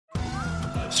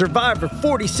Survivor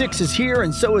 46 is here,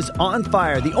 and so is On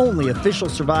Fire, the only official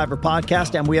Survivor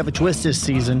podcast, and we have a twist this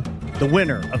season. The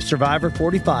winner of Survivor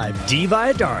 45, Dee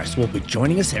Valladares, will be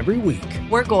joining us every week.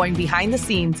 We're going behind the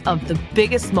scenes of the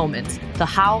biggest moments, the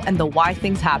how and the why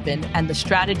things happen, and the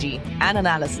strategy and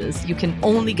analysis you can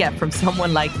only get from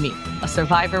someone like me, a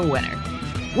Survivor winner.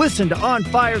 Listen to On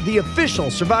Fire, the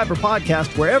official Survivor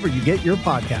podcast, wherever you get your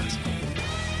podcast.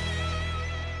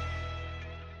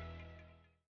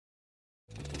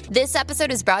 This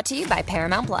episode is brought to you by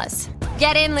Paramount Plus.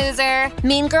 Get in, loser!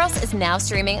 Mean Girls is now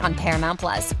streaming on Paramount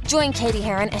Plus. Join Katie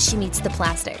Heron as she meets the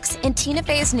plastics in Tina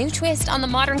Fey's new twist on the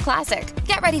modern classic.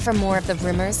 Get ready for more of the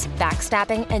rumors,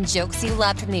 backstabbing, and jokes you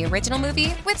loved from the original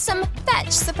movie with some fetch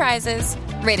surprises.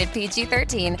 Rated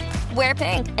PG-13. Wear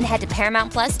pink and head to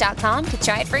ParamountPlus.com to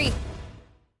try it free.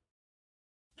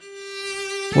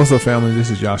 What's up, family? This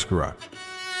is Josh Karat.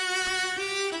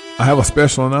 I have a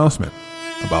special announcement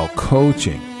about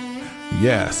coaching.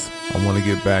 Yes, I want to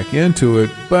get back into it,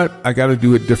 but I got to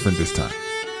do it different this time.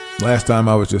 Last time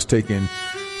I was just taking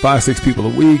 5-6 people a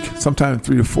week, sometimes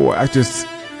 3 to 4.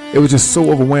 It was just so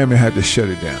overwhelming I had to shut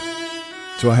it down.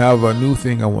 So I have a new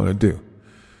thing I want to do.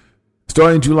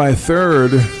 Starting July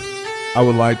 3rd, I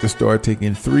would like to start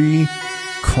taking 3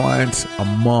 clients a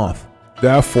month.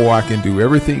 Therefore, I can do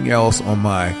everything else on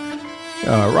my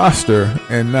roster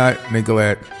and not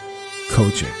neglect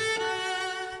coaching.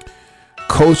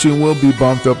 Coaching will be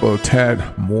bumped up a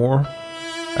tad more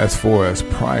as far as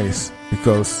price,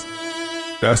 because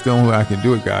that's the only way I can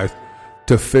do it, guys,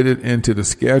 to fit it into the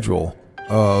schedule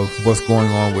of what's going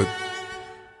on with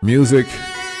music,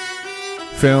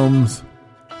 films,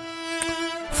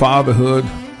 fatherhood,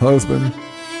 husband.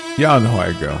 Y'all know how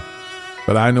I go.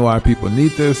 But I know our people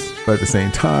need this, but at the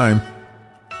same time,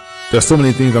 there's so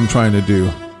many things I'm trying to do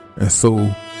in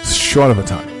so short of a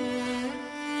time.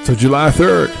 So July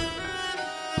 3rd,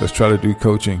 let's try to do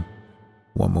coaching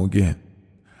one more again.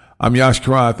 I'm Yash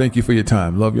Karat. Thank you for your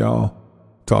time. Love y'all.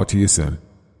 Talk to you soon.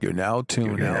 You're now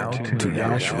tuned in to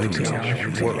Yash Radio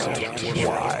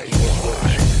Worldwide.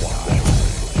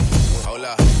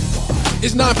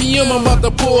 It's 9 p.m. I'm about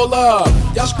to pull up.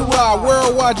 Yash Karat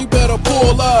Worldwide, you better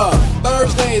pull up.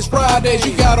 Thursdays, Fridays,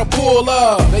 you gotta pull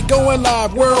up. They going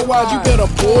live worldwide, you better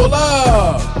pull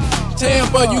up.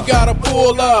 Tampa, you gotta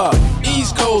pull up.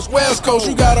 East Coast, West Coast,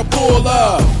 you gotta pull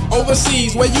up.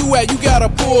 Overseas, where you at, you gotta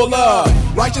pull up.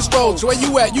 Righteous folks, where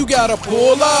you at, you gotta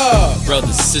pull up.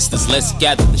 Brothers and sisters, let's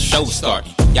gather, the show is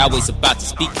starting. Yahweh's about to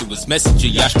speak through his messenger,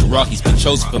 Yash Karat. He's been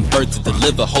chosen from birth to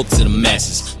deliver hope to the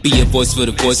masses. Be a voice for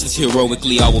the voices,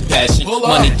 heroically our passion.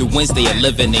 Monday through Wednesday at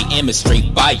 11 a.m. is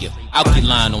straight fire.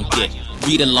 Alkaline on deck.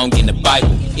 Read along in the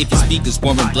Bible. If your speakers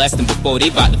weren't blasting before, they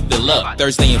about to fill up.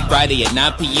 Thursday and Friday at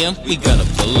 9 p.m., we gonna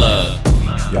pull up.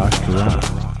 Yash Karat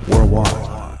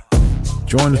Worldwide.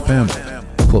 Join the family.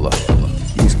 Pull up.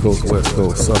 East Coast, West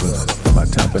Coast, Southerners, my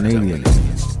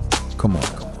Tampanadians. Come on,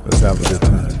 let's have a good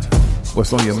time.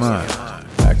 What's on your mind?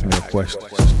 Ask me a question.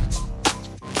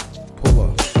 Pull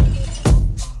up.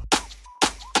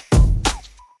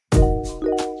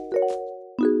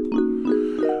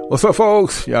 What's up,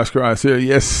 folks? Yash Karat here.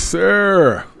 Yes,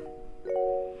 sir.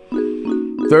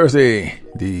 Thursday,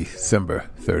 December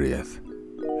 30th.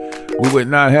 We would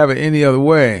not have it any other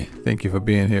way. Thank you for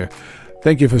being here.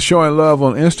 Thank you for showing love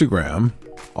on Instagram.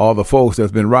 All the folks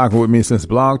that's been rocking with me since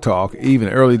Blog Talk, even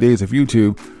early days of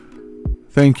YouTube.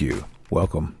 Thank you.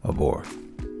 Welcome aboard.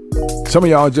 Some of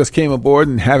y'all just came aboard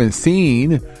and haven't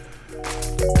seen.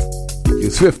 You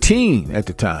was 15 at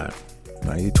the time.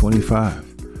 Now you're 25.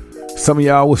 Some of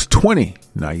y'all was 20.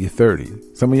 Now you're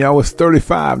 30. Some of y'all was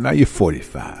 35. Now you're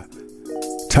 45.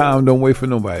 Time don't wait for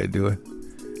nobody to do it.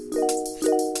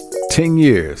 10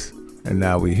 years, and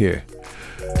now we're here.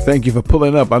 Thank you for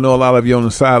pulling up. I know a lot of you on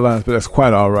the sidelines, but that's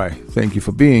quite all right. Thank you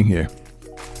for being here.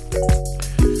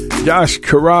 Yash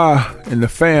Karat and the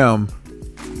fam.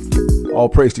 All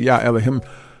praise to Yah Elohim,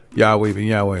 Yahweh and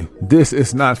Yahweh. This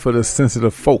is not for the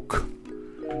sensitive folk.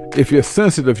 If you're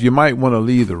sensitive, you might want to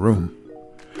leave the room.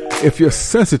 If you're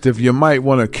sensitive, you might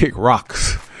want to kick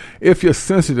rocks. If you're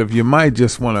sensitive, you might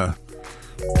just want to,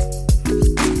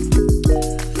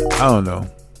 I don't know,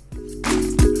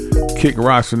 kick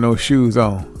rocks with no shoes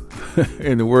on.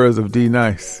 In the words of D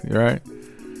Nice, right?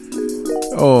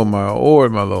 Oh my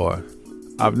Lord, my Lord.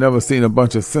 I've never seen a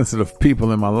bunch of sensitive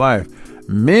people in my life.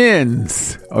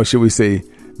 Men's, or should we say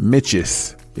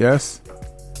Mitches, yes?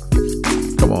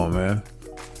 Come on, man.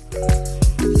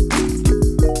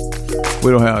 We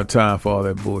don't have time for all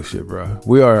that bullshit, bro.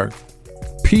 We are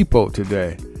people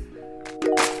today.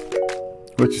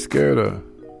 What you scared of?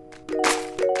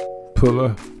 Pull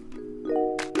up.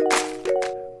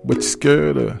 What you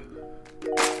scared of?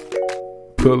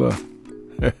 puller.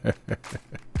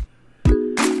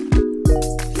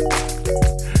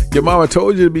 Your mama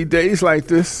told you to be days like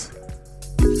this.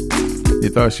 You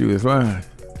thought she was lying.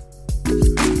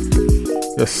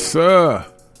 Yes, sir.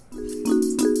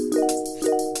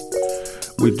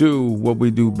 We do what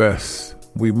we do best.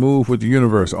 We move with the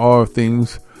universe. All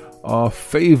things are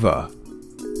favor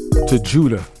to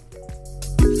Judah.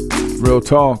 Real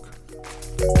talk.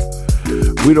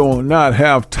 We do not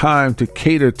have time to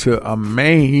cater to a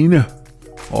man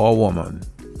or a woman.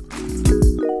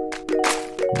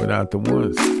 We're not the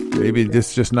ones. Maybe this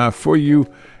is just not for you,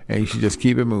 and you should just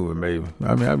keep it moving, baby.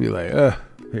 I mean, I'd be like,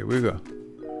 here we go.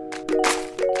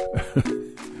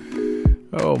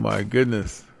 Oh my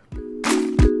goodness.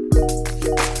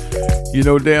 You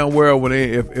know damn well when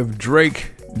if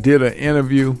Drake did an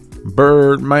interview,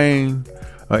 Birdman,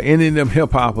 or any of them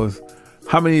hip hoppers,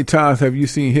 how many times have you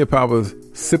seen hip hoppers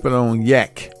sipping on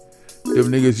yak?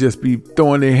 Them niggas just be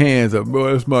throwing their hands up,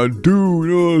 bro. That's my dude, you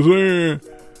know what I'm saying?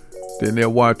 Then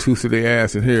they'll Watusa their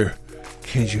ass in here.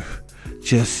 Could you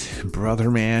just, brother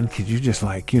man, could you just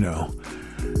like, you know,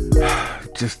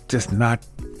 just not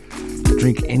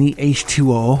drink any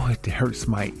H2O? It hurts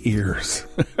my ears.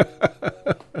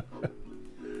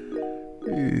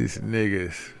 These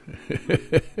niggas.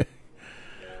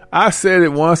 I said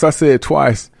it once, I said it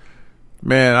twice.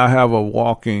 Man, I have a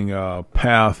walking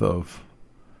path of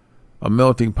a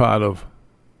melting pot of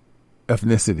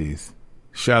ethnicities.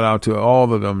 Shout out to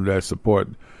all of them that support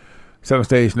 7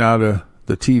 Stage, now the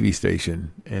TV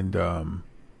station. And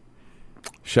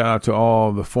shout out to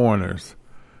all the foreigners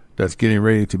that's getting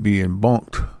ready to be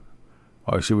embunked,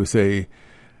 or should we say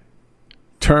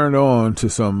turned on to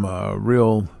some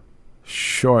real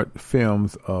short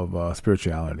films of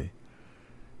spirituality.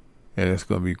 And it's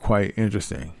going to be quite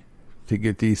interesting to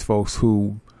get these folks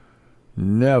who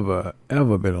never,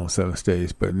 ever been on 7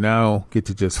 Stage, but now get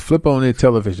to just flip on their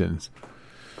televisions.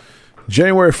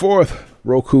 January 4th,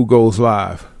 Roku goes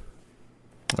live.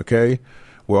 Okay?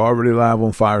 We're already live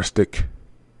on Fire Stick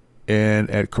and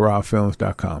at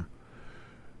CorralFilms.com.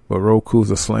 But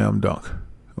Roku's a slam dunk.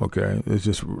 Okay? It's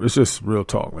just real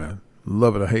talk, man.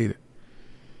 Love it or hate it.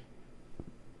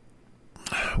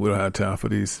 We don't have time for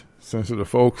these sensitive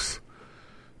folks.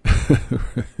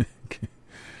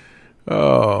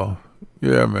 Oh,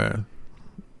 yeah, man.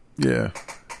 Yeah.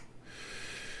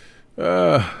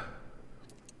 I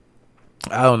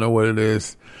don't know what it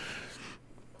is.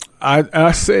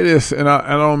 I say this, and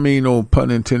I don't mean no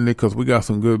pun intended, because we got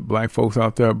some good black folks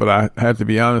out there, but I have to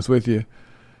be honest with you.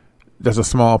 There's a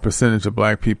small percentage of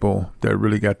black people that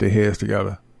really got their heads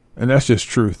together. And that's just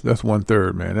truth. That's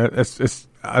 1/3, man.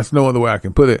 That's no other way I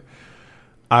can put it.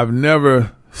 I've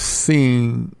never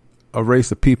seen a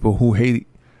race of people who hate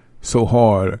so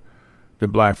hard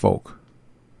than black folk.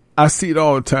 I see it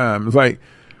all the time. It's like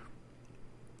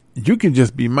you can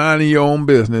just be minding your own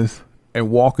business and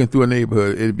walking through a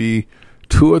neighborhood. It'd be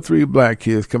 2 or 3 black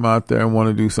kids come out there and want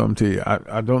to do something to you.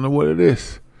 I don't know what it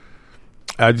is.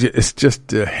 It's just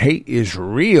the hate is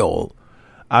real.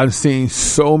 I've seen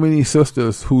so many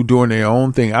sisters who doing their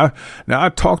own thing. I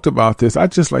talked about this. I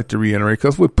just like to reiterate,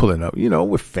 because we're pulling up. You know,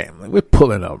 we're family. We're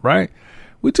pulling up, right?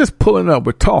 We're just pulling up.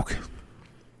 We're talking.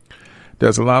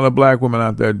 There's a lot of black women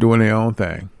out there doing their own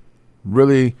thing,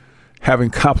 really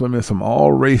having compliments from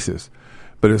all races.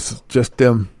 But it's just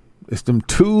them. It's them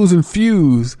twos and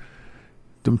fews.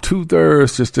 Them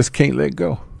 2/3 just can't let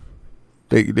go.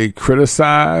 They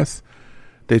criticize.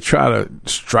 They try to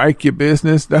strike your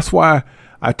business. That's why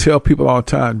I tell people all the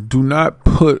time, do not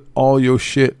put all your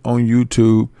shit on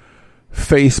YouTube,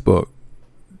 Facebook.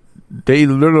 They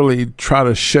literally try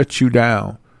to shut you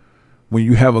down when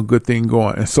you have a good thing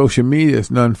going. And social media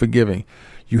is unforgiving.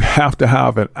 You have to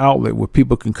have an outlet where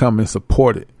people can come and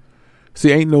support it.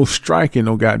 See, ain't no striking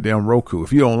no goddamn Roku.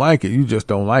 If you don't like it, you just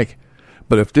don't like it.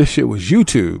 But if this shit was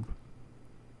YouTube,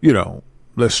 you know,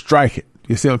 let's strike it.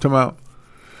 You see what I'm talking about?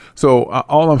 So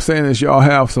all I'm saying is y'all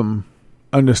have some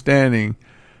understanding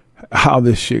how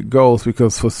this shit goes,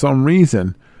 because for some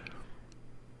reason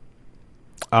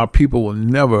our people will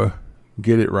never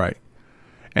get it right.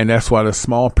 And that's why the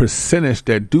small percentage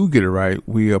that do get it right,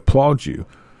 we applaud you.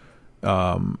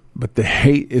 But the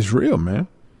hate is real, man.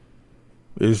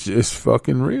 It's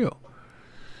fucking real.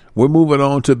 We're moving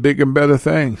on to bigger and better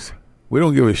things. We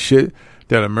don't give a shit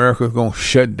that America's going to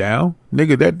shut down.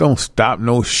 Nigga, that don't stop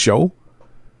no show.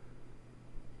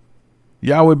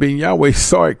 Yahweh being Yahweh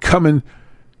saw it coming.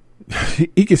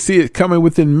 He could see it coming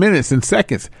within minutes and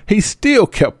seconds. He still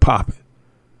kept popping.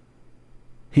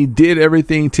 He did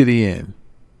everything to the end.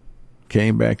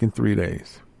 Came back in 3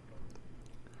 days.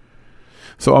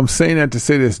 So I'm saying that to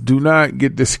say this. Do not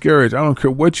get discouraged. I don't care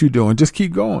what you're doing. Just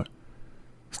keep going.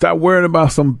 Stop worrying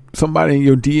about somebody in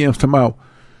your DMs talking about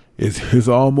it's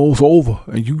almost over,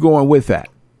 and you going with that.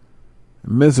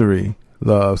 Misery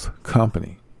loves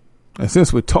company. And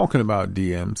since we're talking about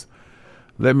DMs,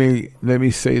 let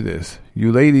me say this.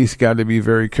 You ladies got to be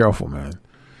very careful, man.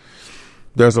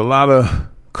 There's a lot of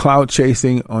clout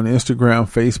chasing on Instagram,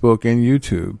 Facebook, and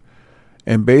YouTube.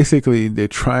 And basically, they're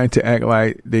trying to act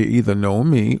like they either know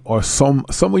me or some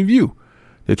of you.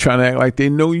 They're trying to act like they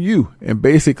know you. And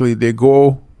basically, they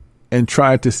go and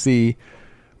try to see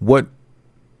what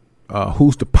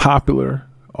who's the popular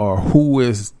or who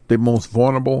is the most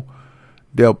vulnerable.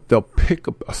 They'll pick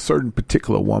a certain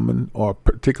particular woman or a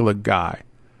particular guy.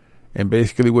 And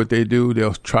basically what they do,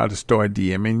 they'll try to start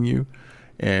DMing you.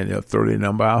 And they'll throw their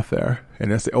number out there. And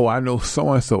they'll say, oh, I know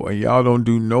so-and-so. And y'all don't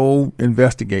do no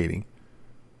investigating.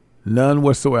 None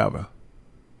whatsoever.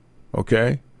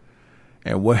 Okay?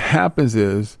 And what happens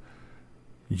is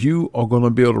you are going to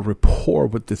be able to rapport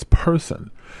with this person.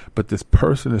 But this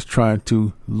person is trying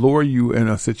to lure you in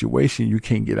a situation you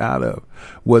can't get out of.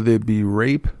 Whether it be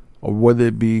rape or whether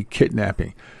it be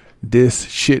kidnapping. This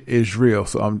shit is real.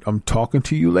 So I'm talking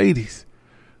to you ladies.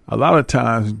 A lot of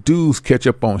times dudes catch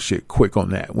up on shit quick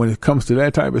on that. When it comes to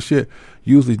that type of shit,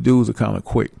 usually dudes are kind of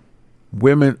quick.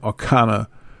 Women are kind of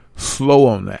slow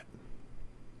on that.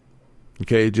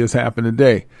 Okay, it just happened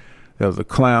today. There was a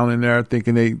clown in there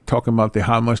thinking they talking about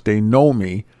how much they know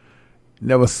me.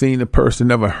 Never seen the person,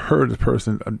 never heard the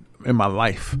person in my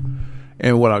life.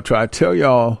 And what I try to tell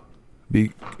y'all,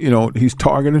 he's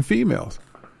targeting females.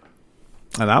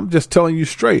 And I'm just telling you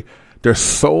straight, there's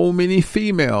so many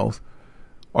females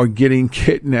are getting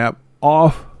kidnapped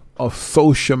off of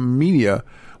social media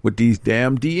with these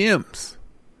damn DMs.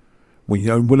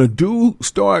 When a dude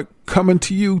start coming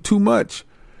to you too much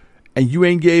and you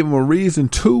ain't gave him a reason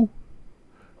to,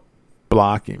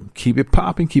 block him. Keep it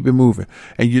popping, keep it moving.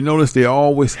 And you notice they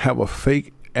always have a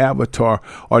fake avatar,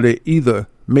 or they either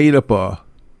made up a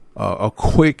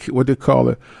quick, what they call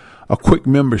it, a quick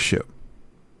membership.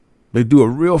 They do a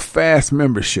real fast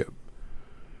membership,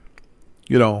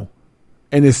 and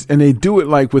they do it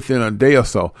like within a day or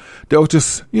so. They'll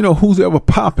just, who's ever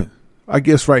popping? I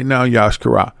guess right now, Yash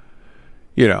Kara.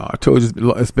 I told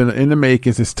you it's been in the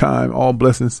makings. It's time. All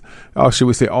blessings, or should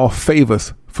we say all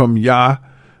favors from Yah,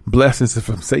 blessings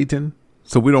from Satan.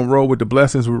 So we don't roll with the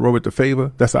blessings, we roll with the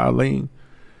favor. That's our lane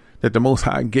that the Most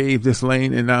High gave this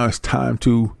lane. And now it's time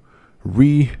to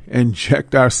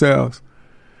re-inject ourselves,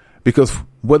 because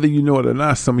whether you know it or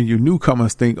not, some of you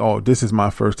newcomers think, oh, this is my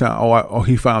first time. Oh,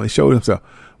 he finally showed himself.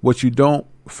 What you don't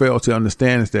fail to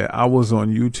understand is that I was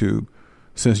on YouTube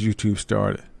since YouTube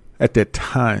started. At that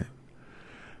time,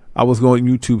 I was going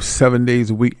YouTube 7 days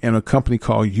a week in a company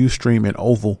called Ustream and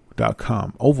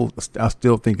Oval.com. Oval, I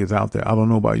still think is out there. I don't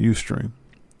know about Ustream.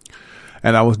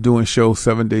 And I was doing shows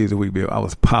 7 days a week, baby. I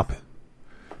was popping.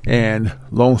 And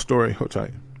long story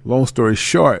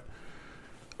short,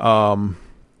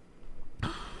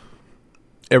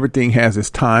 everything has its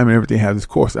time and everything has its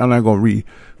course. I'm not going to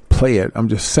replay it. I'm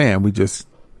just saying, we just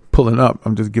pulling up.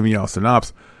 I'm just giving y'all a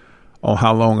synopsis on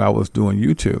how long I was doing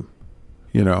YouTube,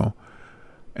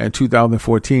 And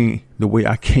 2014, the way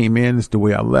I came in is the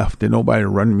way I left. There nobody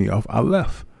running me off. I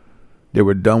left. They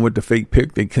were done with the fake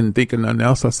pic. They couldn't think of nothing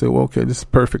else. I said, well, okay, this is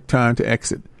perfect time to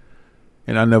exit.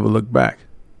 And I never looked back.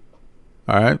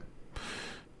 All right.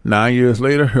 9 years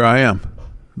later, here I am.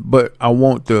 But I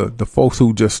want the folks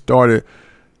who just started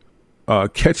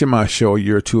catching my show a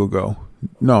year or two ago.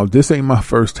 No, this ain't my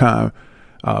first time.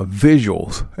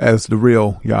 Visuals as the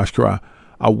real Yash Kara.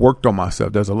 I worked on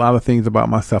myself. There's a lot of things about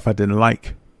myself I didn't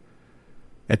like.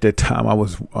 At that time, I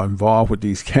was involved with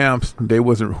these camps. They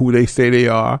wasn't who they say they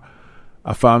are.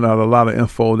 I found out a lot of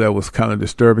info that was kind of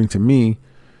disturbing to me.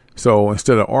 So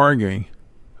instead of arguing,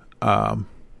 I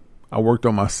worked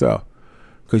on myself.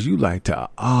 Because you like to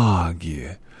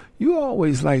argue. You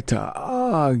always like to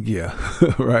argue,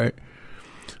 right?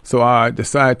 So I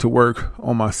decided to work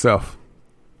on myself.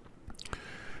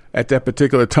 At that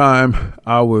particular time,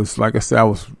 I was, like I said,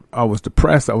 I was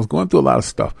depressed. I was going through a lot of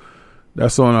stuff.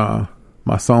 That's on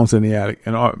my Songs in the Attic.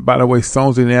 And by the way,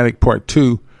 Songs in the Attic Part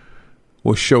 2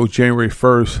 will show January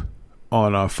 1st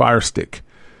on Fire Stick.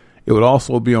 It would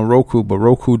also be on Roku, but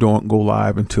Roku don't go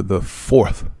live until the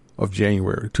 4th of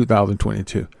January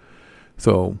 2022.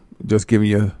 So just giving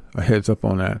you a heads up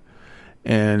on that.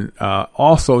 And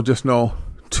also just know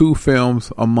 2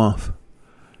 films a month.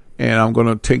 And I'm going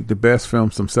to take the best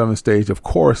films from 7 Stage, of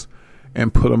course,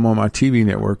 and put them on my TV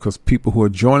network, because people who are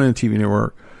joining the TV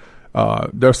network,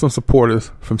 there's some supporters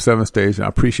from 7 Stage, and I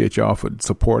appreciate y'all for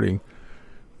supporting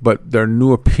but there are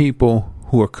newer people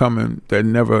who are coming that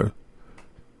never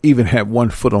even had one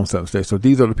foot on something stage. So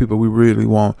these are the people we really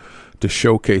want to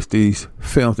showcase these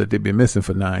films that they've been missing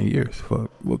for 9 years, for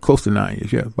close to 9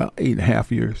 years, about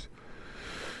 8.5 years.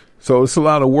 So it's a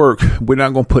lot of work. We're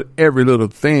not going to put every little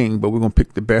thing, but we're going to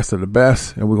pick the best of the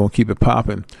best, and we're going to keep it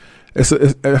popping. That's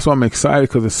why I'm excited,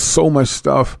 because there's so much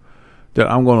stuff that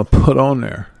I'm going to put on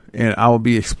there, and I will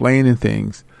be explaining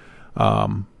things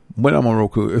when I'm on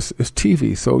Roku. It's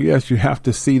TV, so yes, you have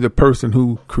to see the person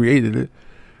who created it.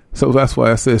 So that's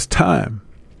why I say it's time.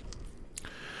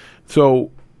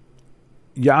 So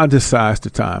y'all decides the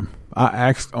time. I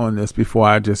asked on this before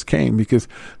I just came, because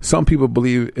some people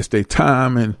believe it's their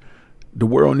time and the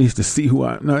world needs to see who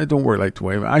I am. No, it don't work like the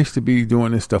way. I used to be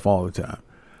doing this stuff all the time.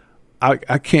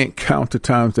 I can't count the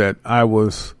times that I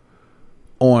was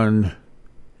on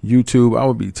YouTube. I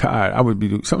would be tired. I would be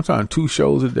doing sometimes 2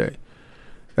 shows a day.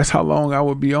 That's how long I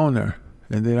would be on there.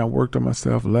 And then I worked on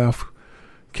myself, left,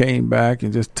 came back,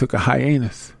 and just took a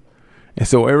hiatus. And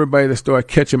so everybody that started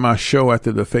catching my show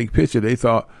after the fake picture, they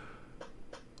thought,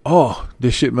 oh,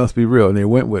 this shit must be real. And they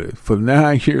went with it. For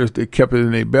 9 years, they kept it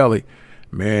in their belly.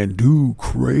 Man, dude,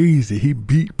 crazy. He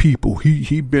beat people.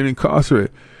 He been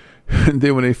incarcerated. And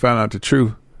then when they found out the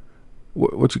truth,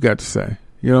 what you got to say?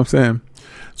 You know what I'm saying?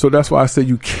 So that's why I say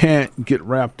you can't get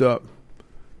wrapped up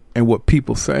in what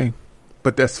people say.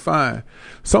 But that's fine.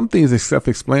 Some things are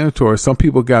self-explanatory. Some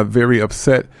people got very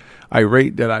upset,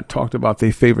 irate that I talked about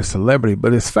their favorite celebrity,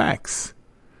 but it's facts.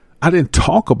 I didn't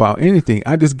talk about anything.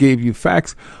 I just gave you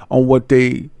facts on what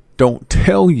they don't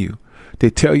tell you. They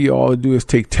tell you all to do is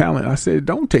take talent. I said,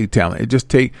 don't take talent. It just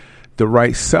take the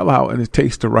right sellout, and it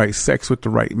takes the right sex with the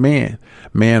right man.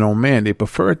 Man on man. They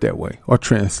prefer it that way. Or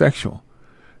transsexual.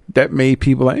 That made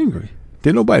people angry.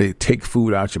 Did nobody take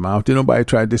food out your mouth? Did nobody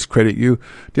try to discredit you?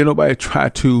 Did nobody try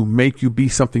to make you be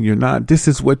something you're not? This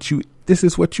is what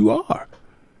you are.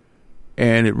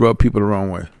 And it rubbed people the wrong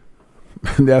way.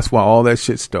 And that's why all that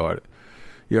shit started.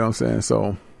 You know what I'm saying?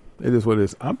 So it is what it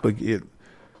is.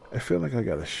 I feel like I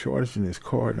got a shortage in this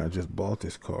card, and I just bought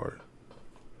this card.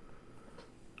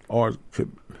 Or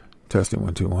testing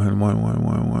 1 2 1 1 1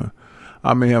 1 1.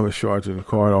 I may have a shortage in the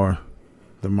card or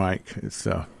the mic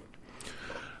itself.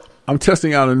 I'm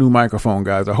testing out a new microphone,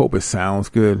 guys. I hope it sounds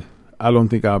good. I don't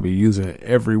think I'll be using it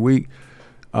every week,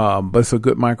 but it's a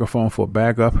good microphone for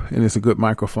backup, and it's a good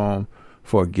microphone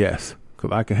for a guest,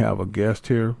 because I can have a guest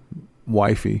here,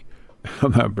 wifey.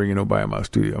 I'm not bringing nobody in my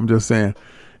studio. I'm just saying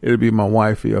it'll be my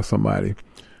wifey or somebody,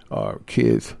 or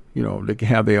kids. You know, they can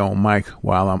have their own mic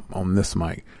while I'm on this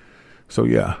mic. So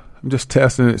yeah, I'm just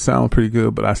testing it. It sounds pretty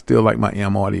good, but I still like my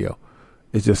M audio.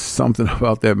 It's just something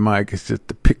about that mic. It's just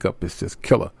the pickup. It's just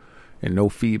killer. And no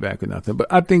feedback or nothing. But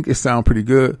I think it sounds pretty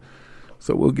good.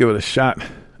 So we'll give it a shot.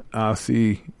 I'll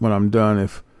see when I'm done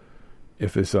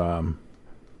if it's in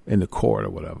the cord or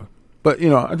whatever. But, you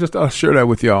know, I'll share that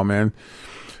with y'all, man.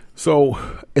 So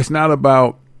it's not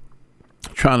about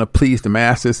trying to please the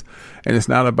masses. And it's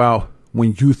not about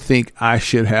when you think I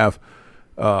should have,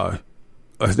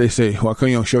 as they say, why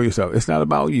can't you don't show yourself? It's not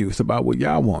about you. It's about what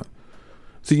y'all want.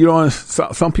 So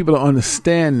some people don't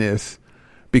understand this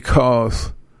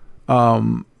because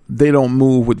they don't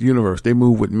move with the universe. They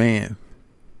move with man.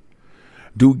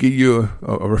 Do give you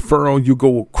a referral. You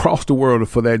go across the world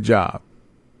for that job.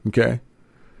 Okay.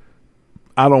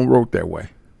 I don't work that way.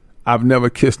 I've never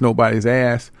kissed nobody's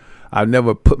ass. I've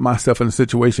never put myself in a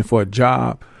situation for a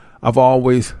job. I've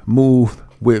always moved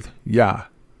with Yah.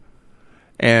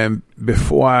 And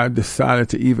before I decided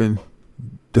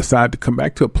to come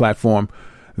back to a platform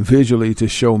visually to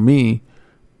show me,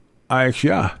 I asked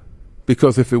Yah.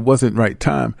 Because if it wasn't right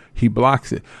time, he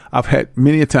blocks it. I've had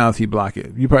many a times he block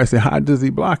it. You probably say, how does he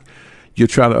block? You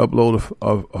try to upload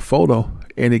a photo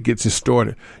and it gets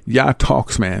distorted. Yah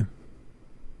talks, man.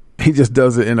 He just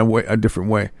does it in a different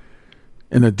way,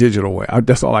 in a digital way.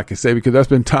 That's all I can say, because there's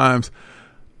been times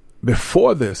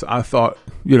before this I thought,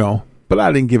 but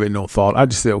I didn't give it no thought. I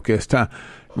just said, okay, it's time.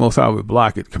 Most I would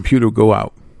block it. Computer will go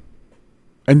out.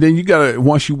 And then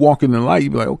once you walk in the light, you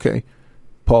be like, okay,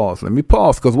 pause. Let me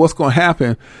pause, because what's going to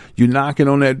happen, you're knocking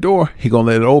on that door, he going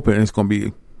to let it open, and it's going to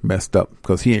be messed up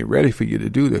because he ain't ready for you to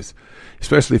do this,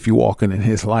 especially if you're walking in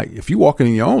his light. If you're walking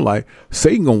in your own light,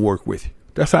 Satan going to work with you.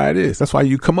 That's how it is. That's why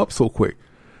you come up so quick.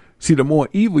 See, the more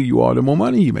evil you are, the more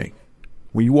money you make.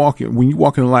 When you walk in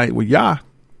the light with Yah,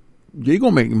 you're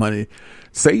going to make money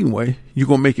Satan way. You're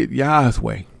going to make it Yah's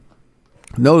way.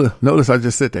 Notice I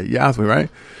just said that, Yah's way, right?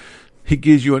 He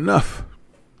gives you enough.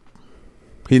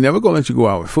 He never going to let you go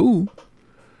out with food.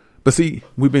 But see,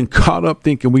 we've been caught up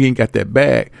thinking we ain't got that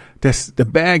bag. The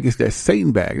bag is that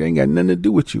Satan bag. It ain't got nothing to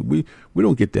do with you. We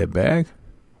don't get that bag.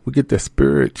 We get the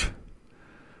spirit.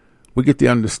 We get the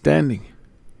understanding.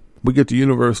 We get the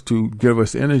universe to give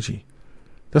us energy.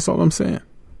 That's all I'm saying.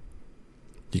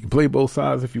 You can play both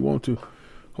sides if you want to.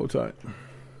 Hold tight.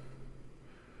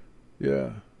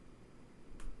 Yeah.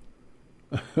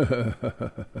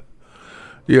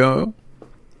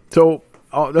 So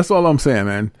that's all I'm saying,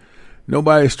 man.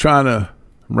 Nobody's trying to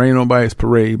rain on nobody's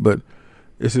parade, but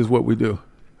this is what we do.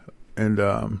 And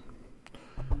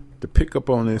to pick up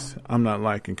on this, I'm not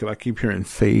liking, because I keep hearing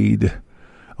fade.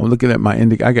 I'm looking at my I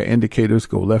got indicators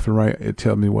go left and right. It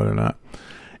tells me whether or not.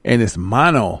 And it's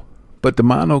mono, but the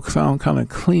mono sound kind of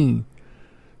clean.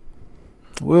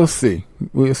 We'll see.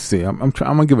 I'm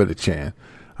gonna give it a chance.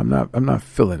 I'm not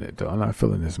feeling it though. I'm not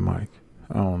feeling this mic.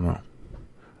 I don't know.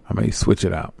 I may switch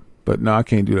it out, but no, I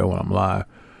can't do that when I'm live.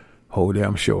 Whole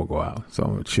damn show will go out, so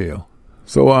I'm gonna chill.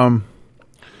 So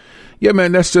yeah,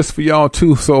 man, that's just for y'all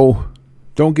too. So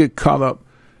don't get caught up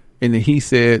in the he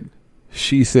said,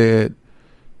 she said.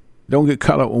 Don't get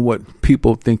caught up on what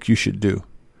people think you should do,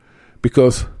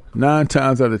 because 9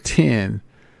 times out of 10,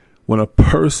 when a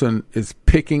person is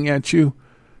picking at you,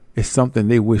 it's something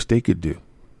they wish they could do.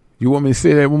 You want me to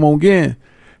say that one more again?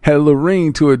 Had a little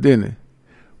ring to it, didn't it?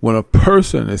 When a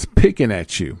person is picking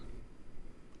at you,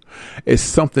 it's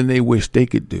something they wish they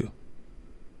could do.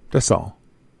 That's all.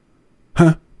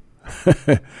 Huh?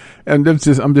 And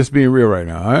I'm just being real right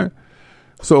now, all right?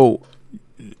 So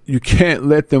you can't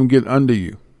let them get under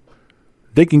you.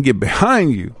 They can get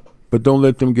behind you, but don't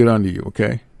let them get under you,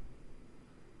 okay?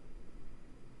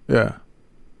 Yeah.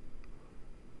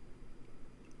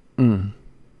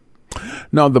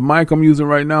 Now, the mic I'm using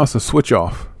right now is a switch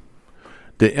off.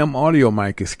 The M Audio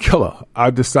mic is killer.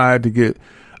 I decided to get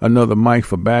another mic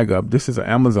for bag up. This is an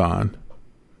Amazon.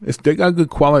 They got good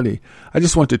quality. I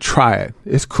just want to try it.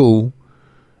 It's cool,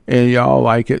 and y'all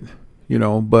like it,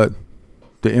 but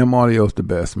the M Audio is the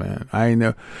best, man.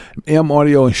 M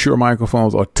Audio and Shure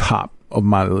microphones are top of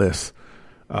my list.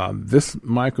 This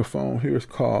microphone here is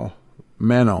called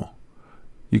Mano.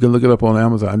 You can look it up on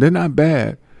Amazon. They're not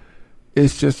bad.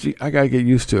 It's just I gotta get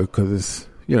used to it because it's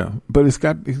but it's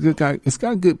got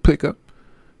good pickup.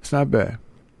 It's not bad,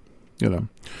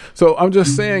 So I'm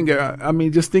just saying. I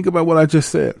mean, just think about what I just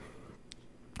said.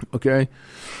 Okay.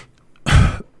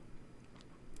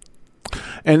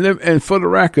 And for the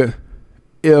record,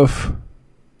 if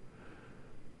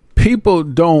people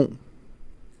don't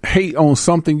hate on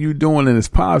something you're doing and it's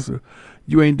positive,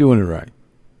 you ain't doing it right.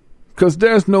 Because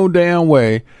there's no damn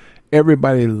way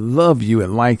everybody love you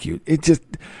and like you. It just,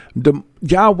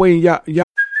 Yahweh.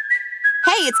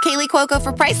 Hey, it's Kaylee Cuoco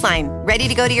for Priceline. Ready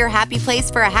to go to your happy place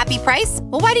for a happy price?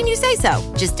 Well, why didn't you say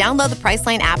so? Just download the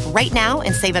Priceline app right now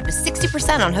and save up to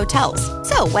 60% on hotels.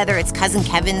 So whether it's Cousin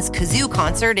Kevin's Kazoo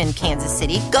Concert in Kansas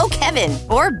City, go Kevin,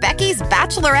 or Becky's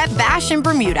Bachelorette Bash in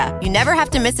Bermuda, you never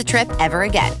have to miss a trip ever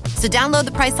again. So download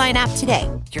the Priceline app today.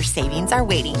 Your savings are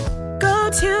waiting. Go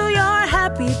to your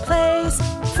happy place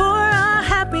for a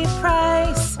happy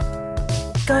price.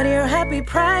 Go to your happy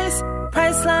price,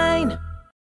 Priceline.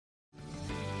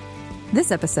 This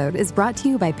episode is brought to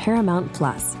you by Paramount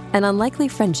Plus. An unlikely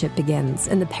friendship begins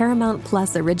in the Paramount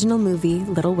Plus original movie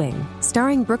Little Wing,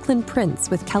 starring Brooklyn Prince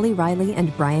with Kelly Riley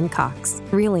and Brian Cox.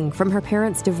 Reeling from her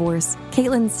parents' divorce,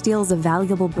 Caitlin steals a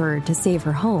valuable bird to save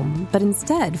her home, but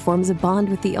instead forms a bond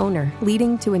with the owner,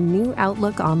 leading to a new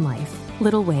outlook on life.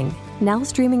 Little Wing, now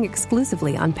streaming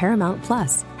exclusively on Paramount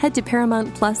Plus. Head to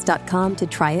ParamountPlus.com to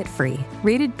try it free.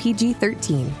 Rated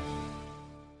PG-13.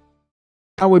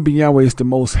 Yahweh is the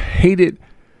most hated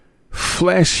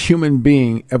flesh human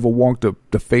being ever walked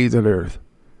the face of the earth.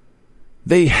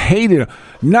 They hated him.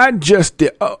 Not just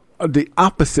the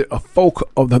opposite of folk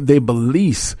of their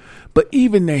beliefs, but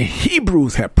even the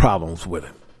Hebrews had problems with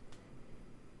him.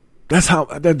 That's how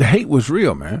the hate was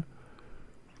real, man.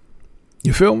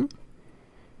 You feel me?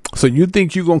 So you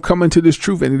think you're going to come into this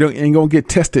truth and you ain't going to get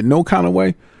tested no kind of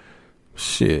way?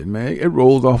 Shit, man, it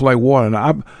rolls off like water.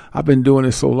 Now, I've been doing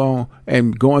this so long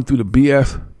and going through the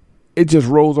BS, it just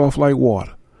rolls off like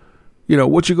water.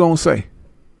 What you gonna say?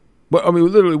 But I mean,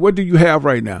 literally, what do you have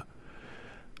right now?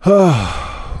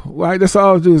 Right, that's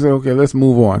all I do is say, okay, let's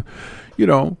move on.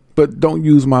 But don't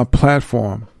use my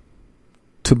platform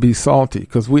to be salty,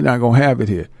 because we're not gonna have it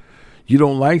here. You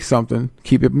don't like something,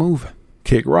 keep it moving.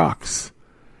 Kick rocks.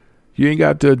 You ain't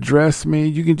got to address me.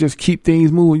 You can just keep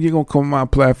things moving. You're going to come on my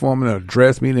platform and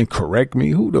address me and then correct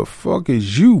me. Who the fuck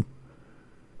is you?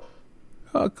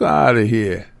 Fuck out of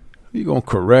here. You going to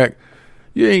correct.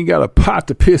 You ain't got a pot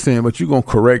to piss in, but you going to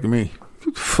correct me.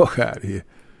 Get the fuck out of here.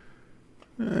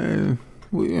 And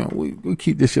we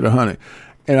keep this shit 100.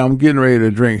 And I'm getting ready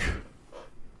to drink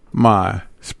my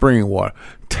spring water.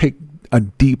 a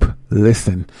deep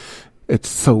listen. It's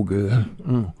so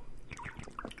good.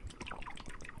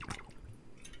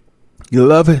 You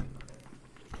love it?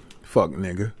 Fuck,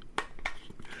 nigga.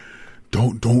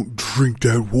 Don't drink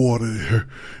that water.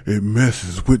 It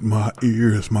messes with my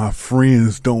ears. My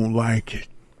friends don't like it.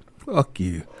 Fuck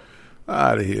you.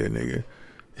 Out of here, nigga.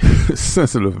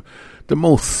 Sensitive. The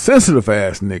most sensitive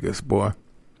ass niggas, boy.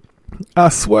 I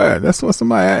swear. That's what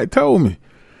somebody told me.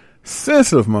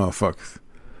 Sensitive motherfuckers.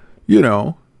 You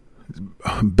know.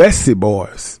 Bessie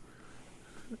boys.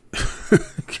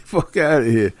 Get fuck out of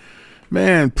here.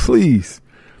 Man, please.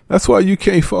 That's why you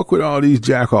can't fuck with all these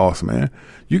jackoffs, man.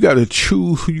 You got to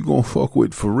choose who you gonna fuck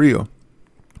with for real.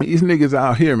 These niggas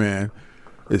out here, man,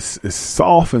 it's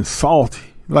soft and salty.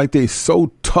 Like they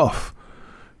so tough,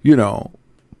 you know,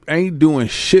 ain't doing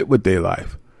shit with their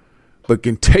life, but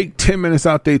can take 10 minutes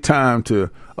out their time to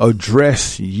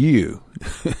address you.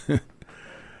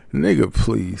 Nigga,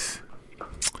 please.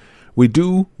 We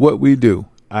do what we do.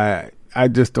 I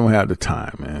just don't have the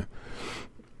time, man.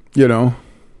 You know?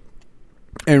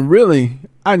 And really,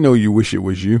 I know you wish it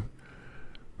was you.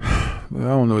 But I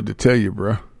don't know what to tell you,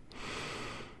 bro.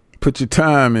 Put your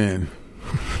time in.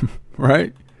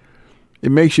 Right?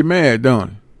 It makes you mad,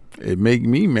 don't it? It make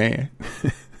me mad.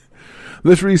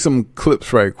 Let's read some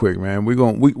clips right quick, man. We're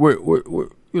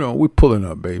pulling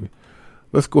up, baby.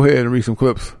 Let's go ahead and read some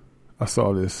clips. I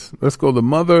saw this. Let's go. The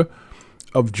mother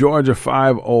of Georgia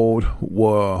 5-year-old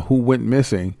who went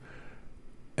missing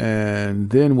and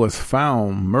then was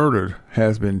found murdered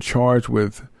has been charged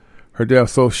with her death.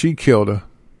 So she killed her.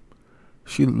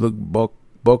 She looked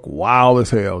buck wild as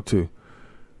hell too.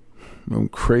 Them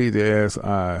crazy ass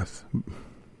eyes.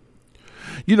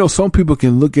 You know, some people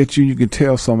can look at you, you can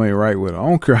tell something ain't right with her. I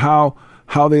don't care how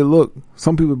they look.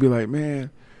 Some people be like,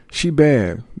 man, she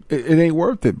bad. It ain't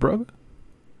worth it, brother.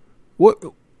 What?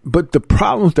 But the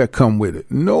problems that come with it.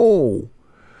 No.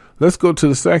 Let's go to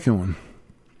the second one.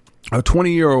 A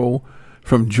 20-year-old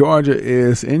from Georgia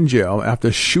is in jail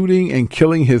after shooting and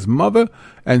killing his mother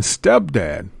and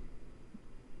stepdad.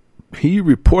 He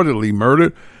reportedly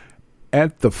murdered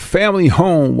at the family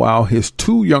home while his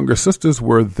two younger sisters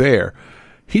were there.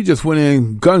 He just went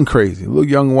in gun crazy. Little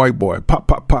young white boy. Pop,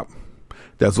 pop, pop.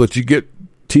 That's what you get.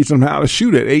 Teach them how to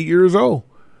shoot at 8 years old.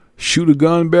 Shoot a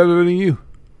gun better than you.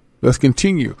 Let's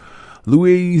continue.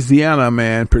 Louisiana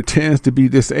man pretends to be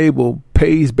disabled,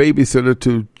 pays babysitter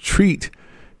to treat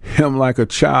him like a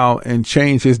child and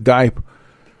change his diaper.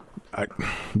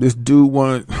 This dude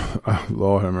wanted,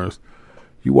 Lord have mercy.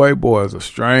 You white boys are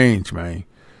strange, man.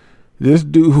 This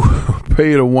dude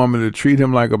paid a woman to treat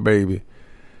him like a baby.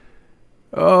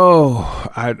 Oh,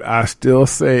 I still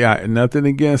say nothing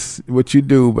against what you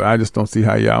do, but I just don't see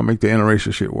how y'all make the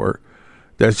interracial shit work.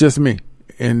 That's just me.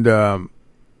 And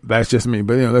that's just me.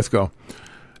 But let's go.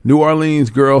 New Orleans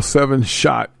girl 7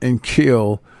 shot and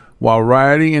killed while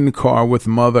riding in the car with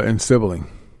mother and sibling.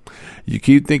 You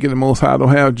keep thinking the Most High don't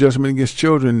have judgment against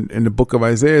children. In the book of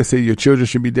Isaiah say your children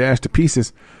should be dashed to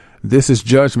pieces. This is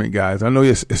judgment, guys. I know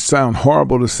it sounds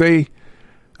horrible to say.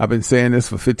 I've been saying this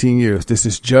for 15 years. This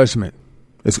is judgment.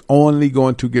 It's only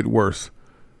going to get worse.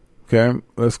 Okay,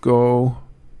 let's go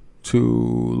to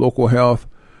local health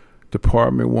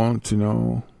department. Want to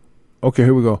know. Okay,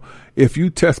 here we go. If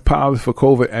you test positive for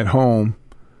COVID at home,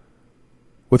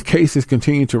 with cases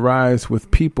continuing to rise with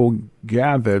people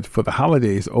gathered for the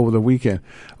holidays over the weekend.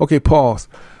 Okay, pause.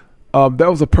 That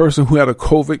was a person who had a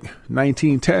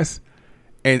COVID-19 test,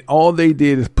 and all they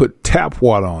did is put tap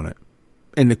water on it,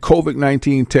 and the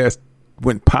COVID-19 test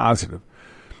went positive.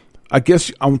 I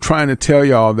guess I'm trying to tell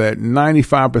y'all that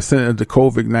 95% of the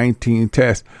COVID-19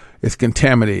 test is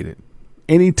contaminated.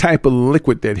 Any type of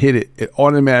liquid that hit it, it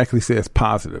automatically says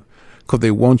positive because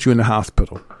they want you in the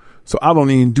hospital. So I don't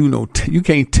even do you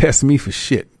can't test me for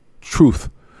shit. Truth.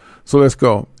 So let's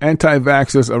go.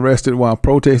 Anti-vaxxers arrested while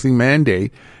protesting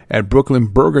mandate at Brooklyn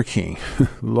Burger King.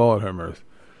 Lord have mercy.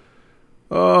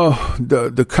 Oh,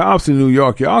 the cops in New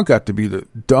York, y'all got to be the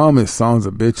dumbest sons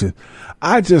of bitches.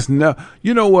 I just know.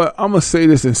 You know what? I'm gonna say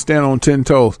this and stand on 10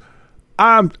 toes.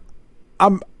 I'm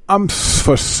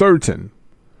for certain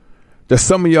that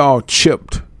some of y'all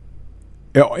chipped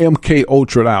MK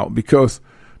Ultra'd out because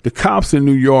the cops in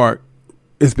New York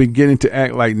is beginning to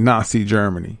act like Nazi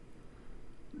Germany.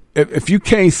 If you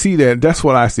can't see that, that's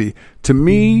what I see. To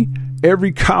me,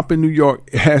 every cop in New York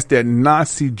has that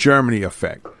Nazi Germany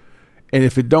effect. And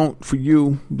if it don't for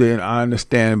you, then I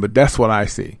understand. But that's what I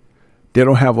see. They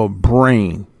don't have a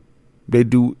brain. They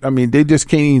do. I mean, they just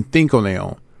can't even think on their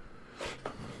own.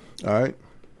 All right.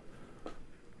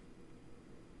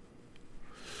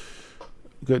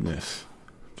 Goodness.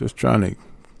 Just trying to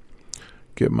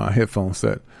get my headphones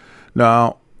set.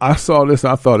 Now, I saw this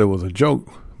and I thought it was a joke,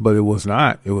 but it was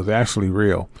not. It was actually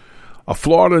real. A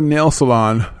Florida nail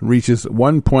salon reaches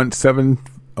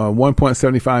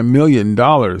 $1.75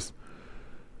 million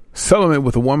settlement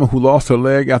with a woman who lost her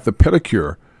leg after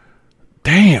pedicure.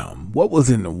 Damn, what was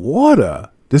in the water?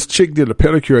 This chick did a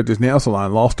pedicure at this nail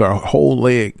salon, lost her whole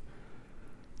leg.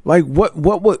 Like, what,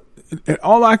 and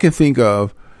all I can think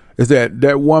of is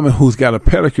that woman who's got a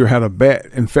pedicure had a bad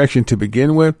infection to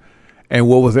begin with, and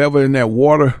what was ever in that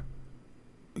water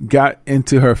got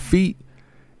into her feet,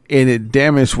 and it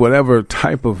damaged whatever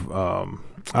type of,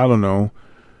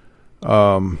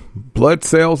 blood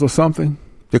cells or something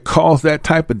that caused that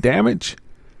type of damage.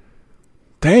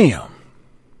 Damn.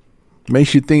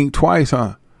 Makes you think twice,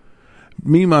 huh?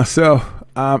 Me, myself,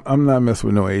 I'm not messing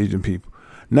with no Asian people.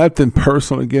 Nothing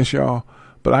personal against y'all,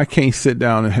 but I can't sit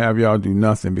down and have y'all do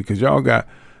nothing because y'all got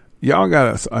an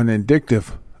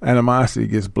addictive animosity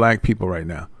against black people right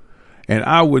now. And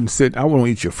I wouldn't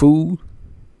eat your food.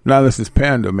 Not unless it's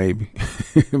Panda, maybe.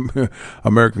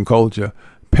 American culture,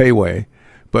 pay way.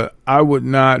 But I would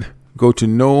not go to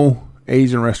no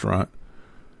Asian restaurant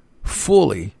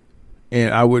fully,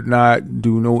 and I would not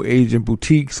do no Asian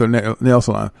boutiques or nail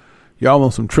salon. Y'all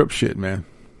on some trip shit, man.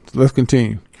 So let's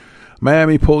continue.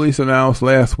 Miami police announced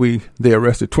last week they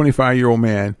arrested 25-year-old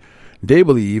man they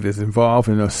believe is involved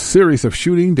in a series of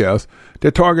shooting deaths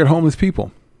that target homeless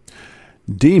people,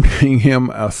 deeming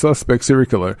him a suspect serial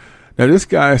killer. Now, this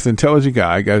guy is an intelligent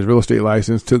guy, got his real estate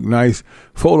license, took nice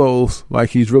photos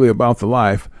like he's really about the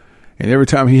life. And every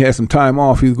time he had some time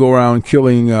off, he'd go around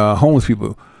killing homeless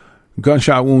people.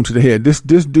 Gunshot wound to the head. This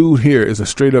dude here is a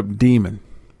straight up demon.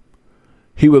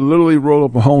 He would literally roll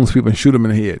up a homeless people and shoot him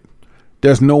in the head.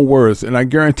 There's no words. And I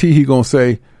guarantee he's going to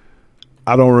say,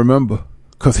 I don't remember.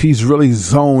 Because he's really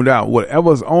zoned out.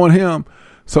 Whatever's on him,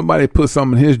 somebody put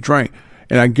something in his drink.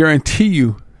 And I guarantee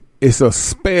you it's a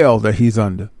spell that he's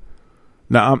under.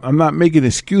 Now, I'm not making an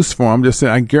excuse for him. I'm just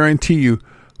saying I guarantee you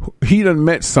he done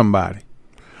met somebody.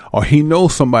 Or he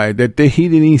knows somebody that he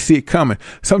didn't even see it coming.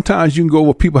 Sometimes you can go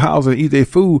over people's houses and eat their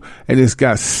food, and it's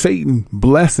got Satan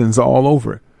blessings all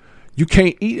over it. You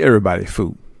can't eat everybody's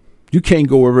food. You can't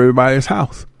go over everybody's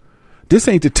house. This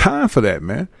ain't the time for that,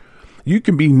 man. You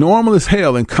can be normal as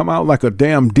hell and come out like a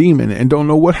damn demon and don't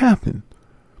know what happened.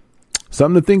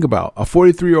 Something to think about. A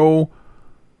 43-year-old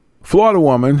Florida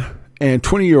woman and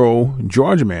 20-year-old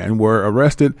Georgia man were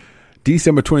arrested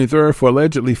December 23rd for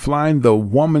allegedly flying the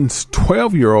woman's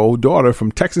 12-year-old daughter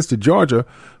from Texas to Georgia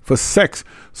for sex.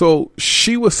 So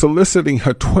she was soliciting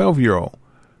her 12-year-old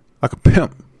like a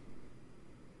pimp.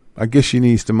 I guess she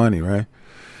needs the money, right?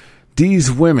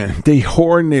 These women, they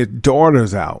hoarding their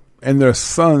daughters out and their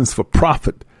sons for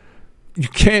profit. You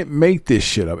can't make this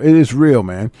shit up. It is real,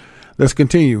 man. Let's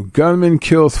continue. Gunman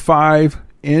kills 5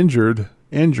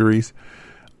 injuries.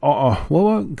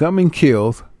 Gunman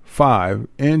kills 5,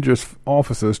 injures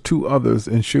officers, 2 others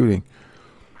in shooting.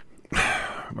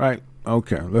 Right.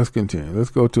 Okay. Let's continue. Let's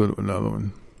go to another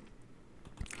one.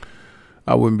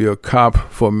 I wouldn't be a cop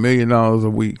for $1 million a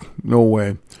week. No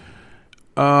way.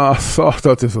 I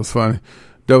thought this was funny.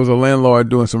 There was a landlord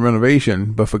doing some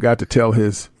renovation, but forgot to tell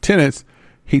his tenants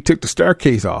he took the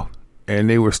staircase off, and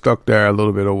they were stuck there a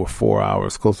little bit over 4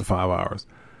 hours, close to 5 hours.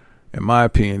 In my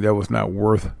opinion, that was not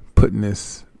worth putting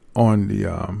this on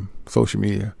the social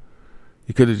media.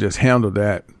 You could have just handled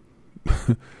that.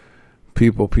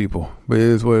 people. But it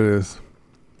is what it is.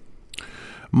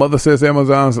 Mother says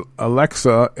Amazon's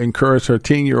Alexa encouraged her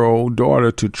 10-year-old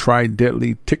daughter to try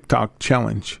deadly TikTok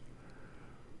challenge.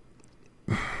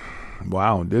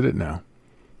 Wow, did it now.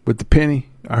 With the penny,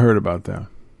 I heard about that.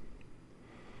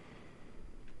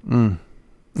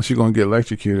 She's going to get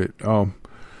electrocuted.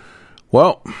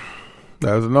 Well,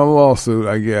 there's another lawsuit,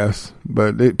 I guess.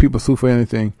 But people sue for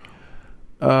anything.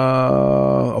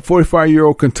 A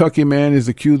 45-year-old Kentucky man is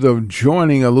accused of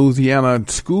joining a Louisiana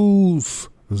school's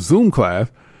Zoom class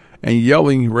and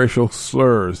yelling racial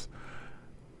slurs.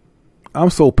 I'm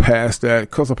so past that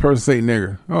because a person say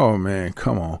nigger. Oh, man,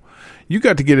 come on. You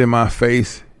got to get in my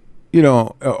face,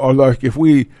 or like if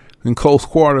we in close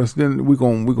quarters, then we're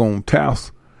gonna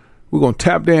touse. We're going to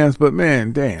tap dance, but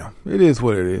man, damn, it is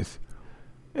what it is.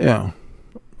 Yeah.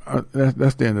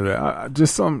 That's the end of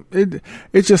that.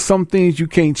 It's just some things you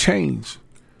can't change,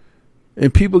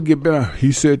 and people get better.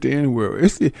 He said the N-word.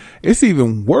 It's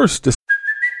even worse.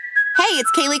 Hey,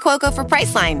 it's Kaylee Cuoco for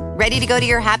Priceline. Ready to go to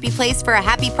your happy place for a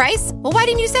happy price? Well, why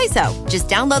didn't you say so? Just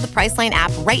download the Priceline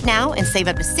app right now and save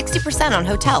up to 60% on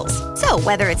hotels. So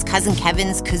whether it's Cousin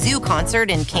Kevin's Kazoo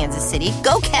Concert in Kansas City,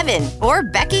 go Kevin, or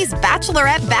Becky's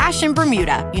Bachelorette Bash in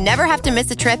Bermuda, you never have to miss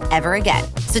a trip ever again.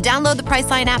 So download the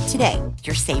Priceline app today.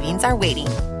 Your savings are waiting.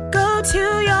 Go Go to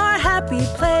your happy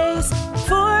place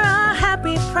for a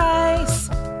happy price.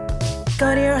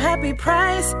 Go to your happy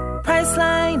price,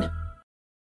 Priceline.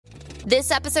 This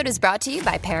episode is brought to you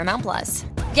by Paramount Plus.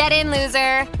 Get in,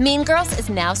 loser! Mean Girls is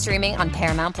now streaming on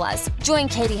Paramount Plus. Join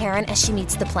Katie Heron as she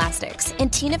meets the plastics in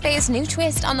Tina Fey's new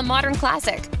twist on the modern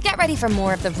classic. Get ready for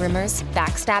more of the rumors,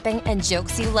 backstabbing, and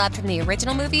jokes you loved from the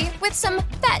original movie with some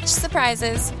fetch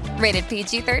surprises. Rated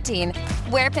PG-13.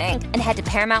 Wear pink and head to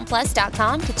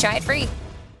ParamountPlus.com to try it free.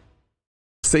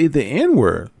 Say the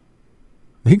N-word.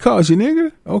 He calls you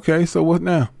nigger? Okay, so what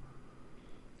now?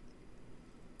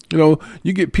 You know,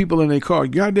 you get people in their car,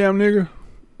 goddamn nigger.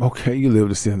 Okay, you live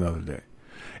to see another day.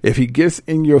 If he gets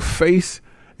in your face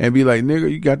and be like,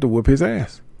 nigger, you got to whip his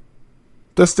ass.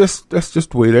 That's just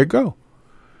the way that go.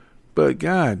 But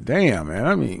god damn, man,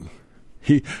 I mean,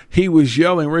 he was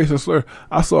yelling racist slur.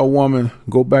 I saw a woman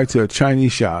go back to a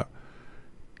Chinese shop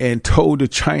and told the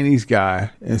Chinese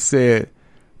guy and said,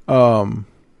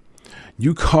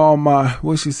 you call my,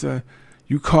 what she said?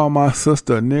 You call my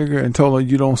sister a nigger and told her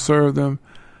you don't serve them.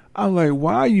 I'm like,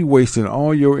 why are you wasting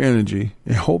all your energy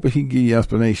and hoping he give you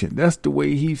explanation? That's the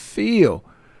way he feel.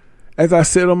 As I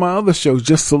said on my other shows,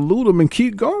 just salute him and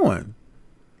keep going.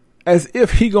 As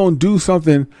if he gonna do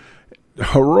something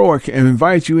heroic and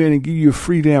invite you in and give you a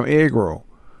free damn egg roll.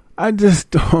 I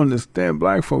just don't understand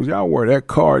black folks. Y'all wear that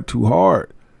card too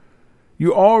hard.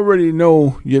 You already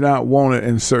know you're not wanted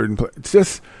in certain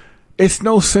places. It's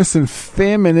no sense in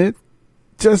feminine.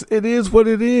 Just, it is what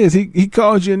it is. He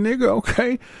calls you a nigga,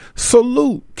 okay?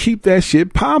 Salute. Keep that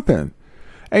shit popping.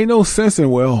 Ain't no sense in,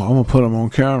 well, I'm going to put him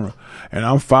on camera and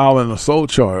I'm filing an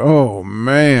assault charge. Oh,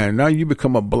 man. Now you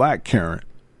become a black Karen.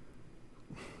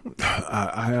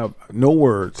 I have no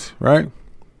words, right?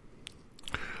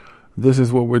 This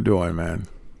is what we're doing, man.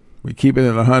 We keep it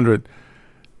at 100.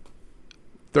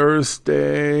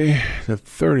 Thursday the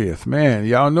 30th. Man,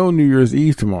 y'all know New Year's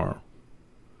Eve tomorrow.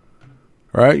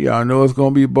 Right? Y'all know it's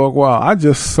going to be buck wild. I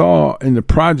just saw in the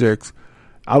projects,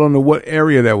 I don't know what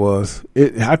area that was.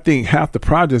 I think half the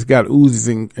projects got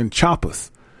Uzis and choppers.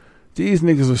 These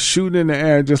niggas was shooting in the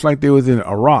air just like they was in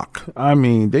Iraq. I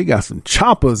mean, they got some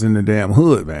choppers in the damn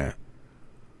hood, man.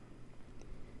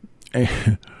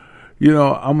 And, you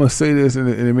know, I'm going to say this, and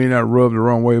it may not rub the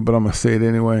wrong way, but I'm going to say it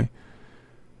anyway.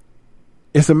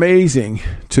 It's amazing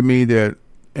to me that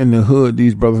in the hood,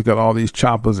 these brothers got all these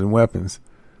choppers and weapons.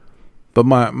 But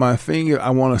my thing I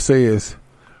want to say is,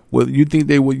 well, you think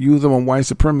they would use them on white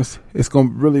supremacists? It's going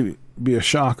to really be a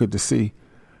shocker to see.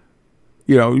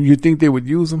 You know, you think they would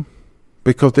use them?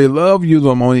 Because they love using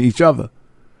them on each other.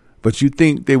 But you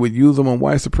think they would use them on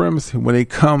white supremacists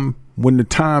when the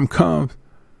time comes?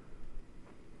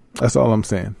 That's all I'm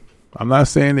saying. I'm not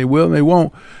saying they will and they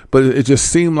won't, but it just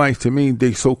seemed like to me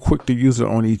they're so quick to use it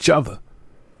on each other.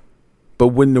 But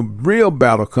when the real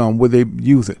battle comes, will they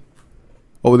use it?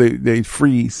 Or they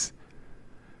freeze?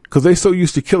 Because they so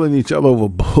used to killing each other over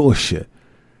bullshit.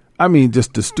 I mean,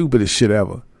 just the stupidest shit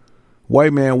ever.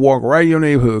 White man walk right in your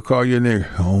neighborhood, call you a nigga.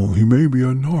 Oh, he may be a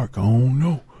narc. I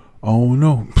don't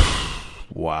know.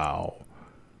 Wow.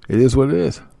 It is what it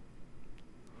is.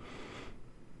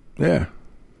 Yeah.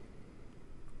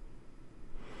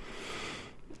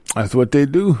 That's what they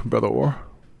do, Brother Orr.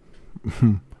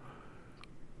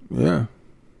 Yeah.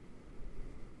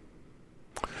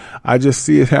 I just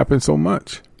see it happen so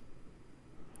much.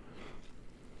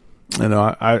 You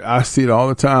know, I see it all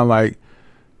the time. Like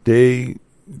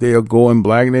they'll go in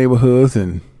black neighborhoods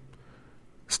and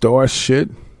start shit.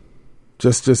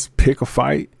 Just pick a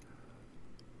fight.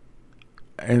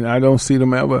 And I don't see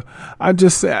them ever. I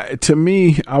just say, to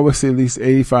me, I would say at least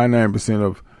 85-90%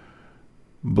 of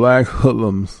black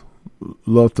hoodlums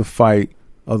love to fight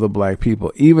other black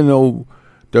people. Even though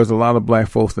there's a lot of black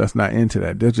folks that's not into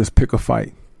that. They'll just pick a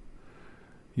fight.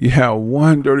 You have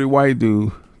one dirty white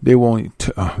dude, they won't,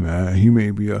 oh man, he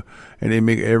may be and they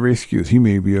make every excuse. He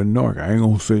may be a narc. I ain't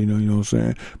gonna say no, you know what I'm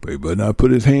saying? But he better not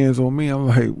put his hands on me. I'm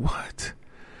like, what?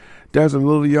 There's a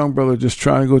little young brother just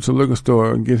trying to go to the liquor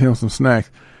store and get him some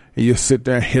snacks. And you sit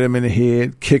there, hit him in the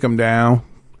head, kick him down,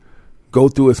 go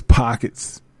through his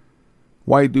pockets.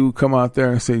 White dude come out there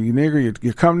and say, you nigger,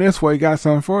 you come this way, got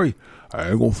something for you. I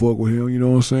ain't gonna fuck with him, you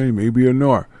know what I'm saying? Maybe a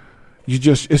narc.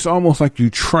 It's almost like you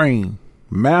train.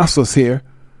 Masters here.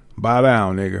 Bow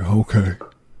down, nigga. Okay.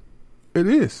 It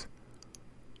is.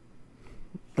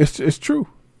 It's true.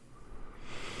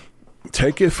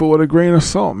 Take it for a grain of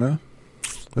salt, man.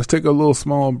 Let's take a little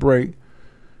small break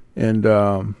and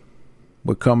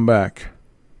we'll come back.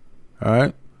 All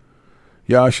right?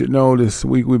 Y'all should know this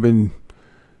week we've been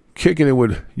kicking it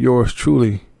with yours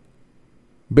truly.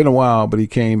 Been a while, but he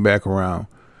came back around.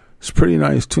 It's a pretty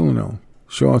nice tune, though.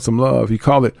 showing some love. He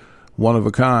called it One of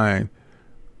a Kind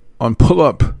on Pull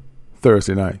Up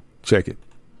Thursday night. Check it.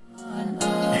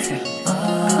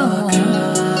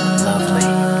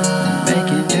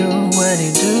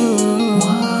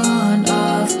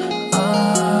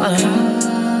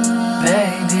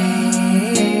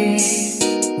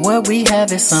 What we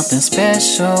have is something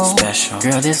special.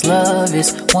 Girl, this love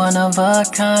is one of a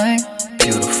kind.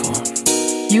 Beautiful.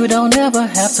 You don't ever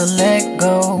have to let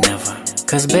go. Never.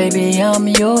 Cause baby, I'm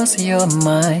yours, you're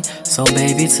mine. So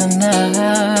baby,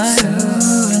 tonight,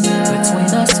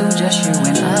 between us two, just you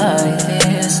and I,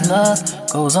 this love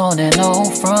goes on and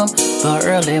on from the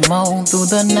early morn through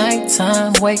the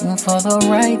nighttime, waiting for the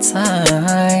right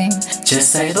time.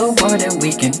 Just say the word and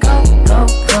we can go, go,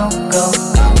 go, go,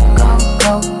 go,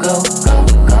 go, go, go,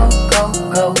 go, go,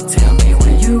 go. Tell me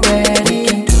when you ready. We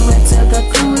can do it till the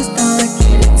chorus done.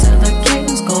 Get it till the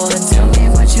king's gone. Tell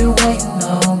me what you waiting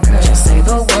on, girl. Just say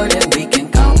the word and we can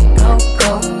go, go,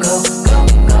 go, go, go,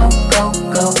 go, go,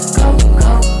 go, go,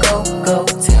 go, go, go.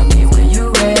 Tell me when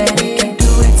you ready. We can do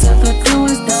it till the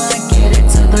chorus done. Get it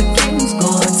till the king's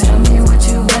gone. Tell me what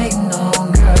you waiting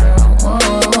on,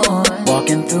 girl.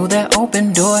 Walking through that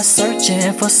open door,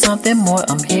 searching for something more.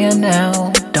 I'm here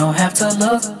now. Don't have to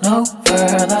look no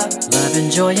further. Love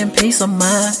and joy and peace of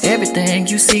mind. Everything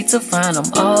you seek to find, I'm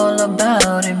all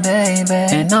about it, baby.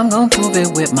 And I'm gonna prove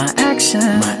it with my actions.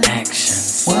 My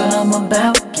actions. What I'm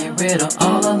about, get rid of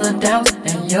all of the doubts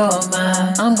in your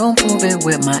mind. I'm gonna prove it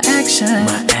with my actions.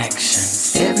 My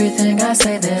actions. Everything I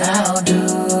say that I'll do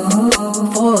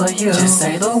for you. Just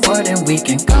say the word and we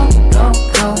can go, go,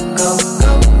 go, go,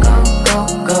 go, go, go,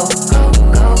 go, go,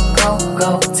 go, go,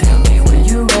 go. Tell me when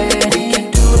you ready.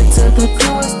 Till the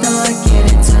chorus done, get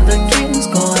it till the king's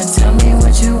gone. Tell me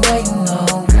what you waiting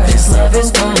on, girl. This love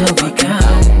is one of a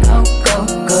kind. Go, go,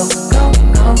 go, go,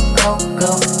 go, go,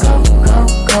 go, go, go,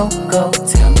 go, go.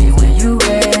 Tell me when you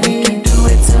ready. We can do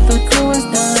it till the chorus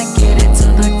done, get it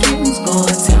till the king's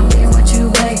gone. Tell me what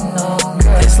you waiting on,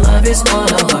 girl. This love is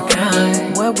one of a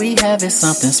kind. What we have is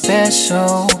something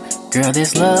special. Girl,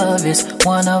 this love is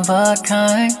one of a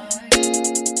kind.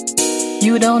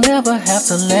 You don't ever have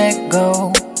to let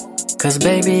go. Cause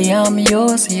baby, I'm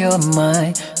yours, you're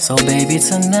mine. So baby,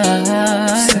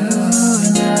 tonight,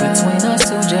 between us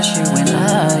two, just you and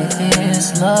I,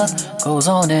 this love goes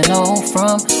on and on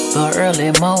from the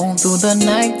early morn through the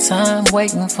nighttime,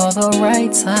 waiting for the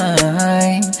right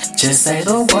time. Just say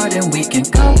the word and we can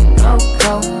go, go,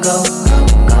 go, go, go,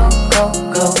 go, go,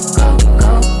 go, go,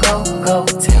 go, go, go.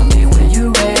 Tell me when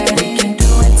you ready. We can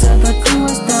do it till the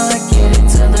chorus done, get it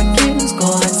till the king's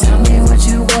gone. Tell me what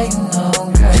you waiting on,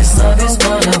 girl. This love is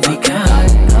one of a kind.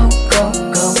 Go, go,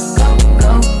 go, go,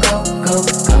 go, go, go,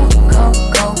 go, go,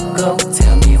 go, go.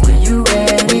 Tell me when you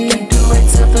ready. We can do it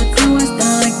till the chorus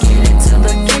done, get it till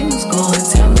the king's gone.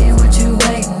 Tell me what you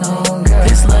waiting on, girl.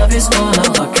 This love is one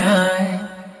of a kind.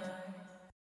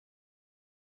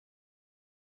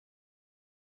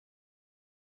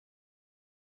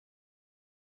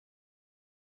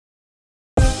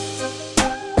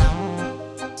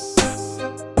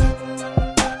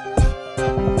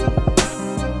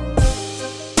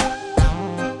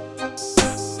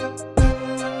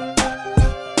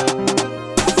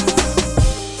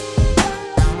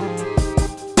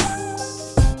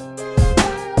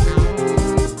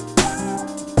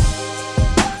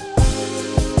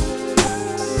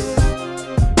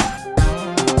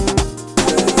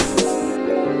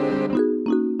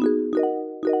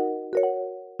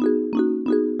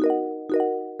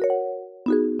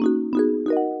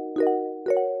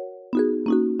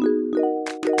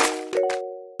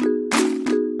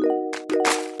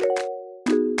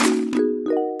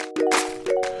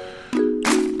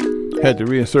 Had to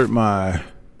reinsert my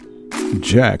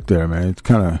jack there, man. It's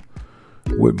kind of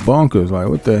with bunkers. Like,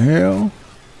 what the hell?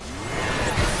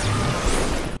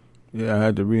 Yeah, I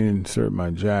had to reinsert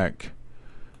my jack.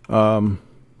 It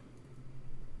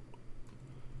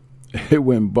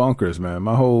went bunkers, man.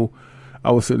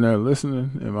 I was sitting there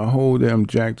listening, and my whole damn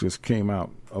jack just came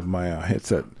out of my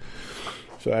headset.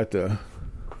 So I had to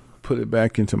put it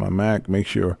back into my Mac, make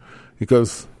sure,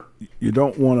 because you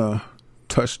don't want to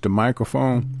touch the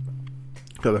microphone.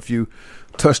 Because if you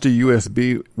touch the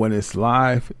USB when it's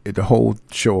live, the whole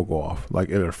show will go off. Like,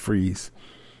 it'll freeze.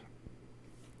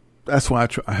 That's why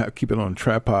I keep it on a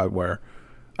tripod where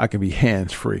I can be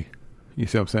hands-free. You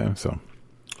see what I'm saying? So,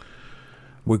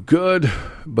 we're good,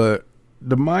 but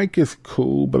the mic is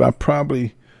cool, but I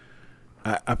probably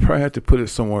have to put it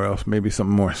somewhere else, maybe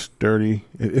something more sturdy.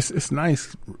 It's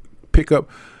nice pickup,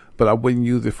 but I wouldn't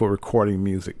use it for recording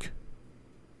music.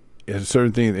 It's a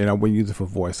certain thing, and I wouldn't use it for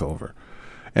voiceover.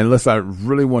 unless I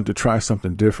really want to try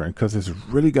something different, because it's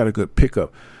really got a good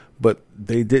pickup. But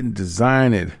they didn't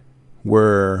design it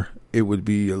where it would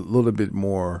be a little bit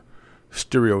more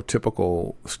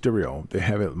stereotypical stereo. They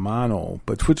have it mono,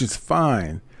 but which is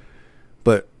fine.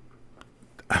 But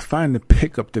I find the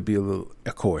pickup to be a little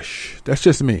echoish. That's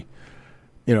just me.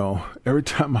 You know, every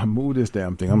time I move this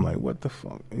damn thing, I'm like, what the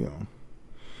fuck? You know,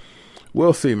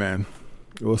 we'll see, man.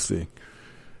 We'll see.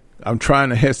 I'm trying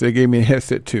the headset. They gave me a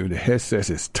headset too. The headset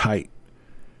is tight,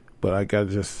 but I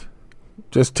gotta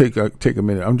just take a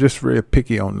minute. I'm just very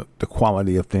picky on the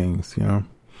quality of things, you know.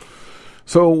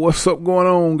 So what's up going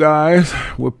on, guys?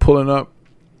 We're pulling up.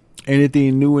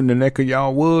 Anything new in the neck of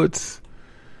y'all woods?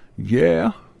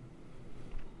 Yeah.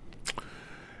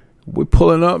 We're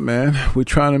pulling up, man. We're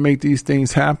trying to make these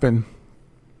things happen.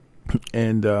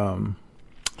 And I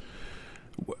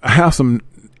have some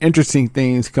interesting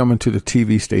things coming to the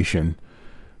TV station.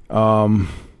 I'm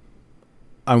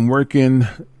working.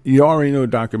 You already know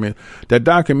that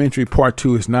documentary part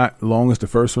 2 is not long as the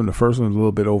first one. The first one is a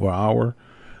little bit over an hour.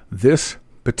 This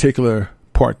particular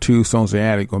part 2, Sons of the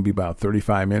Attic, going to be about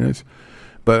 35 minutes.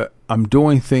 But I'm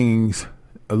doing things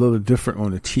a little different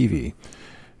on the TV.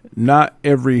 Not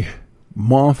every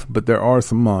month, but there are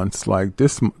some months like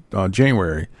this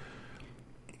January.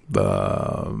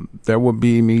 There will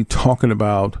be me talking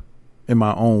about in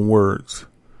my own words.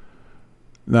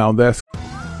 Now that's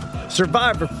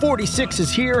Survivor 46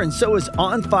 is here, and so is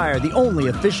On Fire, the only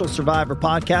official Survivor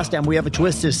podcast, and we have a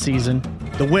twist this season.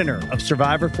 The winner of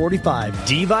Survivor 45,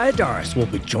 Dee Valladares, will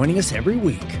be joining us every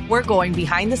week. We're going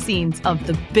behind the scenes of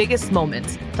the biggest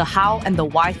moments, the how and the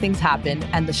why things happen,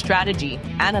 and the strategy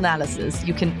and analysis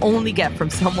you can only get from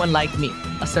someone like me,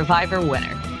 a Survivor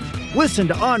winner. Listen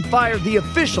to On Fire, the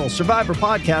official Survivor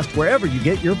podcast, wherever you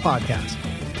get your podcast.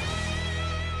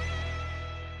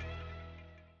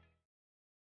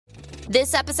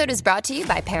 This episode is brought to you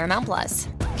by Paramount Plus.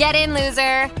 Get in,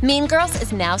 loser! Mean Girls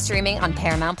is now streaming on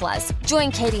Paramount Plus.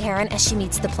 Join Katie Heron as she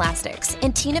meets the plastics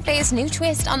in Tina Fey's new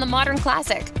twist on the modern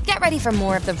classic. Get ready for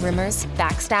more of the rumors,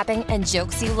 backstabbing, and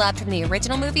jokes you loved from the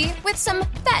original movie with some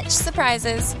fetch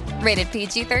surprises. Rated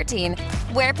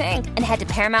PG-13. Wear pink and head to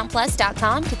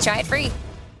ParamountPlus.com to try it free.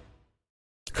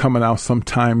 Coming out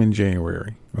sometime in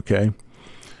January, okay?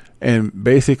 And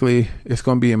basically, it's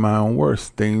going to be in my own words.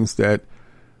 Things that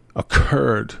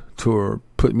occurred to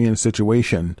put me in a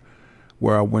situation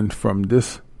where I went from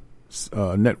this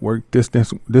network,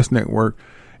 this network,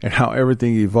 and how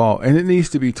everything evolved. And it needs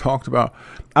to be talked about.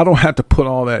 I don't have to put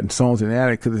all that in Songs in the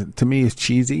Attic because to me it's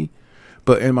cheesy.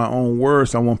 But in my own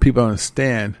words, I want people to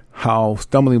understand how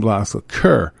stumbling blocks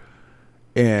occur.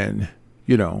 And,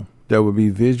 you know, there will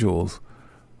be visuals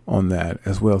on that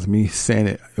as well as me saying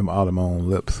it out of my own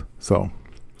lips. So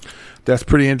that's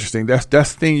pretty interesting. That's the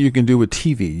thing you can do with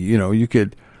TV. You know, you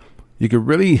could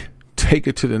really take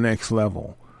it to the next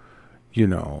level. You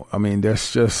know, I mean,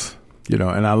 that's just, you know,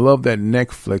 and I love that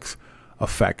Netflix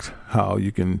effect, how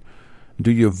you can do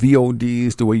your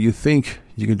VODs the way you think.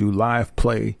 You can do live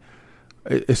play.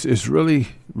 It's really,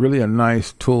 really a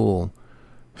nice tool,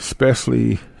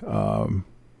 especially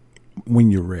when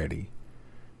you're ready,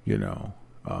 you know.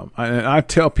 And I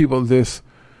tell people this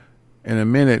in a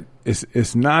minute.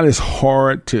 It's not as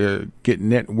hard to get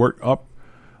network up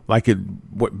like it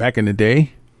back in the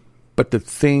day, but the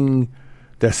thing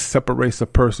that separates a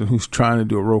person who's trying to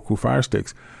do a Roku Fire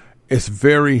Sticks, it's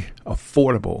very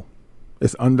affordable.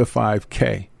 It's under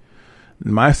 $5,000.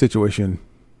 In my situation,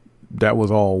 that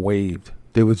was all waived.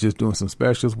 They was just doing some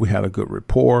specials. We had a good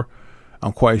rapport.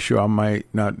 I'm quite sure I might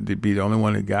not be the only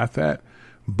one that got that,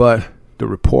 but the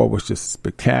rapport was just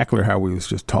spectacular. How we was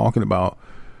just talking about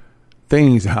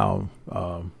things, how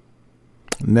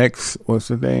Netflix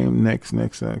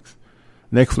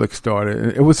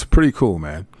started. It was pretty cool,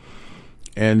 man.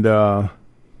 And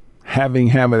having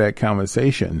that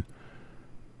conversation,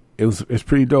 it's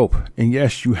pretty dope. And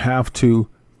yes, you have to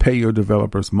pay your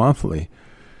developers monthly,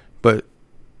 but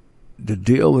the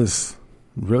deal is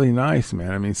really nice,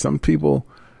 man. I mean, some people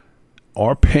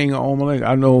are paying almost.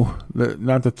 I know that,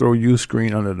 not to throw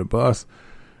Uscreen under the bus,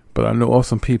 but I know of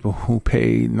some people who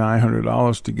paid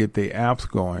 $900 to get their apps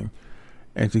going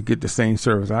and to get the same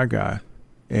service I got.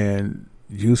 And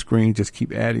Uscreen just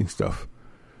keep adding stuff.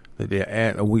 That they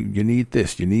add, you need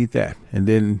this, you need that. And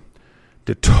then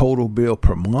the total bill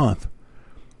per month,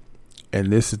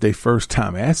 and this is their first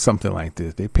time at something like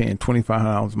this, they're paying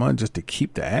 $2,500 a month just to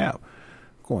keep the app.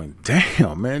 Going,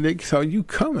 damn, man, they saw you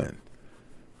coming.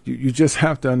 You just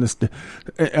have to understand.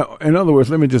 In other words,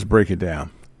 let me just break it down.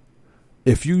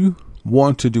 If you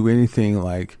want to do anything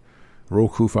like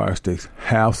Roku Fire Sticks,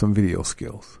 have some video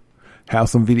skills, have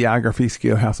some videography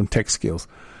skill, have some tech skills,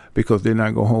 because they're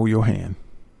not going to hold your hand.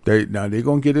 They're going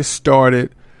to get it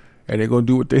started, and they're going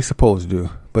to do what they're supposed to do.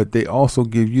 But they also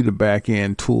give you the back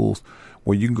end tools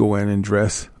where you can go in and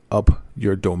dress up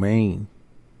your domain,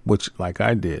 which, like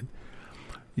I did.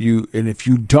 And if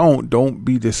you don't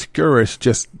be discouraged.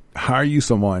 Just hire you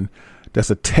someone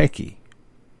that's a techie.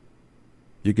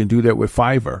 You can do that with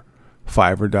Fiverr.com.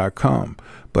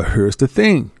 But here's the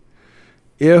thing.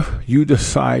 If you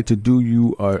decide to do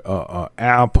you a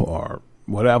app or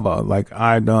whatever, like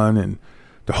I done and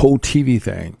the whole TV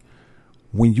thing,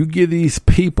 when you give these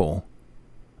people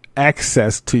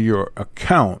access to your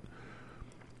account,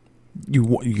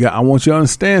 I want you to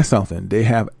understand something. They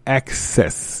have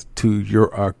access to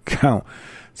your account.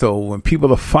 So when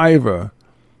people of Fiverr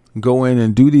go in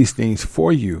and do these things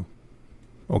for you,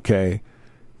 okay,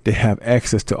 they have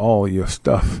access to all your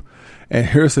stuff. And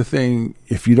here's the thing.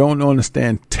 If you don't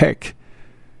understand tech,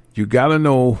 you got to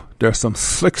know there's some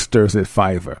slicksters at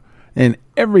Fiverr and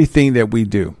everything that we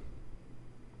do.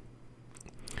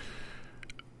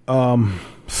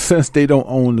 Since they don't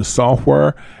own the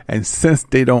software and since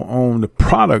they don't own the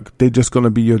product, they're just going to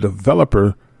be your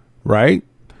developer, right?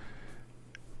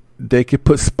 They could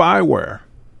put spyware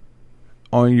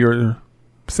on your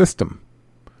system.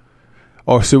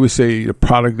 Or should we say the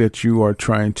product that you are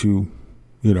trying to,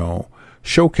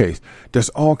 showcase. There's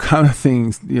all kind of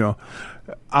things,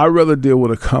 I'd rather deal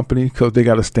with a company because they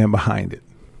got to stand behind it.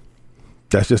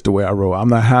 That's just the way I roll. I'm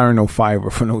not hiring no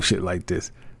Fiverr for no shit like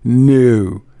this.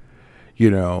 No.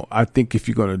 I think if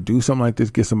you're going to do something like this,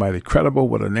 get somebody credible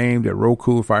with a name that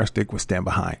Roku, Fire Stick will stand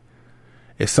behind.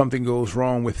 If something goes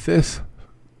wrong with this,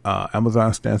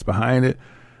 Amazon stands behind it.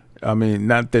 I mean,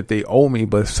 not that they owe me,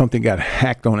 but if something got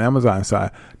hacked on Amazon side,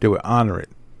 they would honor it.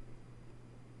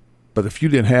 But if you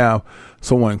didn't have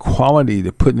someone quality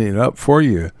to putting it up for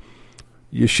you,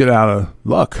 you're shit out of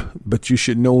luck. But you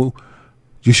should have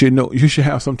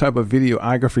some type of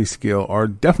videography skill or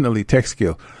definitely tech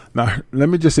skill. Now, let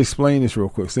me just explain this real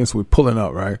quick since we're pulling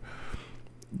up, right?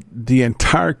 The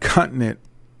entire continent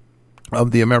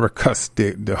of the Americas,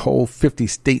 the whole 50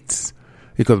 states,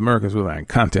 because America's really on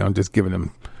content, I'm just giving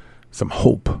them some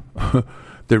hope.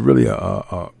 They're really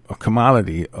a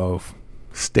commodity of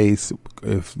states,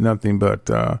 if nothing but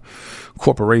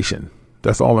corporation.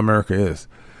 That's all America is.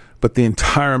 But the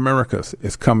entire Americas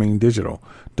is coming digital.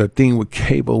 The thing with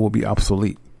cable will be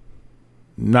obsolete.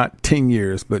 Not 10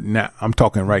 years, but now I'm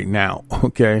talking right now.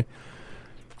 Okay.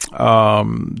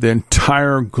 The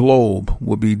entire globe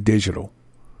will be digital.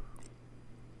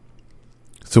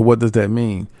 So what does that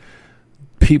mean?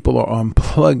 People are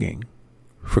unplugging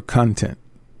for content.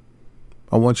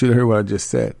 I want you to hear what I just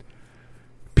said.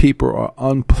 People are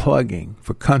unplugging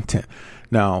for content.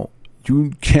 Now,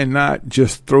 you cannot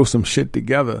just throw some shit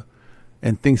together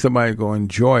and think somebody's going to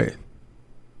enjoy it.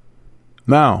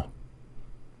 Now,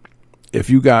 if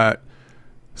you got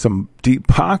some deep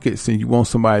pockets and you want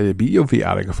somebody to be your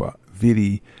videographer,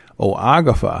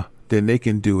 then they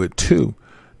can do it too.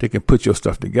 They can put your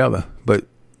stuff together. But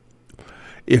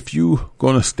if you're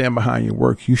going to stand behind your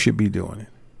work, you should be doing it.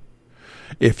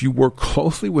 If you work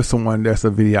closely with someone that's a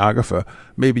videographer,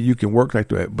 maybe you can work like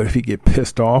that. But if he get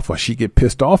pissed off or she get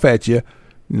pissed off at you,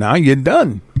 now you're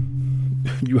done.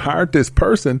 You hired this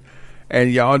person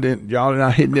and y'all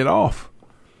not hitting it off.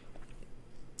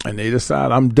 And they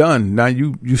decide, I'm done. Now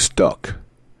you stuck.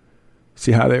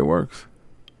 See how that works?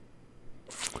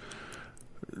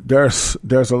 There's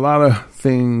a lot of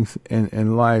things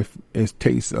in life. It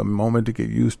takes a moment to get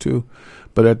used to.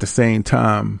 But at the same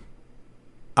time,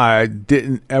 I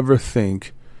didn't ever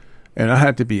think, and I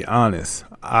had to be honest,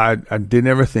 I didn't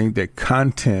ever think that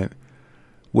content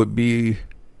would be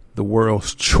the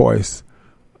world's choice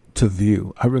to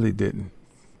view. I really didn't.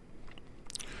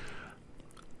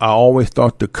 I always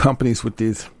thought the companies with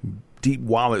these deep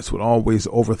wallets would always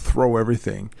overthrow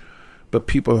everything. But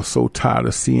people are so tired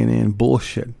of CNN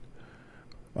bullshit,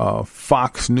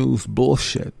 Fox News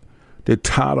bullshit. They're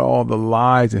tired of all the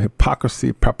lies and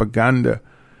hypocrisy, propaganda.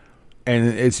 And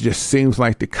it just seems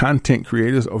like the content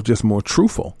creators are just more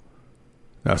truthful.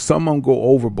 Now, some of them go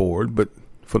overboard, but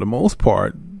for the most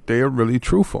part, they are really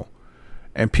truthful.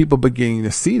 And people beginning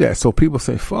to see that. So people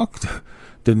say, fuck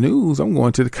the news, I'm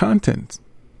going to the content.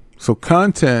 So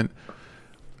content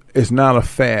is not a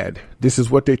fad. This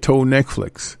is what they told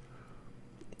Netflix.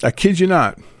 I kid you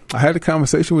not. I had a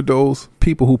conversation with those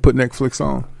people who put Netflix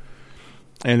on.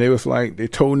 And they was like, they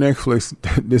told Netflix,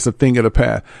 this is a thing of the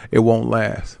past. It won't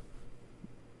last.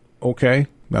 Okay.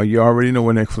 Now you already know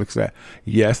where Netflix is at.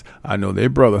 Yes, I know their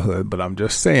brotherhood, but I'm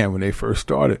just saying when they first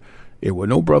started, it was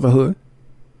no brotherhood.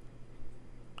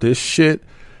 This shit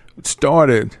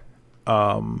started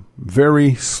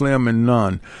very slim and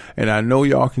none. And I know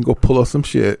y'all can go pull up some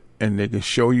shit and they can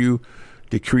show you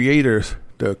the creators,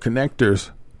 the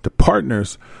connectors, the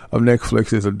partners of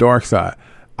Netflix is a dark side.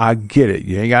 I get it.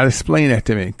 You ain't got to explain that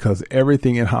to me because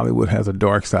everything in Hollywood has a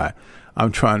dark side.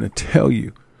 I'm trying to tell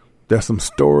you that some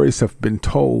stories have been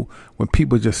told when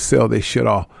people just sell their shit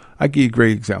off. I give you a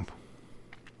great example.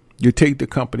 You take the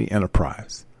company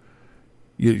Enterprise.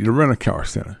 You rent a car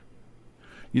center.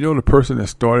 You know the person that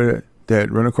started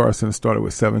that rental car center started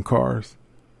with 7 cars?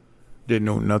 Didn't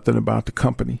know nothing about the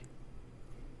company.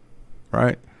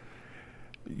 Right?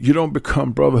 You don't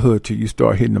become brotherhood till you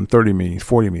start hitting them 30 million,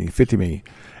 40 million, 50 million.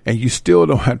 And you still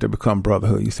don't have to become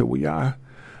brotherhood. You say, well,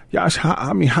 Yash,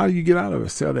 how do you get out of it?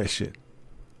 Sell that shit.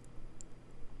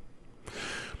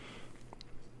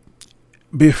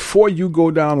 Before you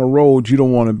go down a road you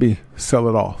don't want to sell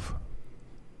it off.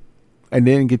 And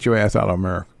then get your ass out of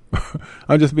America.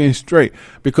 I'm just being straight.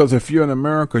 Because if you're in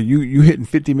America, you hitting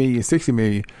 50 million, 60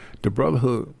 million, the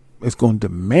brotherhood is going to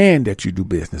demand that you do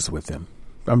business with them.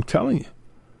 I'm telling you.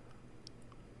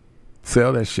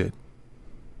 Sell that shit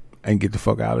and get the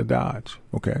fuck out of Dodge.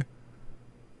 Okay?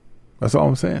 That's all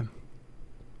I'm saying.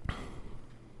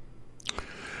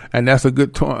 And that's a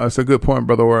good point,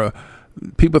 brother. Where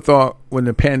people thought when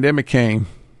the pandemic came,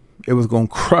 it was going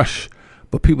to crush,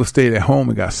 but people stayed at home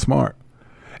and got smart.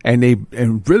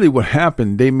 And really what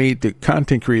happened, they made the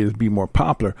content creators be more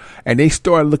popular, and they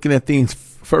started looking at things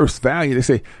first value. They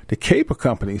say the cable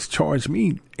companies charge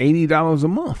me $80 a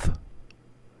month.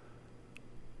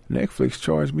 Netflix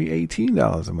charged me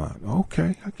 $18 a month.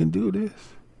 Okay, I can do this.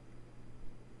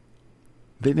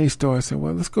 Then they started saying,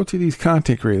 well, let's go to these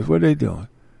content creators. What are they doing?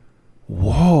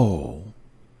 Whoa.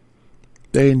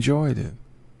 They enjoyed it.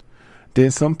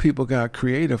 Then some people got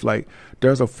creative. Like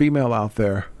there's a female out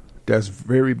there that's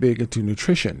very big into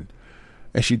nutrition,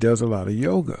 and she does a lot of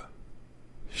yoga.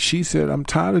 She said, I'm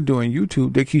tired of doing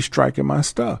YouTube. They keep striking my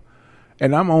stuff.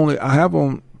 And I have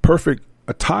on perfect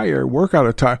attire, workout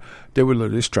attire. They would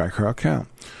literally strike her account.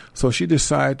 So she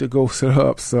decided to go set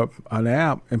up an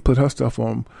app and put her stuff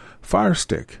on Fire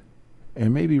Stick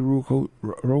and maybe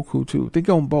Roku too. They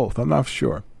go on both. I'm not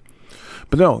sure.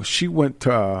 But no, she went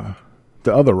the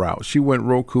other route. She went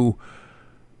Roku,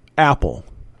 Apple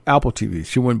TV.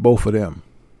 She went both of them.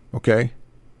 Okay.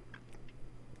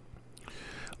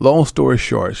 Long story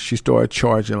short, she started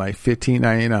charging like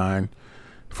 $15.99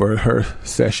 for her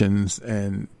sessions,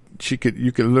 and you could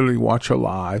literally watch her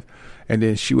live, and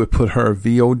then she would put her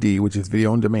VOD, which is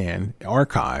video on demand,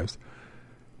 archives,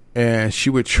 and she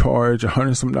would charge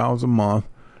 $100 some a month.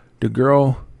 The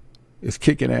girl is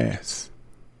kicking ass.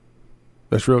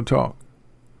 That's real talk.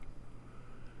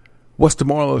 What's the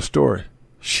moral of the story?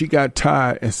 She got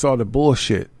tired and saw the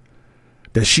bullshit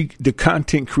that the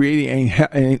content creating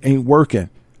ain't working.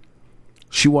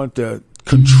 She wanted to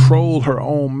control her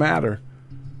own matter.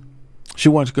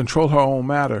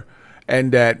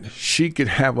 And that she could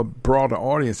have a broader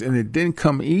audience. And it didn't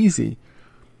come easy.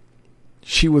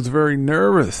 She was very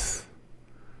nervous.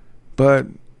 But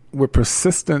with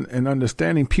persistent and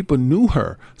understanding, people knew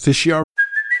her. So she already.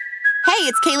 Hey,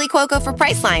 it's Kaylee Cuoco for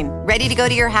Priceline. Ready to go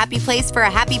to your happy place for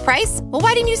a happy price? Well,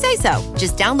 why didn't you say so?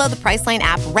 Just download the Priceline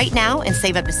app right now and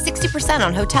save up to 60%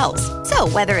 on hotels. So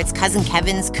whether it's Cousin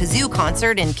Kevin's Kazoo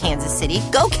Concert in Kansas City,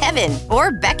 go Kevin,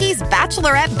 or Becky's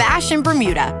Bachelorette Bash in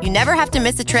Bermuda, you never have to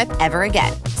miss a trip ever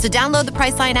again. So download the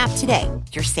Priceline app today.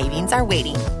 Your savings are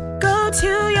waiting. Go to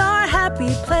your happy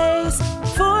place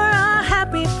for a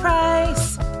happy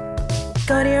price.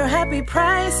 Go to your happy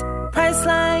price,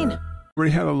 Priceline.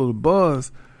 Already had a little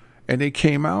buzz, and they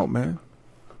came out, man,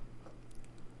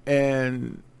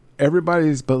 and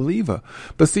everybody's a believer.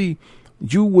 But see,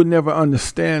 you would never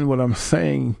understand what I'm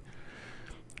saying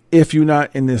if you're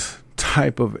not in this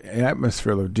type of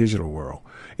atmosphere of digital world.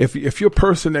 If you're a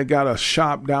person that got a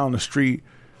shop down the street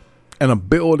and a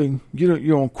building, you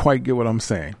don't quite get what I'm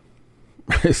saying.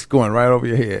 It's going right over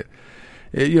your head.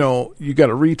 You got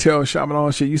a retail shop and all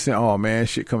that shit. You saying, oh man,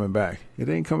 shit coming back. It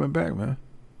ain't coming back, man.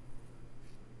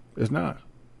 It's not.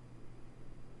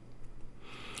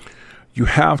 You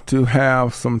have to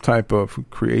have some type of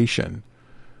creation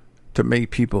to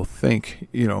make people think.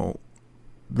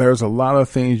 There's a lot of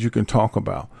things you can talk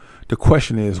about. The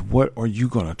question is, what are you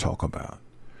going to talk about?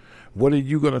 What are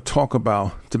you going to talk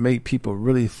about to make people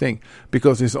really think?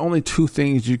 Because there's only two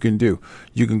things you can do.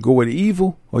 You can go with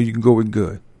evil or you can go with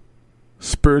good.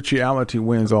 Spirituality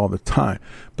wins all the time.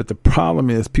 But the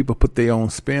problem is people put their own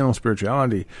spin on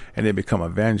spirituality and they become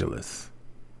evangelists.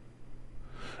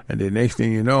 And the next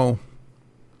thing you know,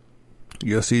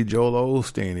 you'll see Joel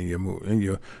Osteen in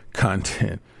your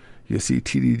content. You'll see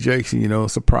T.D. Jakes, and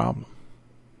it's a problem.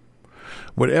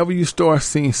 Whenever you start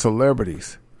seeing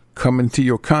celebrities come into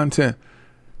your content,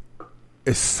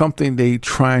 it's something they're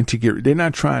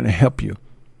not trying to help you.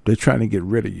 They're trying to get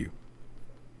rid of you.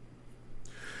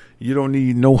 You don't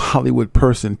need no Hollywood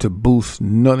person to boost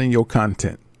none of your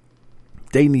content.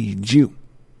 They need you.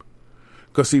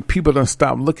 Because, see, people don't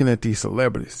stop looking at these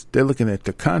celebrities. They're looking at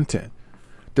the content.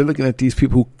 They're looking at these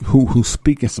people who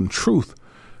speaking some truth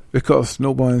because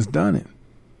no one's done it.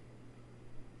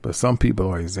 But some people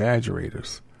are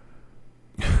exaggerators.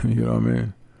 You know what I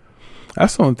mean?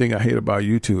 That's the only thing I hate about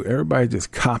YouTube. Everybody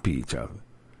just copy each other.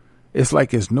 It's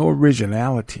like it's no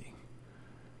originality.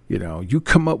 You know, you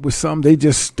come up with something,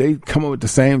 they come up with the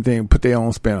same thing, put their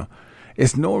own spin on.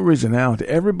 It's no originality.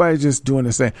 Everybody's just doing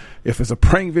the same. If it's a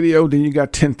prank video, then you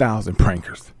got 10,000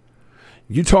 prankers.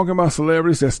 You talking about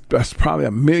celebrities, that's probably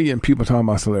 1 million people talking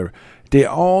about celebrities. They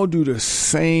all do the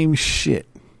same shit.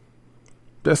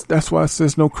 That's why it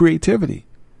says no creativity.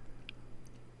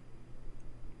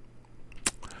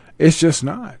 It's just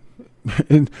not.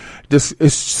 And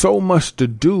it's so much to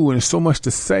do and so much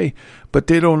to say, but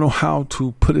they don't know how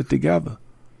to put it together.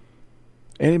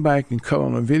 Anybody can cut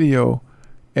on a video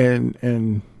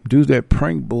and do that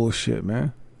prank bullshit,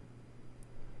 man.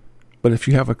 But if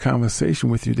you have a conversation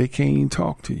with you, they can't even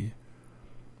talk to you.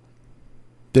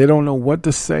 They don't know what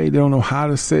to say. They don't know how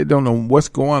to say it. They don't know what's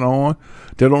going on.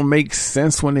 They don't make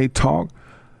sense when they talk.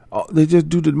 They just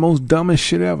do the most dumbest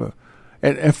shit ever.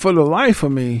 And for the life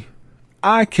of me,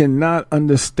 I cannot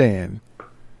understand,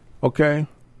 okay,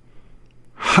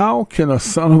 how can a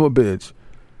son of a bitch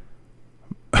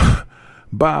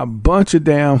buy a bunch of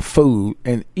damn food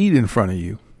and eat in front of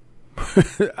you?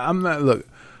 I'm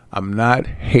not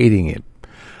hating it.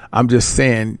 I'm just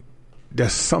saying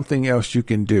there's something else you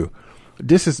can do.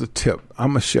 This is the tip.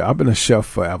 I'm a chef. I've been a chef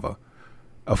forever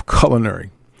of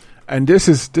culinary. And this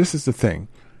is the thing.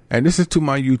 And this is to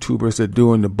my YouTubers that are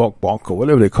doing the mukbang or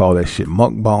whatever they call that shit,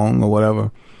 mukbang or whatever.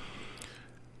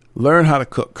 Learn how to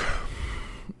cook.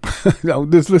 Now,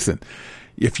 just listen.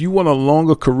 If you want a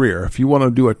longer career, if you want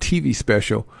to do a TV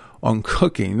special on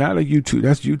cooking, not a YouTube,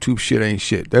 that's YouTube shit ain't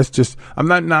shit. That's just, I'm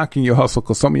not knocking your hustle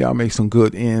because some of y'all make some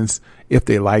good ends if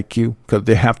they like you, because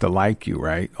they have to like you,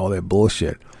 right? All that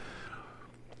bullshit.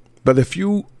 But if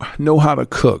you know how to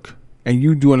cook and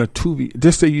you doing a TV,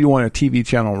 just say you want a TV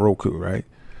channel on Roku, right?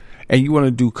 And you want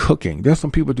to do cooking. There's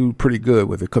some people do pretty good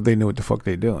with it because they know what the fuck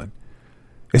they're doing.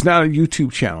 It's not a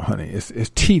YouTube channel, honey. It's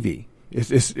TV.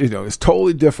 It's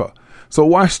totally different. So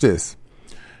watch this.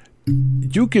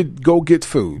 You could go get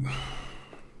food.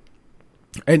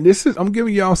 And I'm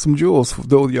giving y'all some jewels for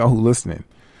those of y'all who listening.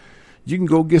 You can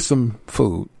go get some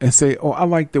food and say, oh, I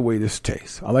like the way this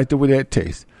tastes. I like the way that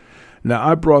tastes. Now,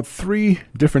 I brought 3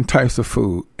 different types of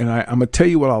food, and I'm going to tell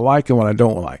you what I like and what I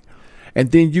don't like. And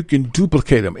then you can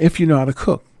duplicate them if you know how to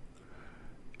cook.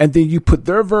 And then you put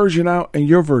their version out and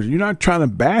your version. You're not trying to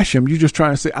bash them. You're just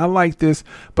trying to say, I like this,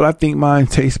 but I think mine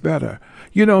tastes better.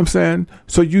 You know what I'm saying?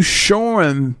 So you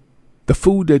showing the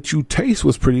food that you taste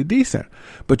was pretty decent.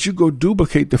 But you go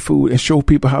duplicate the food and show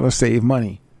people how to save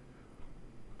money.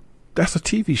 That's a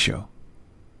TV show.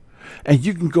 And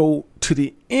you can go to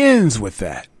the ends with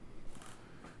that.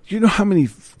 You know how many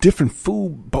different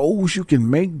food bowls you can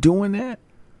make doing that?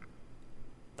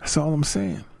 That's all I'm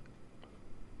saying.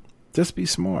 Just be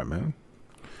smart, man.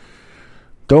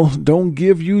 Don't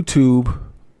give YouTube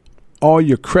all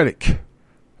your credit.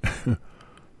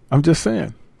 I'm just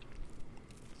saying.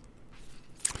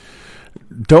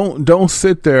 Don't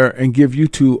sit there and give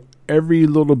YouTube every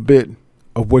little bit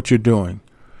of what you're doing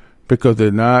because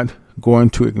they're not going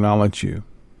to acknowledge you.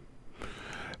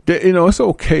 It's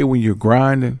okay when you're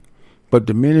grinding, but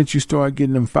the minute you start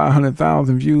getting them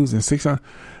 500,000 views and 600,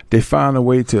 they find a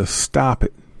way to stop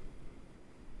it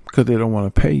because they don't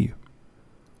want to pay you.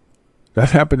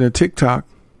 That's happened to TikTok.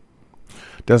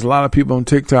 There's a lot of people on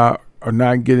TikTok are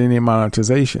not getting any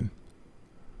monetization.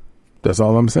 That's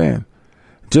all I'm saying.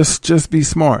 Just be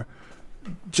smart.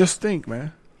 Just think,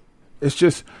 man. It's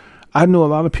just, I know a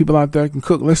lot of people out there can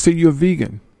cook. Let's say you're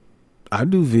vegan. I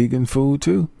do vegan food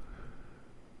too.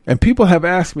 And people have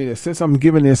asked me this since I'm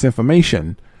giving this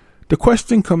information. The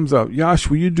question comes up, Yash,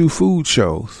 will you do food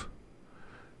shows?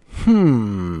 I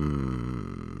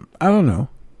don't know.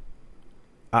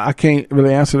 I can't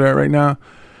really answer that right now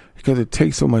because it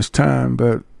takes so much time,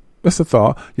 but it's a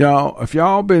thought. Y'all, if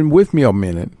y'all been with me a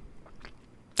minute,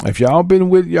 if y'all been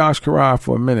with Yash Karai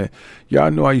for a minute,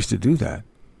 y'all know I used to do that.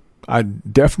 I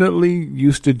definitely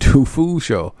used to do food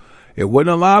show. It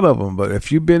wasn't a lot of them, but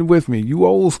if you've been with me, you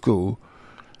old school.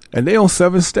 And they on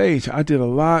 7th Stage. I did a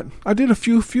lot. I did a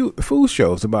few food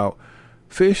shows about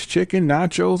fish, chicken,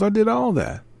 nachos. I did all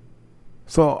that.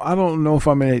 So I don't know if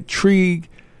I'm intrigued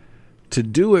to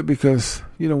do it because,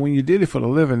 when you did it for the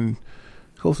living,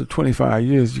 close to 25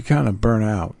 years, you kind of burn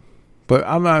out. But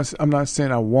I'm not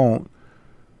saying I won't,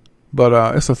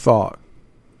 but it's a thought.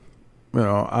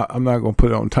 I'm not going to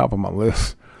put it on top of my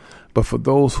list. But for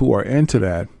those who are into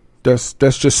that, there's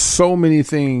just so many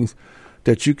things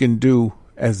that you can do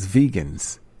as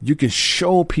vegans. You can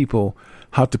show people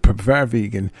how to prepare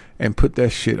vegan and put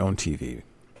that shit on TV.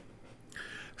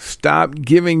 Stop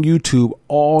giving YouTube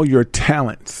all your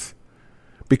talents,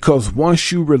 because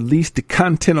once you release the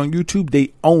content on YouTube,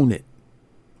 they own it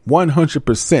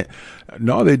 100%.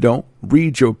 No, they don't.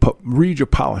 Read your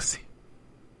policy.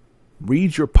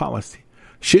 Read your policy.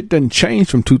 Shit done changed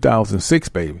from 2006,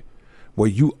 baby, where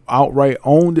you outright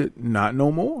owned it. Not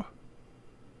no more.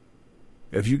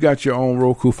 If you got your own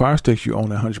Roku Fire Sticks, you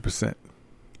own it 100%.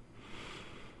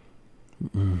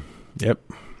 Yep.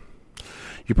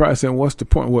 You're probably saying, what's the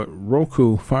point? What,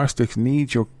 Roku Fire Sticks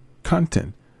need your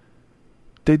content?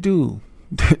 They do.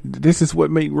 This is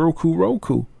what make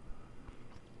Roku.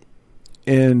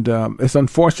 And it's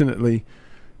unfortunately,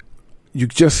 you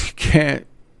just can't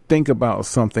think about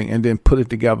something and then put it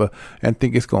together and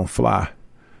think it's going to fly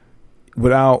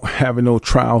without having no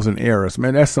trials and errors.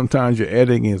 Man, that's sometimes your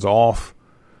editing is off.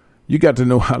 You got to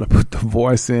know how to put the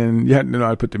voice in. You have to know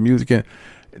how to put the music in.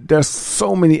 There's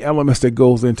so many elements that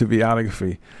goes into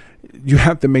videography. You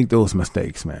have to make those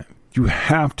mistakes, man. You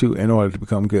have to in order to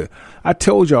become good. I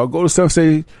told y'all, go to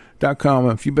selfsave.com.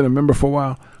 If you've been a member for a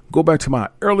while, go back to my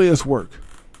earliest work.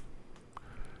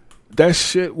 That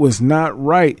shit was not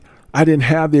right. I didn't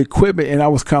have the equipment and I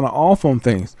was kind of off on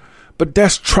things. But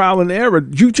that's trial and error.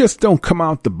 You just don't come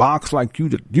out the box like you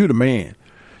the man.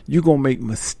 You're going to make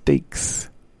mistakes.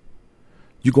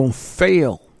 You're going to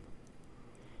fail.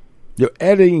 Your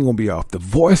editing going to be off. The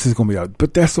voice is going to be off.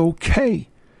 But that's okay.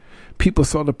 People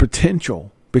saw the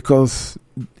potential because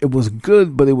it was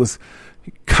good, but it was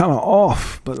kind of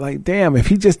off. But like, damn, if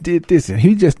he just did this and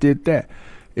he just did that,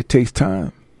 it takes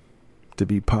time to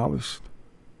be polished.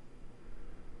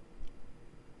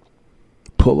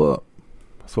 Pull up.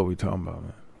 That's what we're talking about,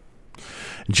 man.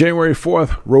 January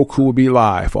 4th, Roku will be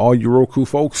live. For all you Roku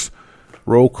folks,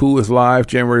 Roku is live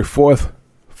January 4th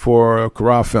for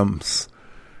Kara Films.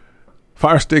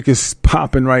 Fire Stick is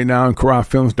popping right now on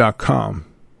KaraFilms.com.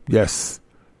 Yes,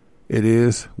 it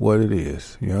is what it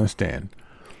is. You understand?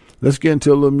 Let's get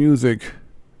into a little music.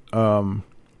 Right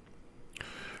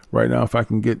now, if I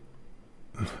can get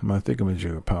my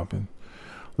thingamajig popping.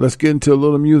 Let's get into a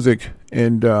little music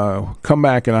and come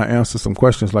back and I answer some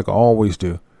questions like I always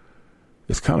do.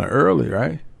 It's kind of early,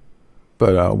 right?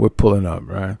 But we're pulling up,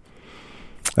 right?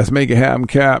 Let's make it happen,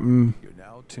 Captain.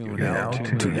 You're now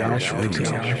tuned to Yash Radio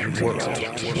Worldwide.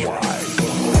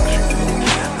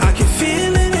 I can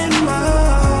feel it in my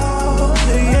heart,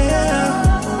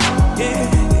 yeah, yeah,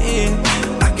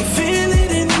 yeah. I can feel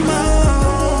it in my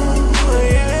heart,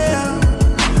 yeah.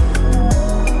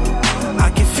 I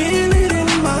can feel it in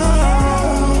my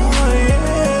heart,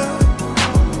 yeah.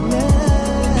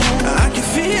 I can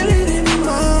feel it in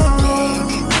my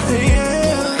heart,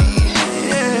 yeah,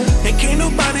 yeah. And can't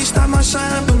nobody stop my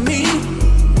shine but me.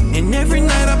 And every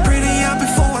night I pray to Yah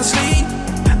before I sleep.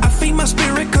 I feed my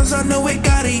spirit cause I know it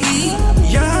gotta eat.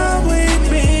 Yahweh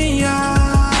be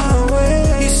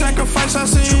Yahweh. He sacrificed our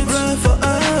sins, true blood for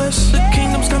us. The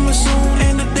kingdom's coming soon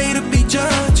and the day to be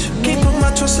judged. Can't put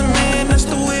my trust in man, that's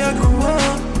the way I grew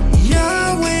up.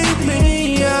 Yahweh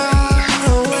be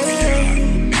Yahweh.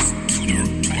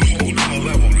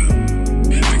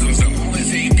 Because the only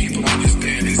thing people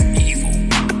understand is evil.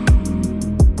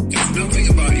 There's nothing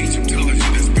about Egyptology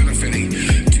that's benefiting to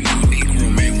Negro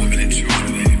men, women, and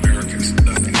children in Americans.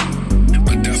 Nothing.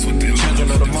 But that's what they're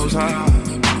Children of the Most High.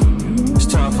 It's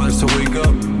time for us to wake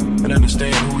up and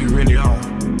understand who we really are.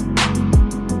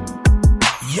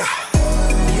 Yeah.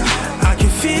 I can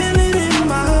feel it in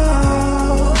my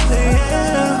heart,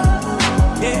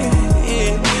 yeah, yeah,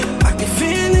 yeah. I can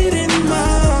feel it in my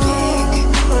heart,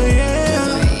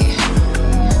 yeah.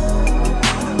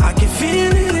 I can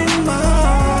feel it in my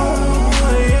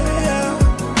heart, yeah.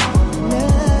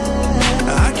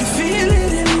 I can feel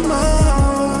it in my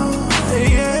heart,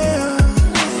 yeah,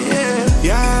 yeah.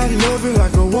 Yeah, I love it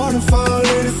like a waterfall,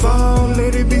 let it fall,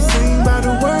 let it be seen by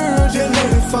the world, just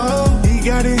let it fall. He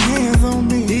got his hands on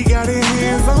me, he got his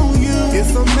hands on you.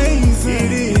 It's amazing,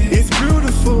 it is, it's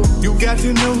beautiful. You got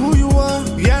to know who you are,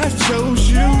 yeah, I chose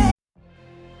you.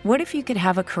 What if you could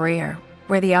have a career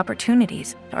where the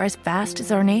opportunities are as vast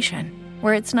as our nation,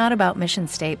 where it's not about mission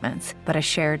statements, but a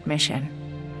shared mission?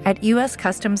 At U.S.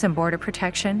 Customs and Border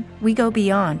Protection, we go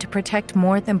beyond to protect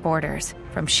more than borders,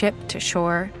 from ship to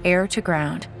shore, air to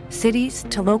ground. cities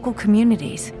to local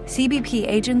communities, CBP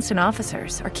agents and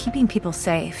officers are keeping people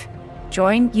safe.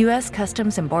 Join U.S.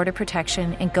 Customs and Border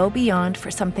Protection and go beyond for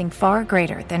something far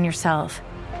greater than yourself.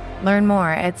 Learn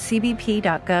more at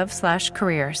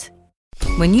cbp.gov/careers.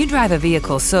 When you drive a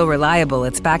vehicle so reliable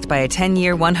it's backed by a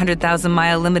 10-year,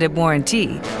 100,000-mile limited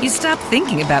warranty, you stop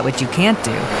thinking about what you can't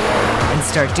do and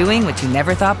start doing what you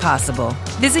never thought possible.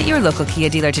 Visit your local Kia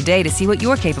dealer today to see what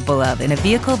you're capable of in a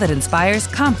vehicle that inspires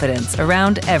confidence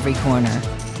around every corner.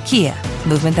 Kia,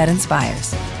 movement that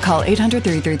inspires. Call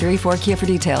 800-333-4KIA for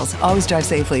details. Always drive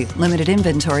safely. Limited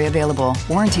inventory available.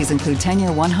 Warranties include 10-year,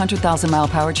 100,000-mile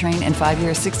powertrain and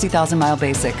 5-year, 60,000-mile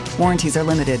basic. Warranties are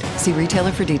limited. See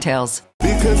retailer for details.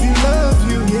 Because he loves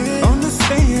you, yeah.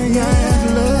 Understand,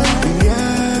 yeah, love you,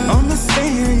 yeah.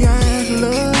 Understand, yeah,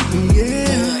 love you,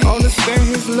 yeah. Understand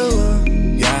his love.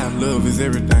 Yeah, love is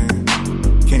everything.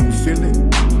 Can you feel it?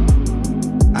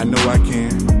 I know I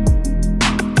can.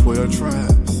 12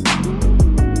 tribes.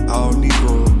 All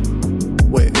Negro.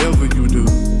 Whatever you do,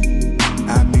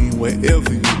 I mean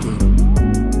whatever you do,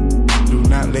 do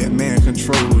not let man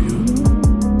control you.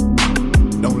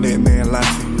 Don't let man lie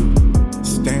to you.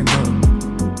 Stand up,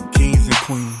 kings and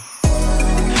queens.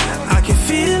 I can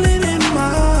feel it in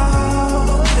my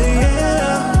heart,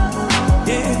 yeah,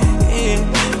 yeah,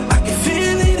 yeah. I can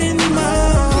feel it in my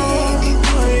heart,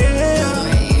 yeah.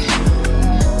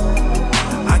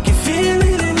 I can feel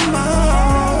it in my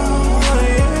heart,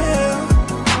 yeah.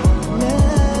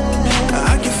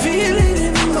 I can feel it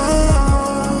in my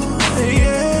heart,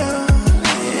 yeah,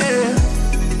 yeah.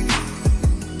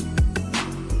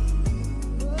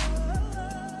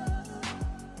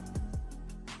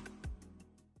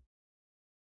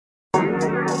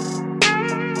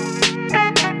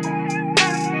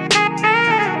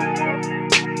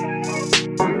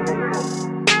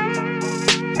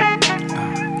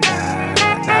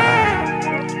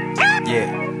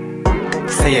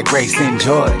 Say your grace,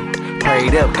 enjoy.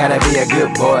 Prayed up, gotta be a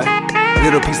good boy.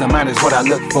 Little peace of mind is what I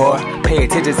look for. Pay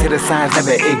attention to the signs,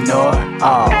 never ignore.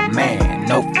 Oh man,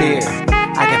 no fear.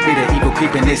 I can feel the evil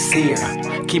creeping this year.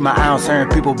 Keep my eye on certain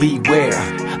people, beware.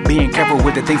 Being careful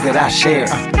with the things that I share.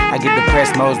 I get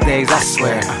depressed most days, I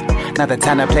swear. Not the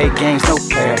time to play games, no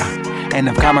fair. And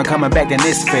if karma coming back, then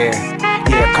it's fair.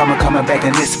 Yeah, karma coming back,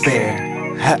 then it's fair.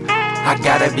 I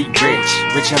gotta be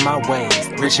rich in my ways,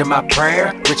 rich in my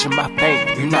prayer, rich in my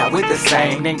faith. You not with the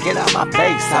same, then get out my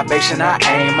face. Salvation I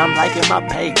aim, I'm liking my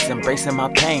pace, embracing my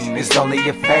pain. It's only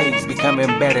a phase,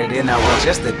 becoming better than I was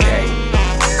yesterday.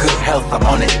 Good health, I'm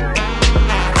on it.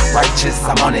 Righteous,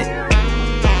 I'm on it.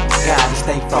 Gotta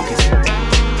stay focused.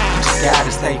 You just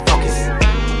gotta stay focused.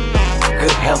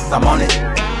 Good health, I'm on it.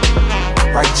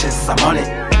 Righteous, I'm on it.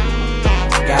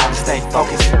 Gotta stay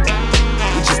focused.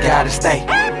 You just gotta stay.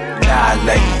 Now I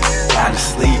lay me down to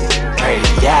sleep. Pray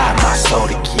to Yah, my soul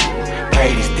to keep.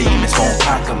 Pray these demons won't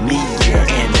conquer me. Yeah,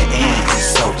 in the end, it's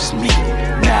so just me.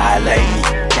 Now I lay me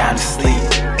down to sleep.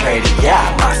 Pray to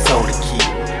Yah, my soul to keep.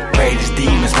 Pray these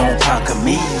demons won't conquer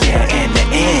me. Yeah, in the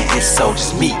end, it's so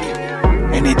just me.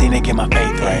 Anything to get my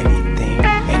faith right.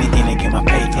 Anything to get my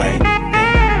faith right.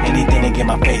 Anything to get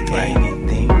my faith right.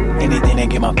 Anything to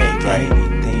get my faith right.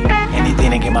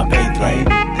 Anything to get my faith right.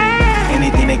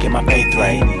 Anything to get my faith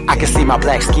right. I can see my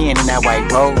black skin in that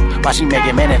white robe. Watch me make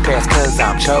it manifest cause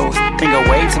I'm chose. Finger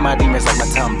wave to my demons like my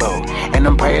tumbo. And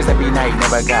them prayers every night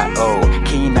never got old.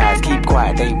 Keen eyes, keep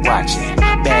quiet, they watching.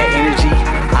 Bad energy,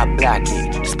 I block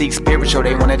it. Speak spiritual,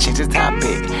 they wanna change the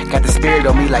topic. Got the spirit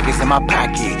on me like it's in my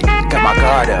pocket. Got my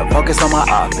guard up, focus on my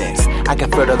offense. I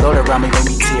can feel the Lord around me, make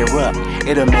me tear up.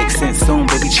 It'll make sense soon,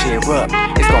 baby, cheer up.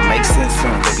 It's gonna make sense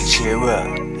soon, baby, cheer up.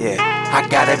 Yeah, I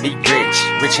gotta be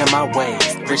rich in my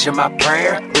ways, rich in my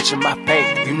prayer, rich in my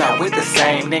faith. You not with the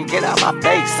same, then get out my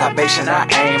face. Salvation I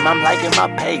aim, I'm liking my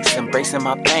pace, embracing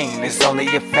my pain. It's only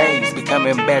a phase,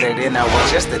 becoming better than I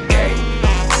was yesterday.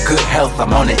 Good health,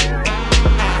 I'm on it.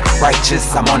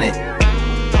 Righteous, I'm on it.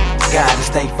 Gotta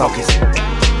stay focused.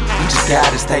 You just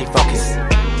gotta stay focused.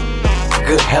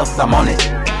 Good health, I'm on it.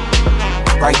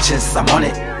 Righteous, I'm on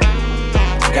it.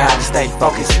 Gotta stay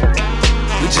focused.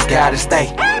 You just gotta stay.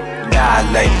 Now I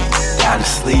lay me down to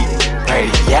sleep. Pray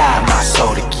to Yah, my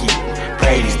soul to keep.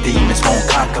 Pray these demons won't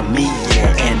conquer me.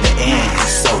 Yeah, in the end,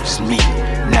 it's so just me.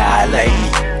 Now I lay me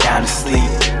down to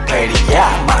sleep. Pray to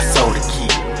Yah, my soul to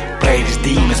keep. Pray these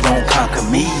demons won't conquer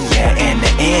me. Yeah, in the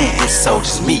end, it's so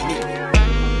just me.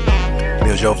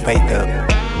 Build your faith up.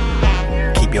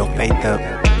 Keep your faith up.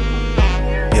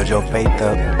 Build your faith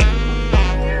up.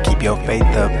 Keep your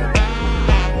faith up.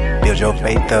 Build your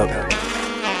faith up.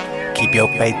 Keep your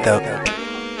faith up.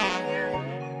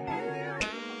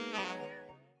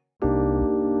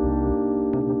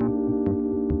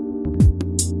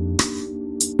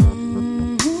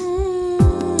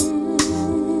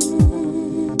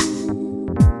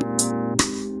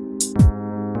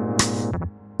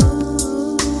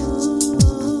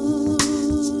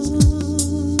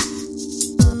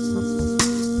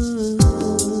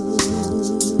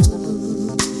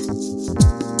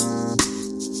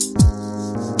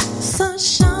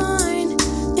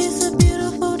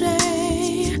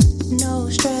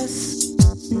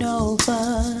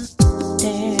 but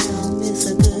damn, it's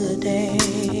a good day.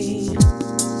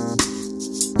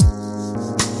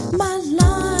 My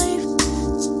life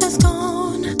has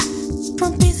gone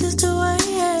from pieces to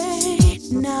eight.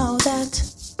 Now that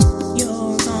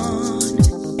you're gone,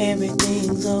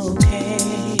 everything's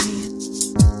okay.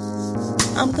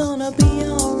 I'm gonna be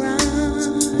alright.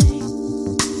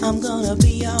 I'm gonna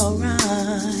be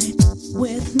alright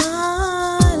with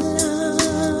my life.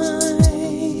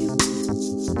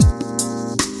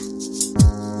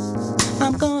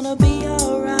 I'm gonna be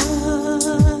alright.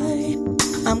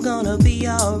 I'm gonna be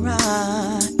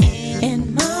alright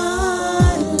in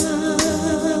my life.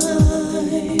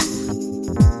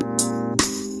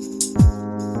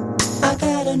 I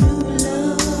got a new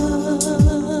love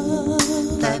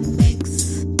that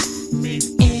makes me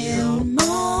feel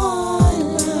my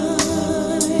life.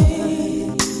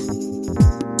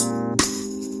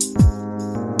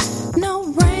 No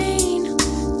rain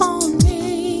on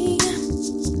me.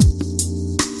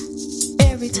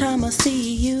 Every time I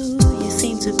see you, you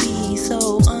seem to be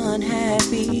so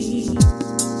unhappy.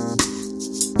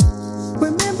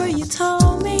 Remember you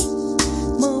told me,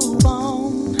 move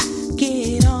on,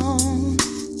 get on.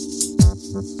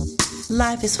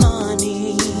 Life is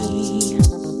funny.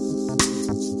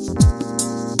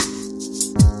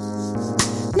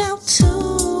 Now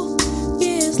 2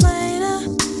 years later,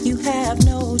 you have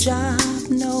no job,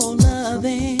 no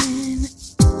loving.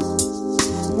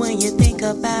 When you think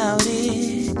about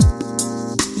it,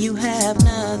 you have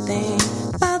nothing.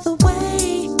 By the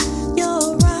way,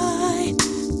 you're right.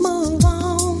 Move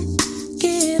on,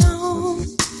 get on.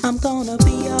 I'm gonna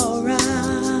be alright.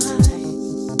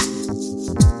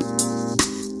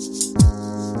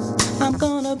 I'm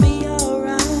gonna be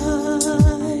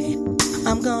alright.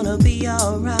 I'm gonna be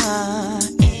alright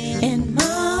in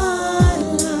my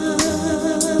life.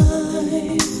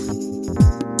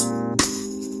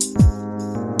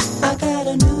 I got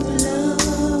a new love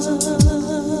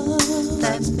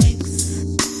that makes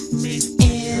me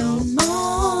feel my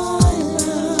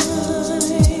life.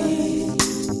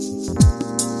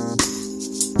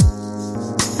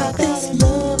 I got this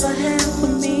love I have for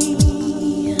me.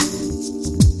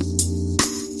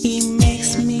 He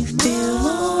makes me feel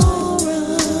alright.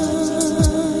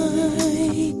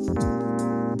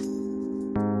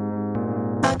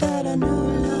 I got a new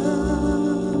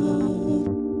love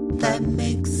that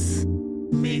makes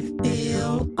me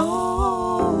feel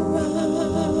alright.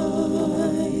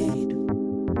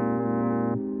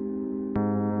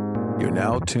 You're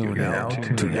now tuned out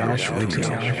to Yash Radio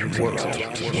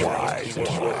Worldwide.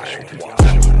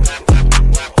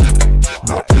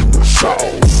 Not in the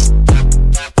South.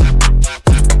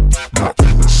 Not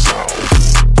in the South.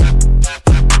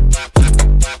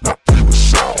 Not in the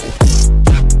South.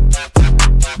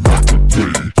 Not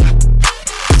today.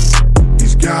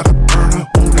 He's got a burner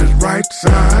on his right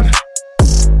side.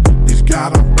 He's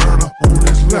got a burner on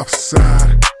his left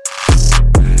side.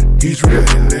 He's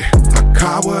really a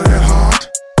coward at heart.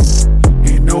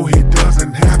 He know he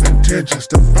doesn't have intentions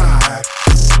to fight.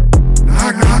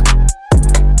 Knock, knock.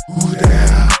 Who's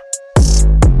there?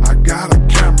 I got a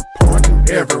camera pointing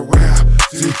everywhere.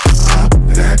 See, I'm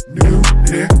that new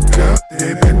nigga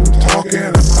they've been talking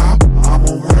about. I'm a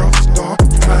world star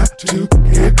trying to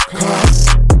get caught.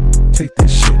 Take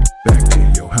this shit back to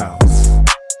your house.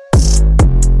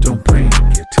 Don't bring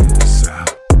it to the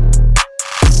South.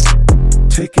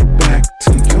 Take it back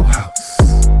to your house.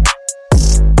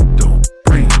 Don't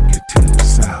bring it to the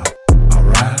South.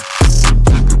 Alright?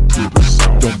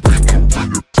 Don't bring it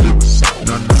to the South.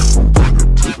 No, no. Don't bring it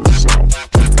to the South.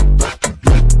 Take it back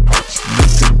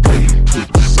to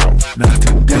your house. Not today. To the South. Not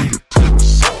today. To the South.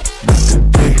 Not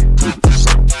today. To the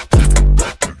South. Take it back to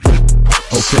your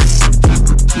house. Okay. Don't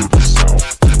bring it to the South.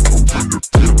 Don't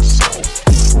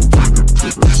bring it to the South. Don't bring it to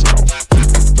the South.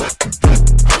 Take it back to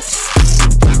your house. Don't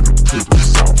bring it to the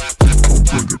South. Don't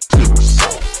bring it to the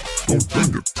South. Don't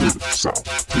bring it to the South.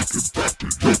 Take it back to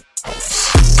your house.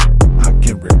 I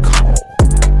can recall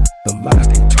the lies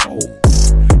they told.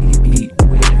 He eating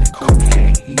weed and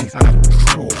cocaine. He's out of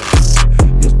control.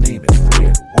 His name is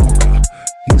Fred Walker.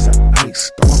 He's an ice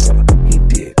stalker. He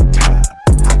did time.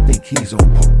 I think he's on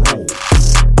parole.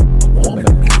 A woman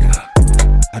beater,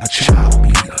 a child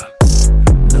beater.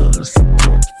 None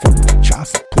support from the child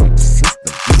support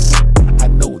system either. I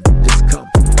know that this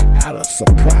comes out of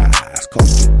surprise,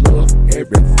 cause you love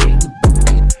everything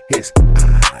beneath his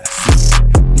eyes. See,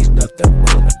 he's nothing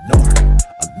but a narc,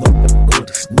 nothing but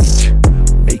a snitch,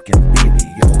 making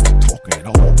videos, talking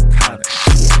all kind of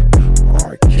shit.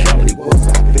 R. Kelly was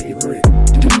our favorite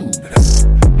dude.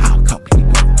 How come he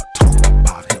gonna talk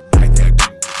about him like that,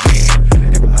 dude?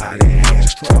 Man, everybody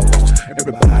has troubles.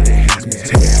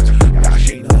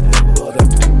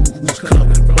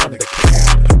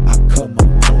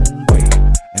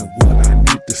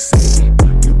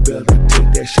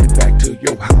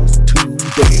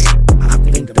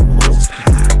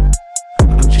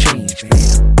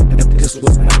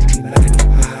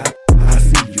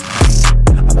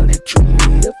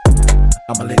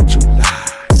 I'ma let you lie.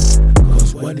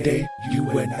 Cause one day you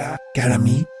and I gotta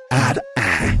meet eye to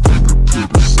eye. Don't bring it to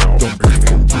the south. Don't bring it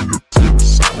to the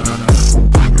south.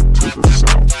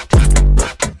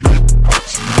 Back to your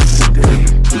house. Not today.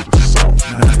 To the south.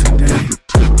 Not today.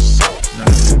 To the south.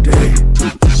 Not today. To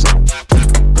the south.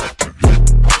 Back to your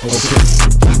house. Okay.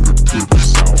 Don't bring it to the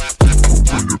south. Don't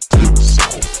bring it to the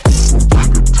south. Don't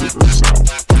bring it to the south.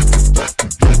 Back to your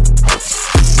house.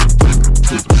 Don't bring it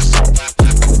to the south.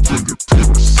 Don't bring it to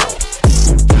the south.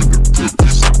 Don't bring it to the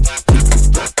south.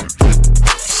 Back to your house.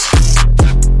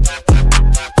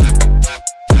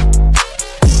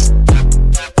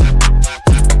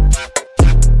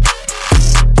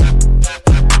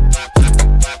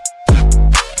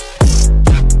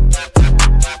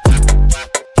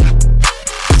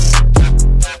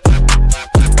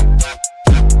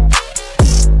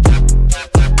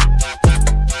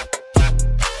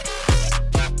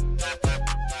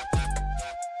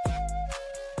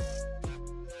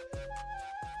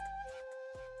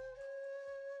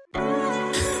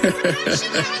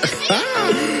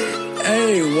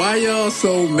 Hey, why y'all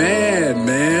so mad,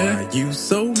 man? Why you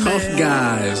so tough mad?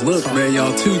 Guys. Look, man,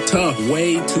 y'all too tough.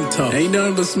 Way too tough. Ain't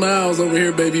nothing but smiles over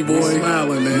here, baby boy. We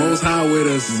smiling, man. Most High with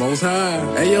us. Most High.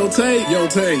 Hey, yo, Tate.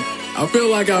 I feel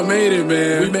like I made it,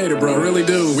 man. We made it, bro. I really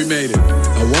do. We made it.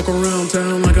 I walk around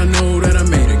town like I know that I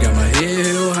made it. Got my head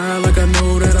held high like I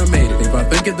know that I made it. If I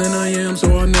think it, then I am,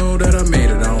 so I know that I made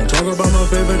it. I don't talk about my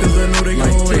favor, cause I know they gon'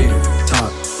 hate it.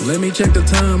 Top. Let me check the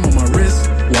time on my wrist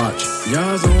watch.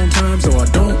 Y'all's on time, so I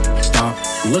don't stop.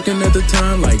 Looking at the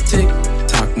time like tick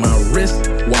tock. My wrist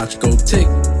watch go tick.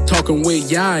 Talking with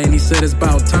y'all and he said it's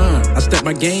about time. I step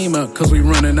my game up cause we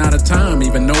running out of time.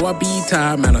 Even though I be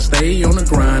tired, man, I stay on the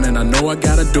grind. And I know I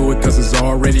gotta do it cause it's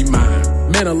already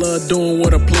mine. Man, I love doing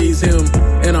what I please him.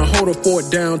 And I hold a fort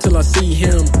down till I see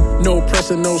him. No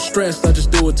pressure, no stress, I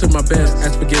just do it to my best.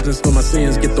 Ask forgiveness for my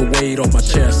sins, get the weight off my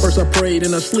chest. First I prayed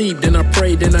and I sleep, then I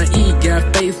pray, then I eat.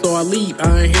 Got faith so I leap,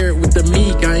 I ain't here with the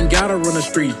meek. I ain't gotta run the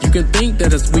street. You can think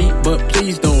that it's weak, but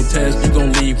please don't test. You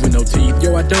gon' leave with no teeth.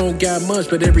 Yo, I don't got much,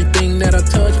 but everything that I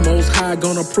touch, Most High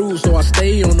gonna prove. So I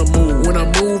stay on the move. When I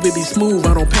move, it be smooth.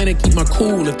 I don't panic, keep my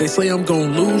cool. If they say I'm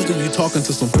gon' lose, then you talking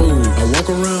to some fool. I walk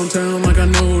around town like I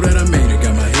know that I made it.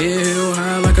 Got my head held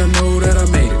high like I know that I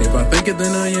made it. If I think it,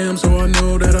 then I am, so I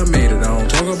know that I made it. I don't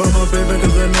talk about my favor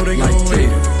cause I know they gon' hate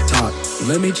it. Top.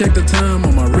 Let me check the time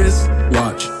on my wrist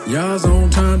watch. Y'all's on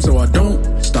time, so I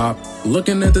don't stop.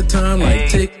 Looking at the time like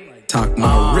tick tock.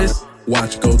 My wrist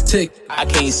watch go tick. I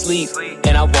can't sleep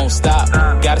and I won't stop.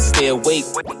 Gotta stay awake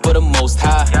for the Most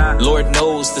High. Lord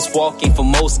knows this walk ain't for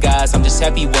most guys. I'm just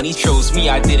happy when he chose me,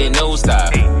 I didn't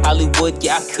nosedive. Hollywood,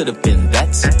 yeah, I could've been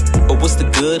that. But what's the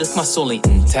good if my soul ain't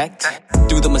intact?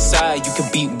 Through the Messiah, you can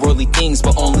beat worldly things,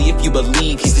 but only if you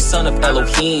believe he's the son of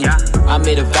Elohim. I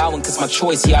made a vow and cause my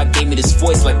choice, yeah, I gave me this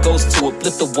voice like ghost to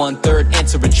uplift the 1/3 and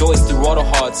to rejoice through all the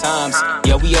hard times.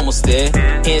 Yeah, we almost there.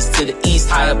 Hands to the east,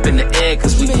 high up in the air,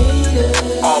 cause we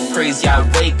all praise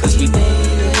Yahweh, cause we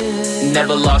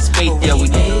never lost faith, yeah, we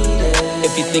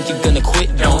if you think you're gonna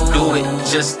quit, don't do it.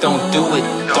 Just don't do it,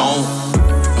 don't.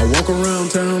 I walk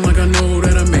around town like I know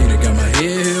that I made it. Got my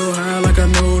head held high like I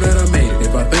know that I made it.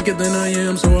 If I think it, then I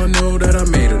am, so I know that I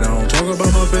made it. I don't talk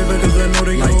about my favor cause I know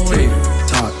they gon' hate it.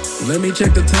 Top. Let me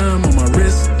check the time on my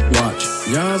wrist watch.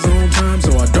 Y'all's on time,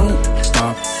 so I don't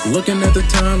stop. Looking at the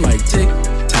time like tick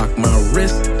tock. My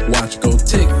wrist watch go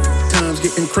tick. Time's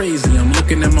getting crazy, I'm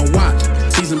looking at my watch.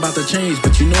 Season about to change,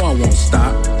 but you know I won't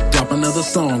stop. Drop another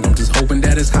song, I'm just hoping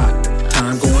that it's hot.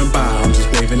 Time going by, I'm just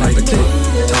waving like a tick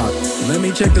tock. Let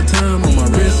me check the time on my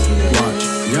wrist watch.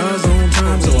 Y'all's on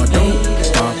time, so I don't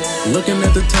stop. Looking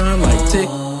at the time like tick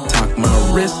tock.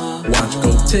 My wrist watch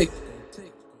go tick.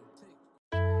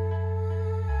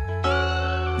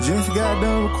 Just got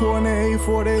done recording at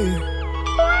 848,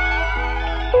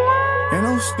 and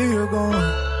I'm still going.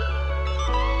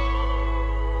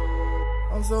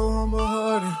 I'm so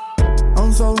humble-hearted.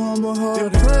 I'm so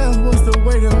humble-hearted. Your prayer was the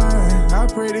waiting line. I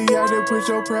pray to y'all to put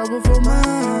your prayer before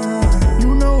mine.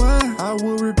 You know I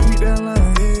will repeat that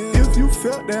line. If you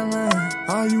felt that line,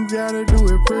 all you gotta do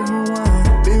is press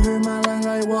rewind. Living my life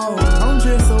like wow. I'm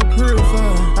just so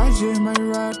purified. I just might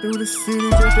ride through the city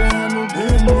just to handle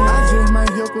business. I just might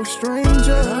help a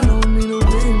stranger. I don't need a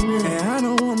witness, and I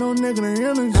don't want no negative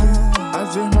energy. I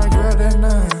just might grab that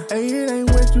 9. Hey, it ain't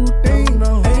what you think.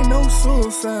 No, ain't no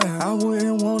suicide. I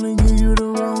wouldn't wanna give you the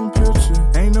wrong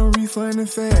picture. Ain't no refunding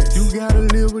fast. You gotta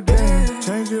live with that.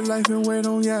 Change your life and wait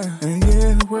on ya. And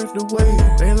yeah, it's worth the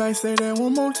wait. They like say that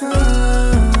one more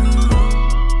time.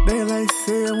 They like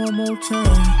say it one more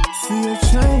time. See a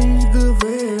change good for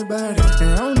everybody.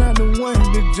 And I'm not the one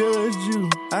to judge you.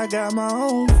 I got my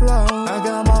own flaws. I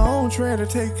got my own tray to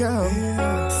take out.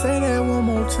 Yeah. Say that one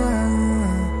more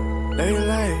time. They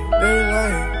like.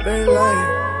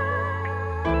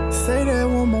 Say that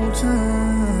one more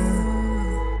time.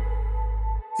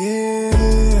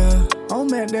 Yeah.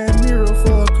 I'm at that mirror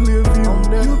for a clear view.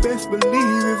 You best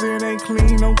believe if it ain't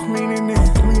clean, I'm cleaning it.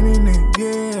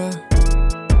 Yeah.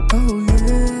 Oh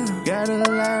yeah. Got a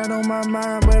lot on my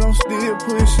mind, but I'm still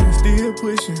pushing,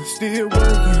 still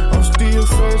working. I'm still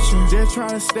searching, just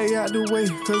trying to stay out the way.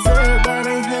 Cause everybody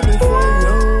ain't happy for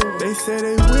you. They say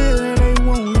they will and they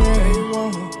won't, yeah, they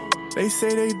won't. They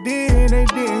say they did and they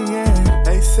didn't, yeah.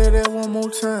 They say that one more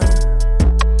time.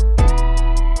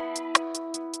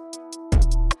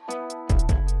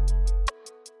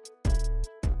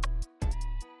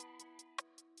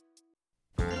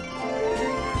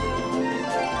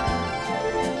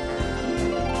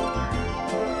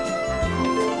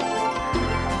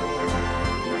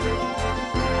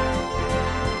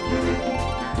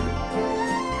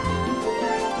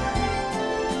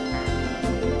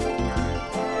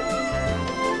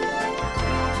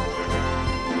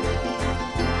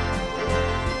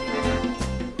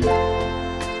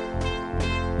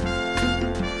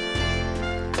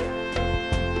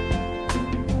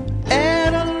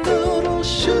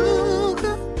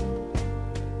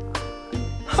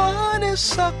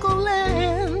 Honeysuckle,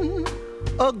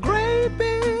 a great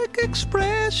big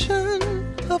expression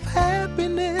of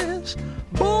happiness.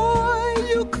 Boy,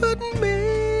 you couldn't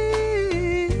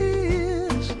miss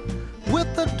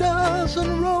with a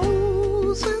dozen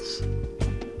roses.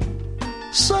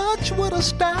 Such would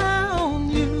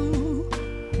astound you,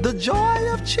 the joy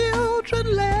of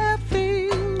children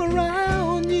laughing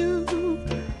around you.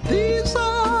 These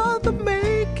are the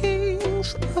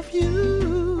makings of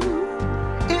you.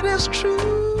 It is true,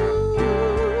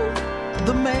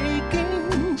 the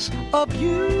makings of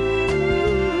you.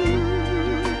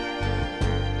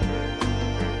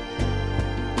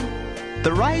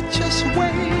 The righteous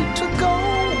way to go,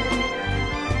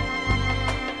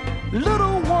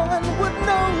 little one would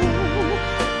know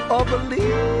or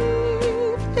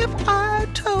believe if I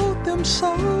told them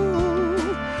so.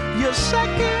 You're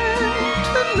second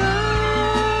to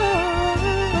none,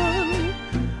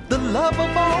 the love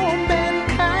of all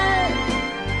mankind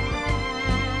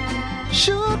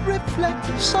should reflect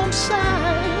some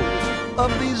sign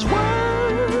of these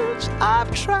words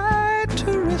I've tried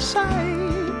to recite.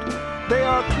 They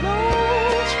are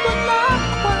close but not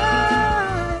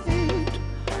quite,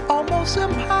 almost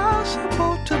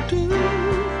impossible to do,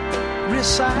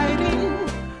 reciting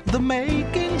the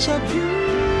makings of you.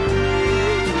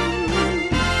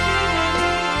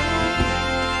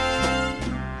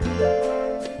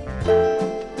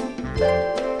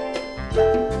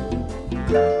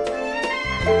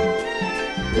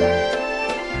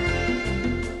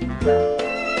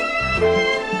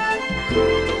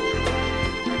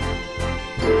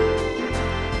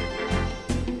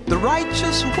 The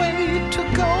righteous way to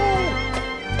go,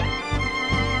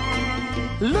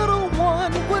 little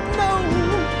one would know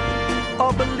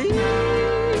or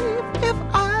believe if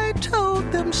I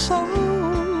told them so.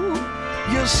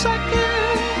 You're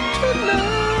second to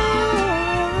none,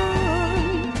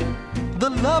 the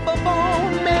love of all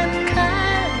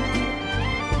mankind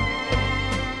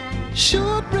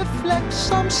should reflect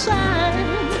some sign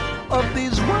of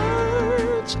these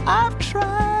words I've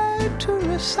tried to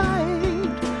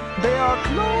recite. They are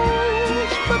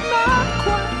close but not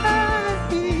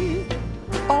quite,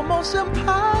 almost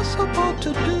impossible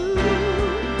to do,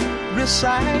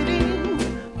 reciting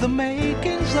the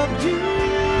makings of you.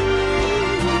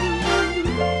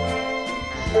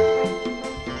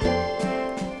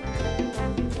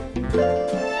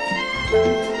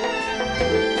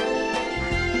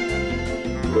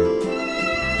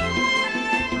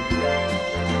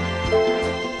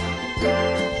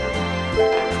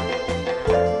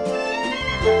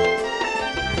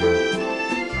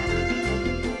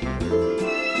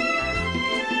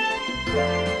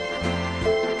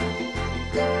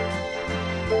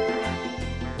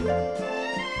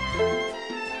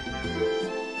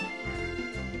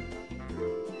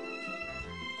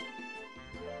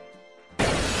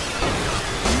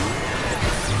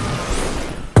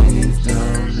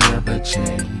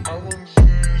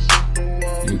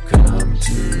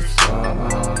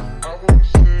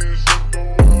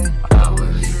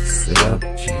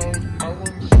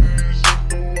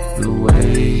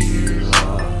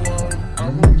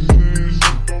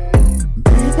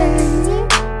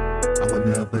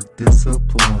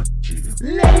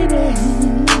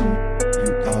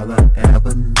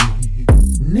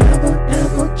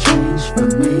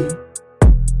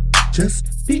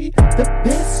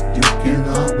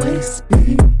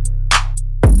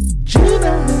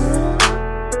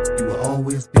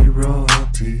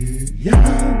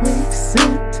 Yahweh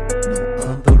sent no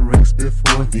other rest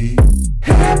before thee.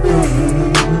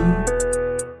 Heaven,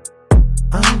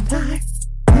 our life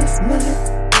this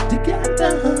night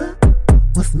together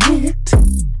was meant.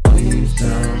 Please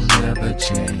don't ever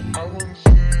change.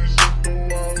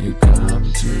 You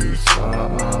come too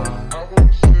far.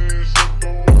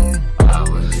 I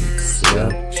will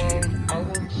accept you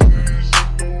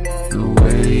the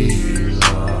way you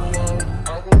are.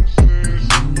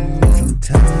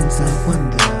 Sometimes I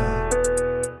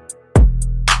wonder,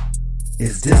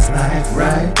 is this life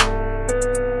right?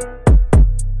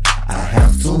 I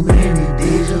have so many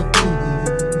deja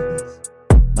vus.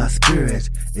 My spirit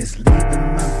is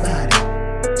leaving my body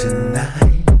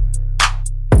tonight.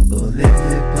 Oh, let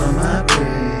me pump my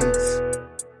brakes,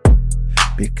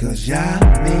 because Yah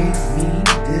made me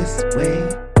this way.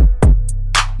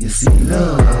 You see,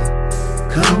 love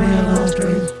coming on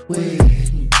strange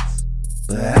ways,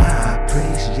 but I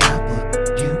praise Yah for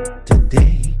you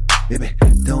today. Baby,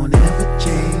 don't ever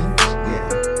change, yeah,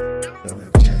 don't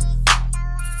ever change.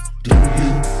 Do you,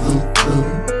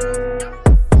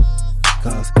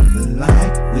 cause the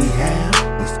life we have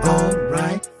is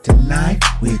alright. Tonight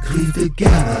we cleave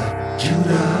together,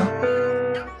 Judah,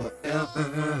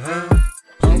 forever.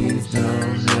 Please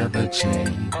don't ever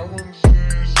change.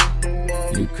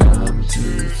 You come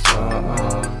too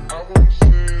far.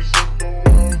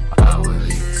 I will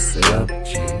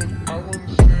accept you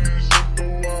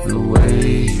the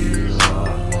way you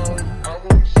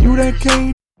are. You that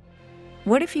came.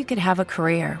 What if you could have a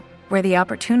career where the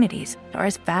opportunities are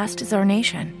as vast as our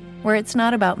nation, where it's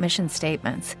not about mission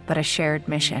statements, but a shared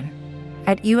mission?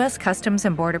 At U.S. Customs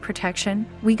and Border Protection,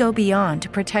 we go beyond to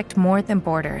protect more than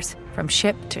borders. From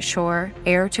ship to shore,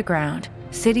 air to ground,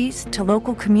 cities to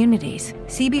local communities,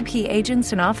 CBP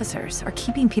agents and officers are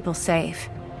keeping people safe.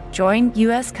 Join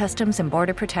U.S. Customs and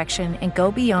Border Protection and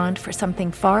go beyond for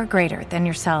something far greater than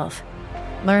yourself.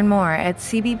 Learn more at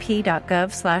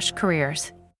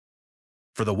cbp.gov/careers.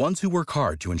 For the ones who work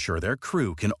hard to ensure their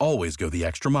crew can always go the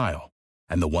extra mile,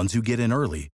 and the ones who get in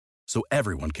early so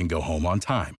everyone can go home on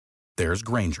time, there's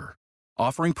Grainger,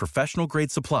 offering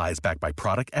professional-grade supplies backed by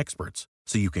product experts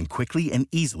so you can quickly and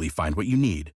easily find what you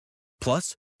need.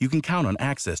 Plus, you can count on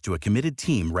access to a committed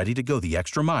team ready to go the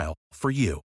extra mile for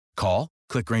you. Call,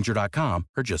 click Grainger.com,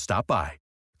 or just stop by.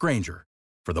 Grainger,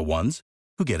 for the ones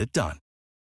who get it done.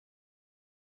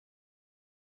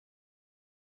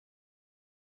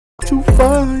 Too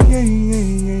far,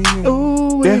 yeah.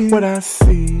 Ooh, that's what I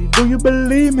see. Do you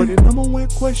believe me? But the number one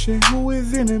question, who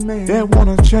is in it, man? That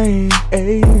wanna change,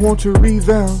 ayy, want to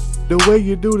revamp the way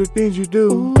you do the things you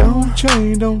do. Ooh. Don't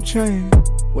change.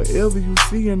 Whatever you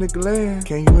see in the glass,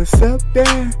 can you accept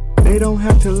that? They don't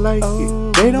have to like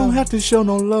it. They don't have to show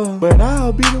no love. But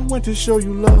I'll be the one to show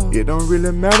you love. It don't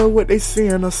really matter what they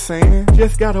saying or saying.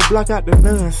 Just gotta block out the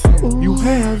nonsense. Ooh. You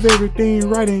have everything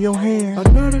right in your hand.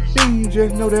 Another thing,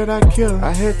 just know that I care.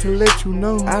 I had to let you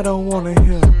know I don't wanna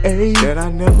hear that I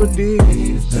never did.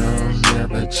 Please don't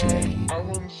ever change.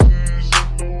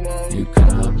 You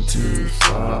come too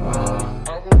far.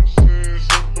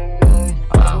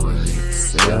 I will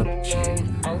accept you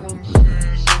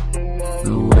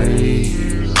the way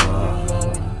you are.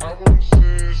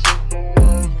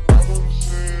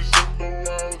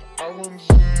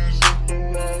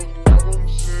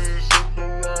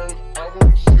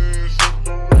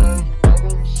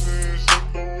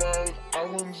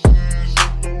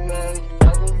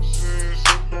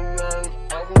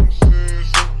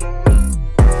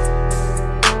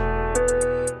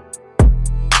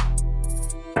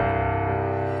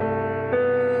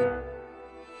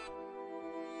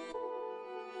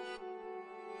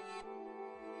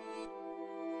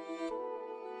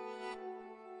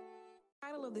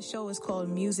 The show is called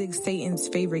Music, Satan's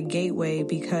Favorite Gateway,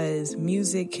 because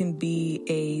music can be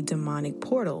a demonic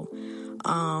portal.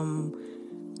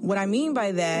 What I mean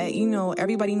by that,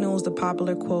 everybody knows the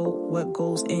popular quote, what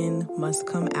goes in must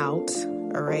come out,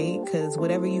 all right? Because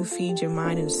whatever you feed your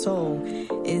mind and soul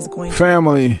is going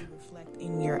Family, to reflect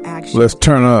in your actions. let's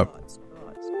turn up.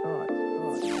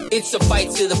 It's a fight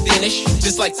to the finish,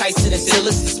 just like Tyson and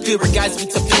Dillis. The spirit guides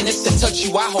me to finish. To touch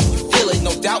you, I hope you feel it.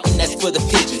 No doubting that's for the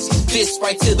pigeons. Fist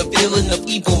right to the villain of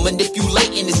evil,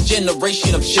 manipulating this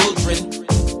generation of children.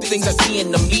 things I see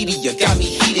in the media got me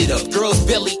heated up. Girls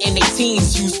barely in their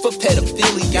teens used for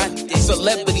pedophilia.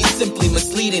 Celebrities simply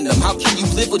misleading them. How can you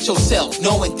live with yourself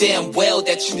knowing damn well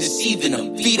that you deceiving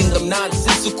them? Feeding them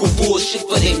nonsensical bullshit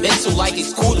for their mental, like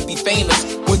it's cool to be famous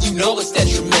when you know it's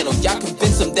detrimental. Y'all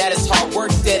convince them that it's hard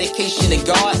work, dedication, and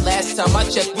God. Last time I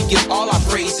checked, we give all our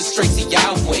praises straight to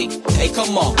Yahweh. Hey,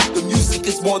 come on, the music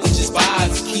is more than just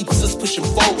vibes. Keeps us pushing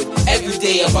forward every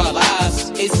day of our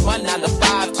lives. It's my 9 to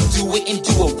 5 to do it and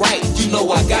do it right. You know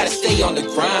I gotta stay on the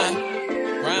grind.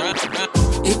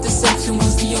 If deception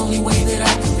was the only way that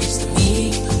I could reach the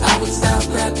me, I would stop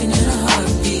rapping in a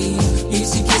heartbeat.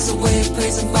 Music is a way of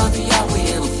praising Father Yahweh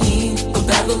Elohim, but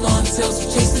Babylon tells you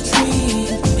chase the dream.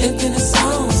 Infinite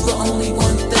songs, but only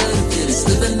 1/3 of it is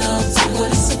living up to what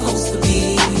it's supposed to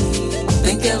be.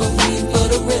 Thank Elohim for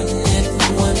the remnant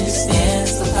who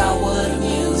understands the power of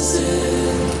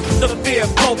music. The fear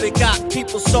of COVID got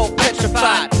people so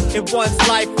petrified. If one's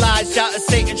life lies out and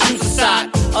Satan chooses a side.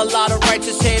 A lot of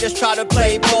righteous haters try to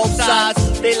play both sides.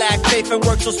 They lack faith and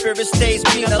work so spirit stays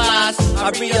penalized.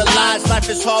 I realize life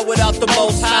is hard without the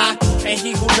Most High, and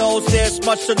he who knows there's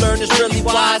much to learn is really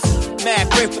wise. Mad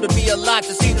grateful to be alive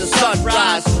to see the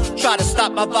sunrise. Try to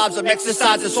stop my vibes, I'm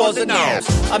exercising swords and arms.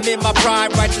 I'm in my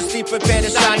prime, righteously prepared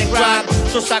to shine and grind.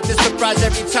 So shock the surprise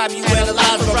every time you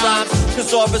analyze my rhymes.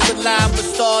 Cause orbits aligned with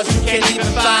stars you can't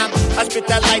even find. I spit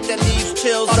that light that leaves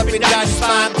chills up and down your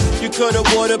spine. You coulda,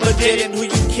 woulda, but didn't. Who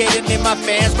you kidding? In my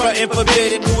fans, frontin'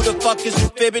 forbidden. Who the fuck is you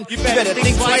fibbing? You better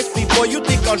think twice before you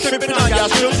think I'm tripping on y'all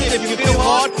children. If you feel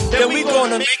hard, then we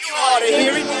gonna make you hard to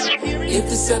hear it. If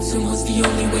deception was the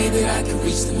only way that I could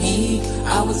reach the me,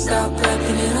 I would stop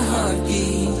rapping in a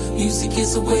heartbeat. Music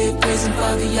is a way of praising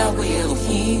Father Yahweh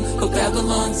Elohim, but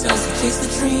Babylon tells you chase the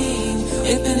dream.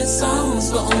 Infinite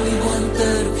songs, but only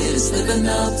 1/3 of it is living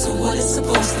up to what it's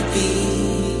supposed to be.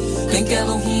 Thank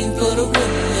Elohim for the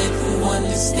remnant who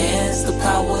understands the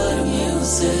power of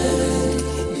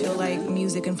music. Feel like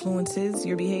music influences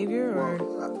your behavior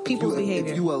or people's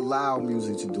behavior? If you allow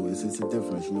music to do it, it's a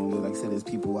difference. You know, like I said, there's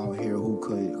people out here who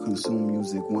could consume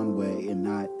music one way and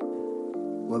not,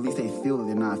 well, at least they feel that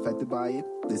they're not affected by it.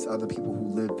 There's other people who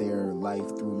live their life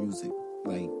through music.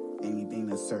 Like anything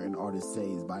that certain artists say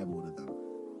is Bible to them.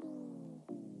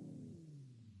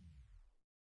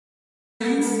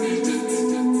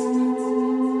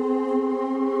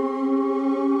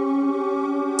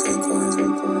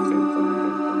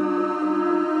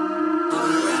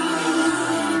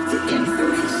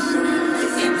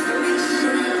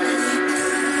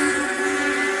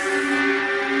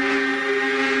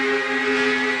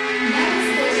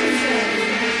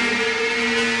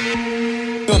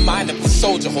 Mind of the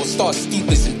soldier, whole star steep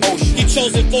as an ocean. He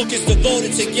chosen focus,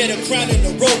 devoted to get a crown and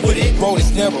a road with it. Road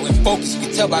is narrow and focused, you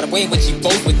can tell by the way in which he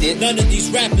goes with it. None of these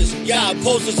rappers, y'all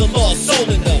poses a lost soul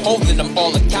in them. Holding them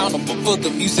all accountable for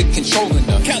the music, controlling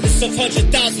them. Countless of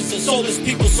 100,000s of soulless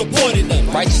people supporting them.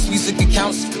 Righteous music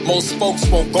accounts, most folks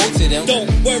won't go to them. Don't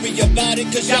worry about it,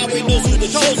 cause Yahweh knows who the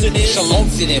chosen is. Shalom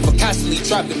to them for constantly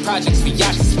dropping projects for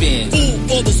y'all to spin. Food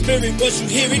for the spirit, once you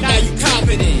hear it, now you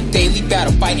confident. Daily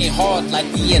battle, fighting hard like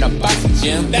we in a boxing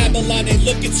gym. Babylon ain't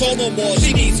looking tall no more,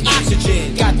 she needs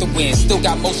oxygen. Got the win, still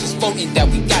got motions floating that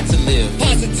we got to live.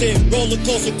 Positive, roller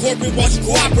coaster, corporate, watch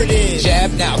cooperative.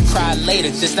 Jab now, cry later,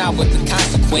 just not with the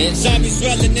consequence. Zombies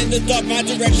swelling in the dark, my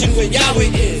direction where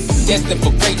Yahweh is. Destined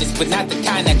for greatness, but not the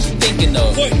kind that you're thinking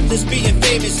of. Pointless being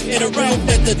famous in a realm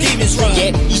that the demons run.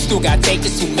 Yet, you still got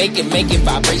takers who make it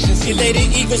vibrations.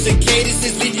 Elated egos and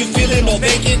cadences leave you feeling all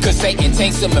vacant. Cause Satan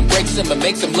takes them and breaks them and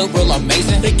makes them look real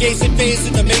amazing. The gaze and phase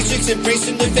in the matrix,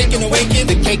 embracing the fake and awaken.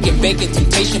 The cake and bacon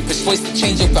temptation persuades to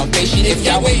change your foundation. If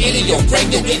Yahweh in your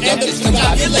brain, you'll end up in some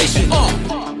population.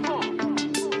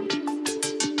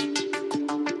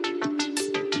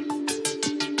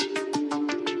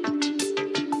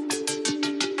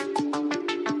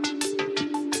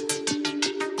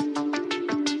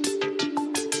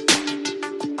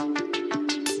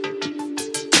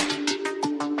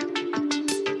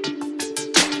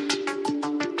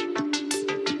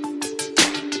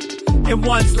 In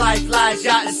one's life lies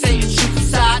out and Satan shoots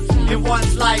aside. In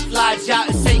one's life lies out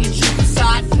and Satan shoots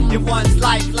aside. In one's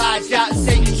life lies out and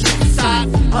Satan shoots aside.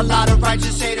 A lot of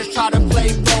righteous haters try to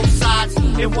play both sides.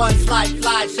 In one's life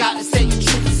lies out and Satan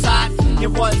shoots aside.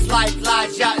 In one's life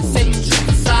lies out and Satan shoots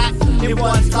aside. In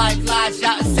one's life lies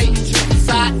out and Satan shoots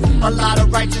aside. A lot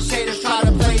of righteous haters try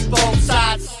to play both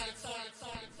sides.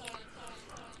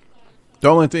 The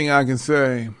only thing I can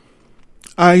say,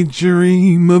 I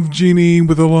dream of Jeannie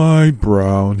with a light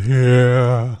brown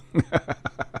hair.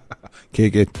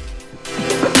 Kick it.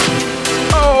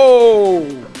 Oh!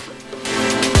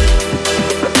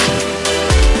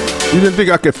 You didn't think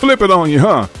I could flip it on you,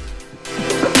 huh?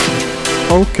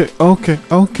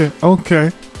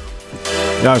 Okay.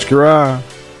 Yash Kara.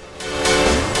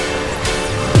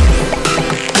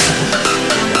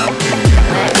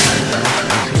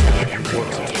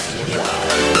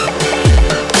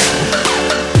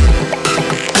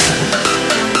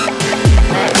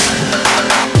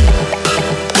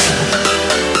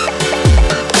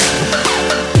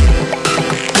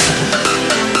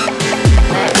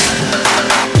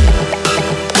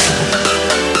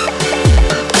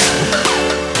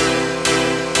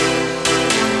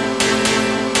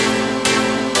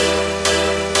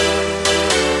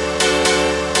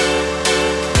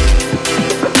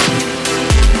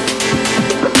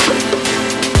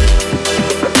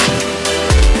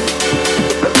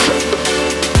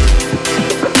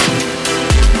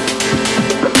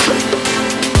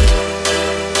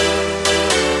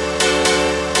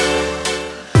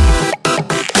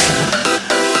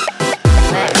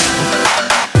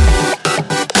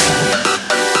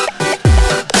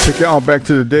 Y'all back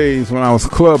to the days when I was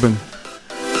clubbing.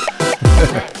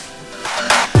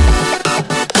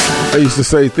 They used to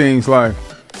say things like,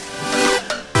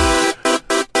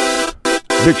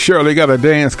 Big Shirley got a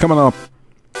dance coming up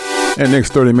in the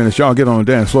next 30 minutes. Y'all get on the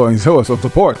dance floor and show us some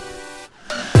support.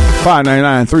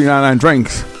 $5.99, $3.99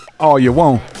 drinks. All you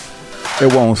want.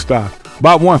 It won't stop.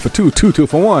 Buy one for two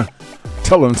for one.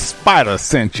 Tell them Spider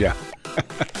sent ya.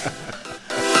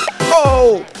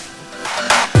 Oh!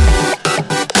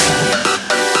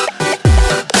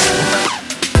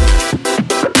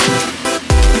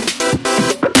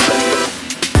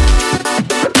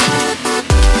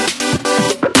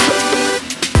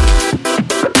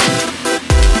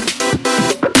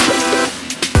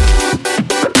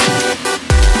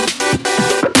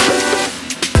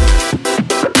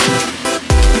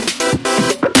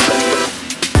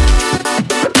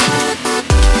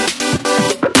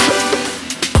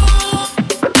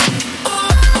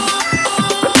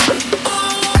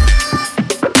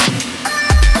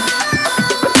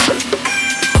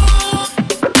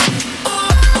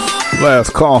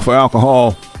 Last call for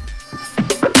alcohol.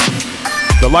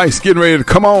 The light's getting ready to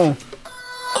come on.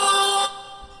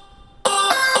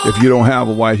 If you don't have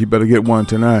a wife, you better get one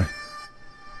tonight.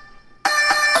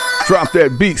 Drop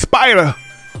that beat, Spider.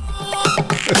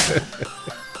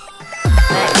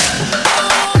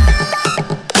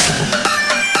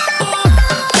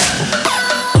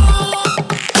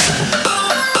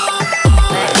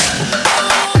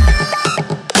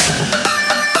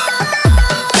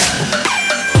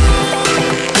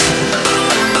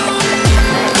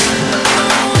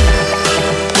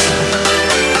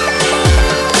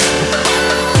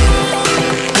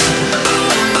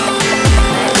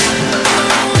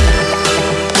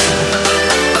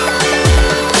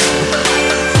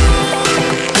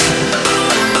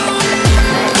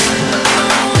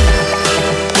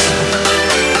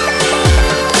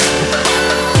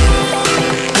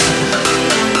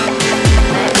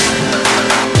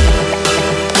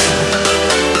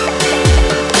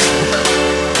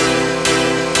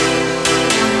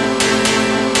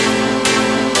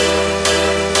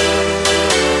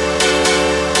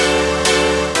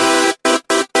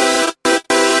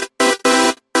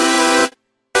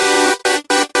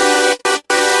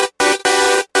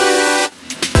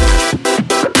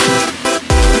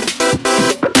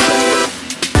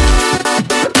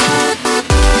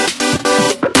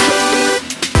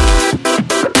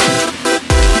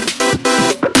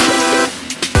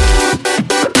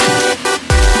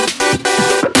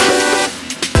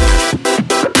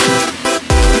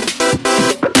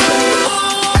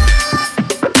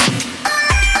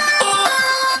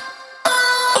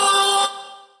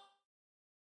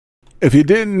 If you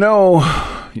didn't know,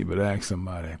 you better ask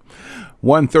somebody.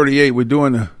 138, we're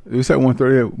doing, we said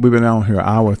 138, we've been out here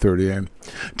hour 38.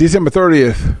 December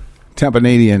 30th,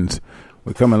 Tampanadians,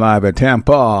 we're coming live at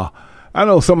Tampa. I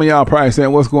know some of y'all probably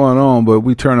saying what's going on, but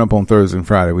we turn up on Thursday and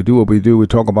Friday. We do what we do. We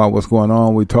talk about what's going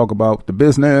on. We talk about the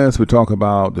business. We talk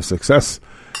about the success.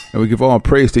 And we give all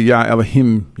praise to Yah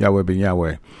Elohim, Yahweh ben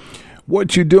Yahweh.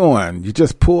 What you doing? You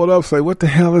just pulled up, say, what the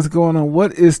hell is going on?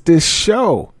 What is this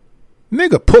show?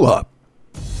 Nigga, pull up.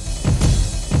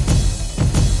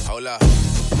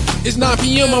 It's 9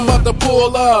 p.m. I'm about to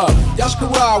pull up.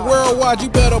 Yashkara worldwide, you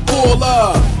better pull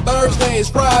up. Thursdays,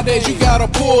 Fridays, you gotta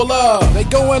pull up. They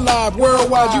going live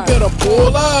worldwide, you better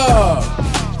pull up.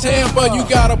 Tampa, you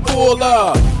gotta pull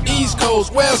up. East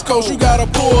Coast, West Coast, you gotta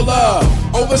pull up.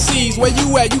 Overseas, where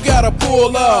you at, you gotta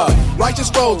pull up. Righteous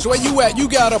folks, where you at, you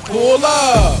gotta pull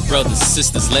up. Brothers,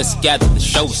 sisters, let's gather, the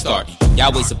show started.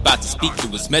 Yahweh's about to speak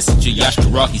through his messenger.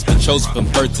 Yashkara, he's been chosen from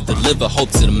birth to deliver hope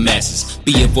to the masses.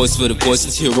 Be a voice for the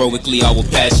voices, heroically all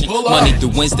with passion. Monday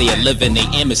through Wednesday, 11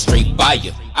 a.m. is straight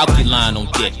fire. Alkaline on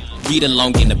deck. Read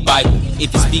along in the Bible.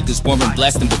 If your speakers weren't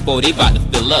blasting before, they about to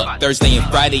fill up. Thursday and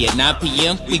Friday at 9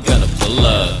 p.m., we gonna pull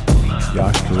up.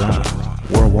 Yashkara,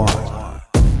 worldwide.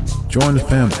 Join the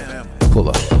family. Pull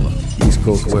up. East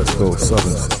Coast, West Coast,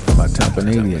 Southern, my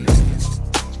Tampanadians.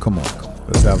 Come on,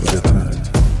 let's have a good time.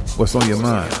 What's on your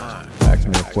mind? Ask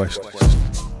me a question.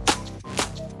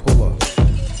 Pull up.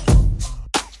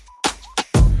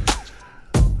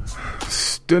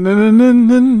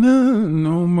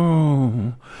 No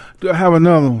more. Do I have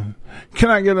another one?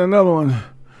 Can I get another one?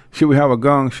 Should we have a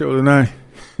gong show tonight?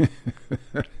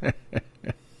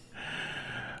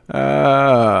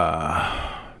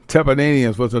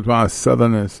 Tampanadians, what's up, my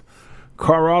Southerners?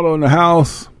 Colorado in the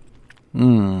house.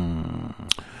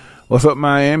 What's up,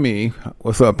 Miami?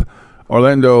 What's up,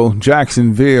 Orlando,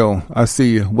 Jacksonville? I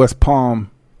see you. West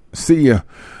Palm, see you.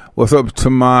 What's up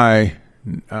to my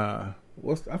I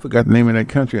forgot the name of that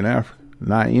country in Africa.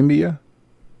 Namibia?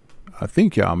 I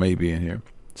think y'all may be in here.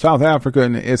 South Africa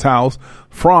in its house.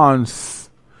 France.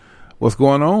 What's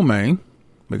going on, man?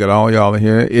 We got all y'all in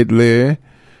here. Italy.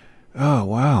 Oh,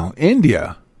 wow.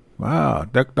 India. Wow.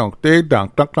 Let's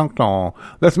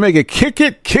make it kick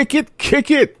it, kick it,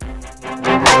 kick it.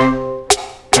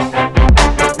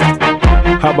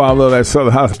 How about a little of that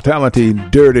Southern hospitality?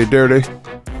 Dirty, dirty.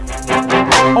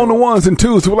 On the ones and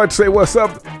twos, we'd like to say what's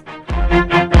up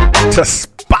to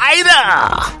Spider.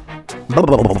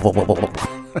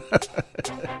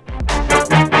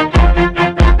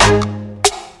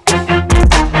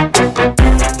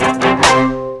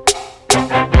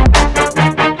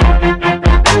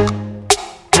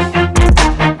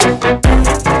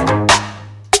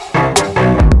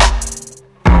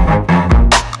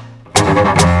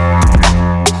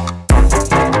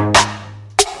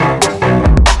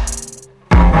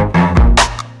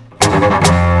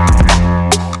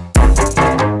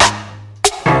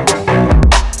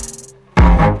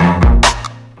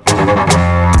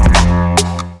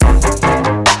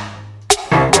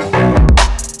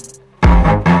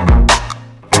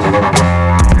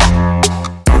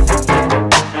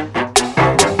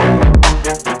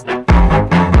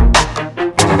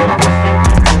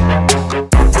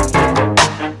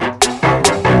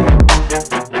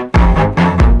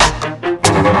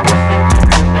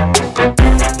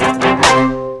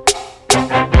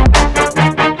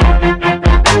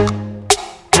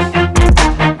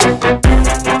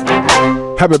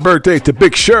 Happy birthday to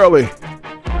Big Shirley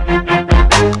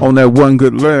on that one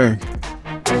good leg.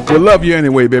 We love you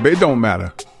anyway, baby. It don't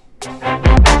matter.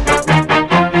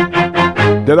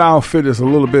 That outfit is a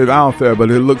little bit out there,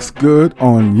 but it looks good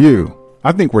on you.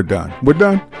 I think we're done. We're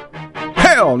done?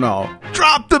 Hell no.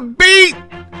 Drop the beat.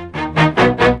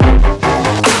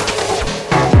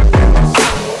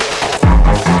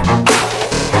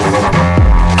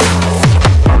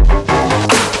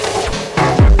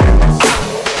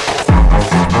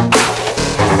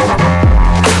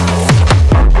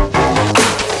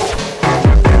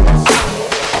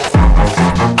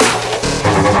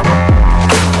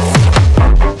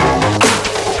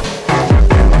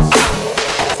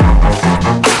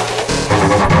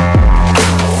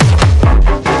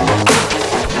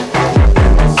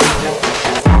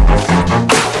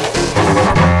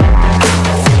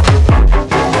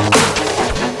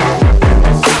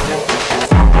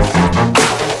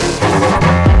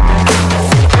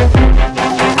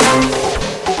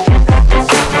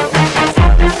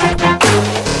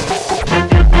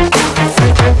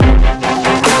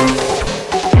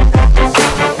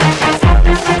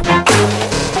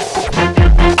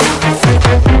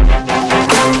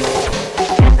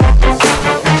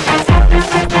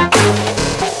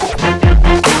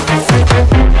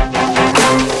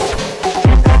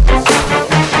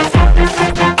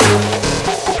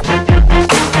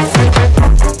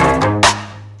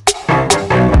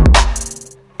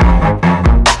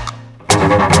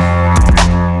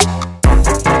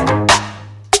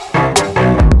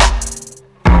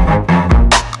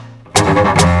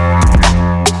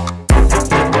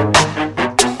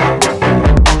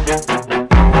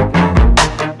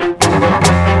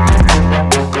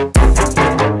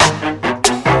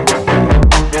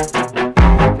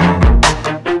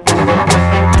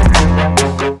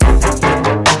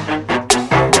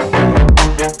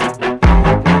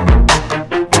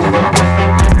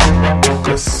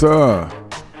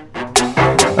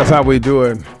 That's how we do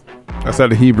it. That's how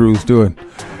the Hebrews do it.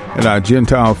 And our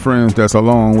Gentile friends that's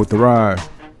along with the ride.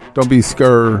 Don't be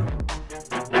scared.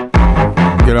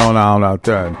 Get on out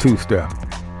there and two-step.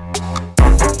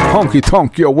 honky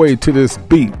tonk your way to this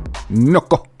beat,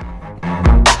 knuckle.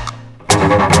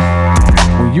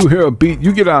 When you hear a beat,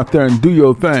 you get out there and do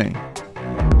your thing.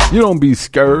 You don't be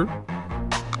scared.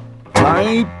 I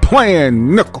ain't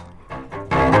playing, knuckle.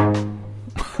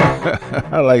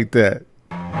 I like that.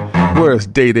 Where's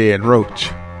Day Day and Roach?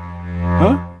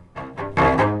 Huh?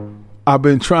 I've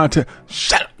been trying to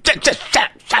shut up.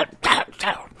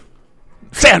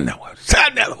 Say another word. Say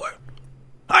another word.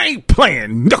 I ain't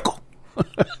playing, knuckle.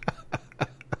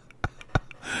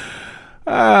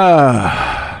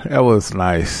 That was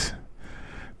nice.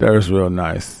 That was real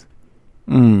nice.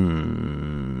 Yep.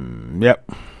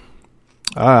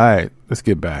 All right, let's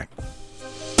get back.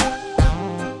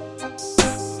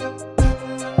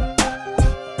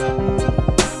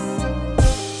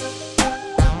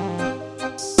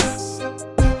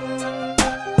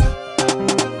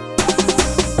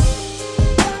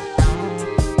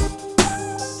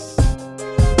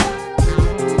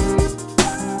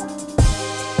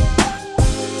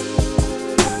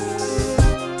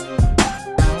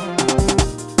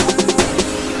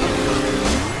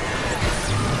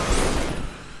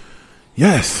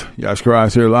 Yes, Yash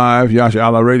Karai here live, Yash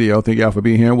Allah Radio. Thank y'all for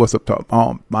being here. What's up to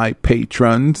all my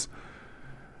patrons?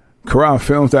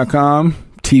 KaraiFilms.com,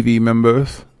 TV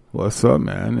members. What's up,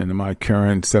 man? And my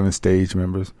current 7-stage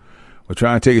members. We're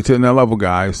trying to take it to another level,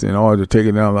 guys. In order to take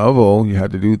it to another level, you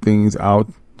have to do things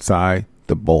outside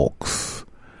the box.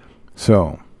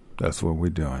 So, that's what we're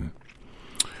doing.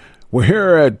 We're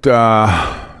here at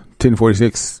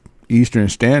 10:46 Eastern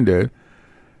Standard.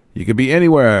 You could be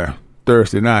anywhere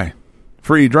Thursday night.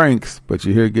 Free drinks, but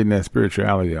you're here getting that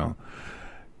spirituality on.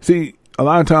 See, a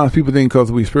lot of times people think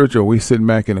because we spiritual, we sitting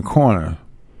back in the corner.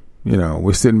 You know,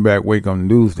 we're sitting back waiting on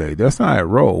the news day. That's not how it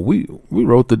roll. We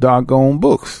wrote the doggone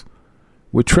books.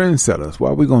 We're trendsetters. Why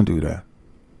are we going to do that?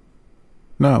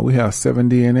 No, we have 7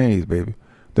 DNAs, baby.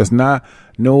 There's not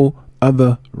no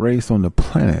other race on the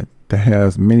planet that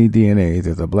has many DNAs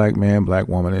as a black man, black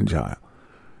woman, and child.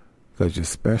 Because you're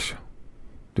special.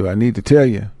 Do I need to tell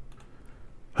you?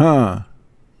 Huh?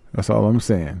 That's all I'm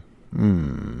saying.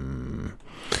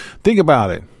 Think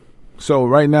about it. So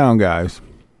right now, guys,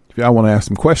 if y'all want to ask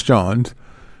some questions,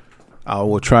 I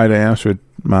will try to answer it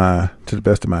to the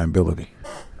best of my ability.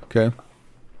 Okay?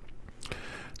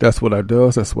 That's what I do.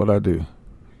 That's what I do.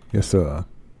 Yes, sir.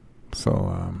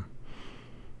 So,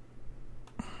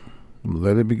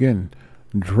 let it begin.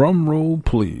 Drum roll,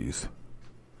 please.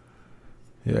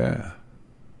 Yeah.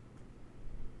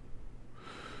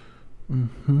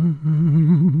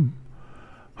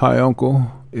 Hi,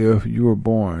 Uncle. If you were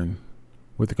born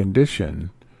with a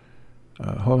condition,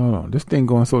 hold on. This thing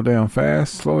going so damn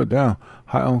fast. Slow it down.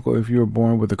 Hi, Uncle. If you were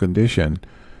born with a condition,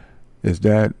 is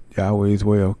that Yahweh's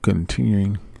way of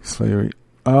continuing slavery?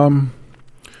 Some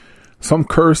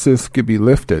curses could be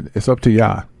lifted. It's up to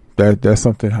Yah. That's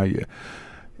something how you.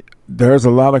 There's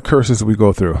a lot of curses we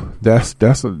go through.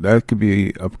 That could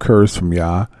be a curse from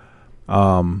Yah.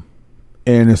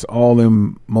 And it's all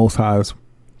in Most High's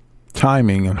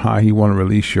timing and how He want to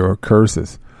release your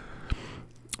curses.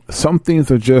 Some things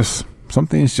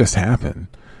just happen.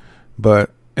 But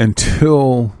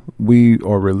until we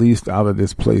are released out of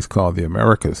this place called the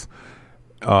Americas,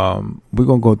 we're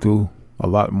going to go through a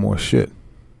lot more shit.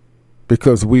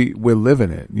 Because we're living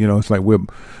it. You know, it's like we're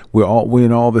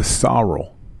in all this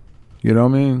sorrow. You know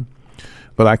what I mean?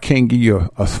 But I can't give you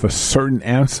a certain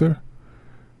answer.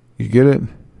 You get it?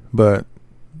 But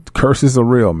curses are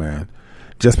real, man.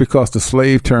 Just because the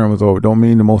slave term is over, don't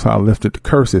mean the Most High lifted the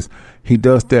curses. He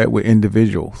does that with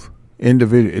individuals.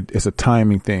 It's a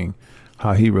timing thing,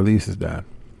 how He releases that.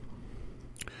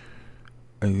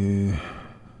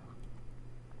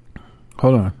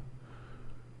 Hold on.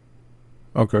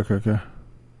 Okay.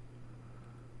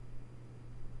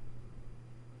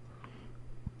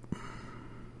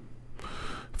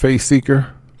 Faith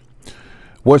Seeker.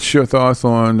 What's your thoughts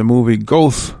on the movie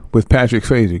Ghost with Patrick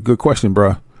Swayze? Good question,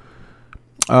 bro.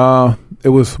 It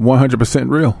was 100%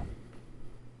 real.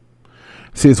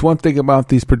 See, it's one thing about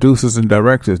these producers and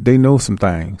directors. They know some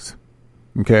things.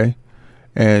 Okay?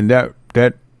 And that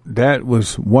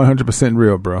was 100%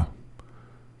 real, bro.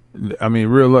 I mean,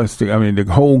 realistic. I mean, the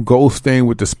whole ghost thing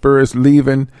with the spirits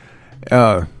leaving,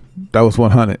 that was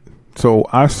 100. So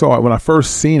I saw it when I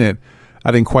first seen it. I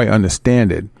didn't quite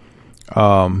understand it,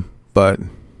 but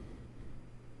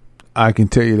I can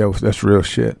tell you that's real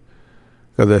shit,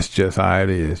 because that's just how it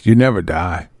is. You never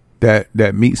die.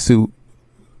 That meat suit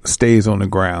stays on the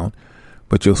ground,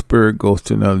 but your spirit goes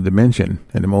to another dimension,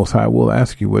 and the Most High will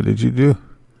ask you, "What did you do?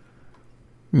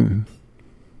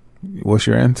 What's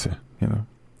your answer?" You know.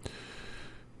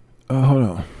 Hold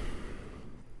on.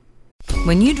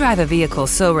 When you drive a vehicle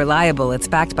so reliable it's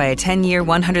backed by a 10-year,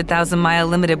 100,000-mile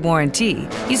limited warranty,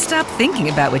 you stop thinking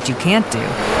about what you can't do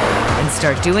and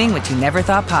start doing what you never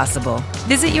thought possible.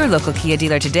 Visit your local Kia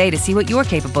dealer today to see what you're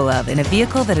capable of in a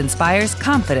vehicle that inspires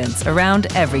confidence around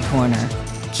every corner.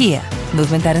 Kia,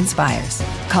 movement that inspires.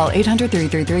 Call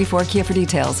 800-333-4KIA for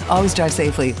details. Always drive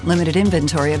safely. Limited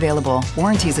inventory available.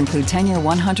 Warranties include 10-year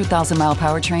 100,000-mile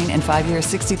powertrain and 5-year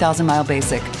 60,000-mile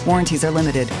basic. Warranties are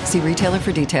limited. See retailer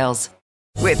for details.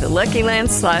 With the Lucky Land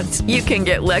Slots, you can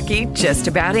get lucky just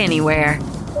about anywhere.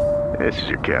 This is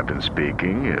your captain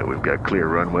speaking. We've got clear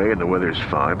runway and the weather's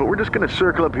fine, but we're just going to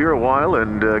circle up here a while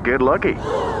and get lucky.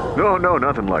 No,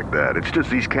 nothing like that. It's just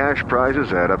these cash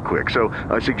prizes add up quick. So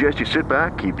I suggest you sit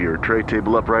back, keep your tray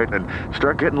table upright, and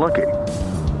start getting lucky.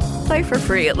 Play for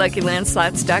free at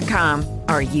LuckyLandSlots.com.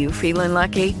 Are you feeling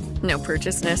lucky? No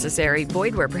purchase necessary.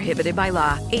 Void where prohibited by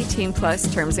law. 18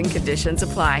 plus terms and conditions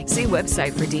apply. See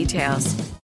website for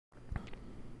details.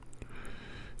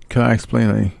 Can I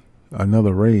explain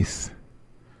another race?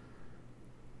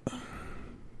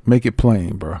 Make it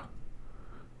plain, bro.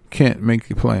 Can't make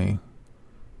it plain.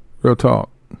 Real talk.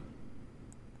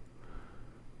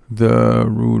 The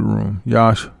Rude Room.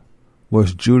 Yash,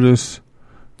 was Judas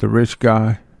the rich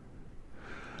guy?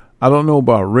 I don't know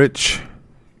about rich.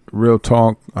 Real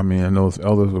talk. I mean, I know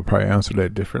elders will probably answer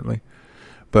that differently.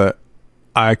 But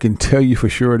I can tell you for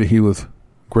sure that he was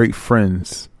great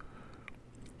friends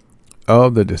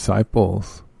of the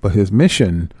disciples. But his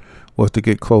mission was to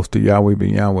get close to Yahweh ben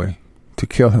Yahweh, to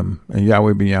kill him. And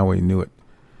Yahweh ben Yahweh knew it.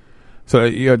 So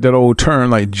that old turn,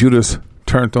 like Judas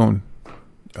turned on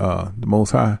the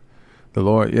Most High, the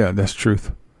Lord. Yeah, that's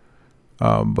truth.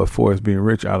 But for his being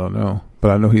rich, I don't know.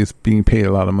 But I know he was being paid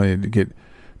a lot of money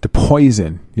to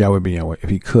poison Yahweh ben Yahweh if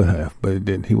he could have, but it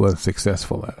didn't. He wasn't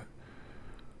successful at it.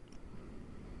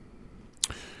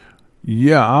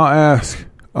 Yeah, I'll ask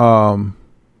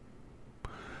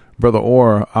Brother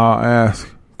Orr. I'll ask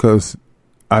because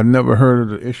I never heard of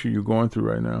the issue you're going through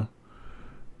right now.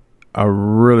 I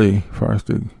really,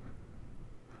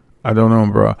 I don't know,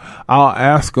 bro. I'll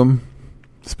ask them,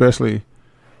 especially.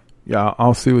 Yeah,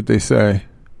 I'll see what they say.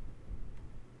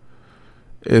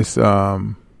 It's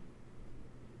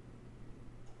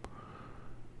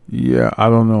yeah, I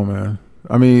don't know, man.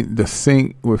 I mean, the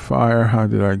sink with fire. How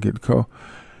did I get cold?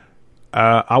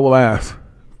 I will ask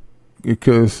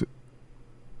because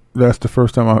that's the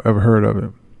first time I've ever heard of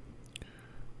it.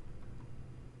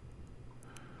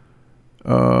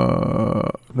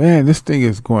 Man, this thing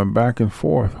is going back and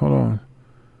forth. Hold on.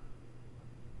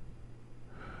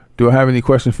 Do I have any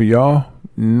questions for y'all?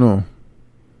 No.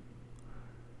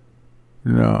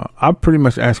 I pretty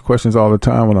much ask questions all the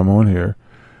time when I'm on here,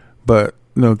 but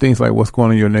things like what's going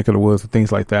on in your neck of the woods and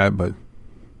things like that, but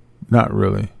not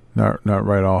really, not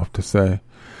right off to say.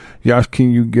 Yash,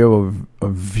 can you give a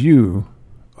view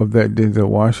of that Denzel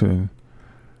Washington?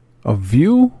 A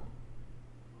view?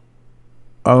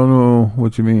 I don't know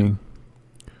what you mean.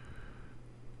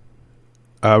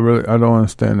 I don't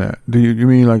understand that. Do you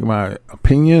mean like my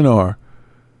opinion or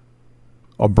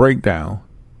a breakdown?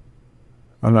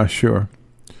 I'm not sure.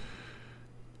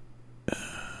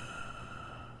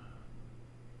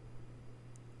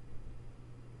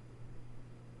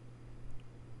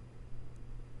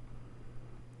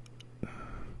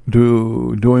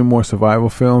 Doing more survival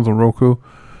films on Roku?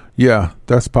 Yeah,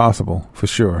 that's possible for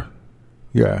sure.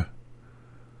 Yeah.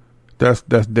 That's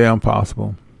damn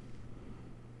possible.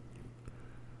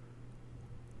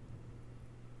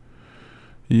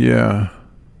 Yeah.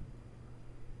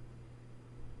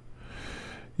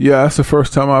 Yeah, that's the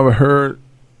first time I ever heard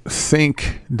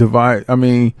sync device. I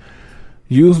mean,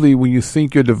 usually when you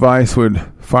sync your device with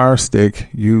Fire Stick,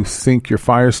 you sync your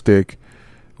Fire Stick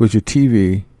with your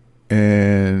TV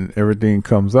and everything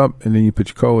comes up and then you put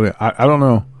your code in. I don't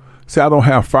know. See, I don't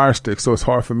have Fire Stick, so it's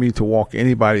hard for me to walk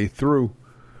anybody through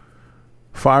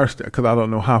Fire Stick because I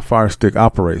don't know how Fire Stick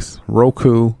operates.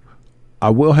 Roku, I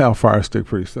will have Fire Stick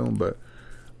pretty soon, but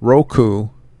Roku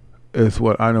is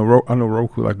what I know. I know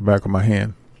Roku like the back of my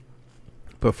hand.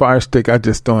 But Fire Stick, I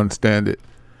just don't understand it.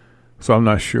 So I'm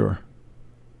not sure.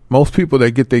 Most people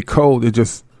that get their code, they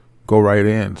just go right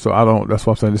in. So I don't, that's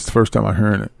what I'm saying. This is the first time I'm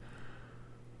hearing it.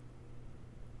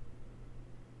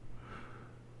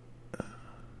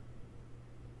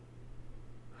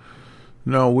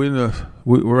 No,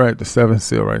 we're at the 7th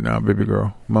seal right now, baby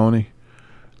girl. Moni.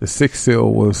 The 6th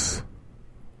seal was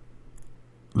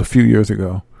a few years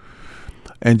ago.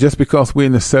 And just because we're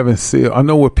in the 7th seal, I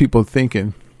know what people are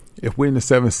thinking. If we're in the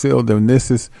 7th seal, then this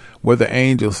is where the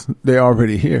angels, they're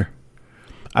already here.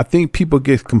 I think people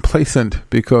get complacent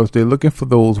because they're looking for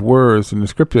those words in the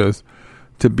scriptures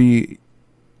to be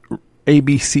A,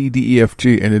 B, C, D, E, F,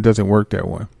 G, and it doesn't work that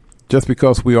way. Just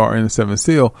because we are in the seventh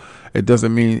seal, it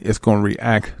doesn't mean it's going to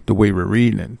react the way we're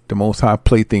reading it. The Most High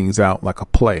play things out like a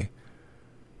play.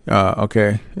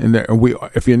 Okay, and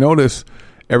if you notice,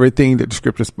 everything that the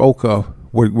scripture spoke of,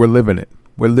 we're living it.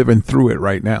 We're living through it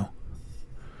right now.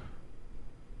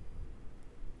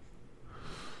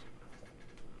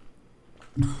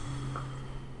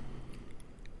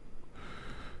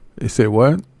 They say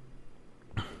what?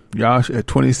 Yash, at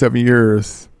 27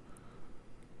 years,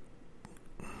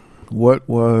 what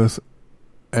was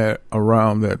at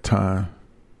around that time?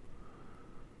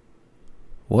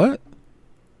 What?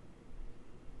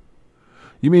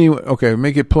 You mean, okay,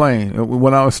 make it plain.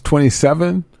 When I was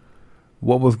 27,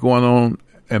 what was going on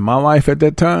in my life at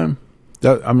that time?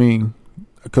 I mean,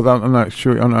 because I'm not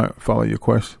sure. I'm not following your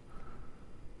question.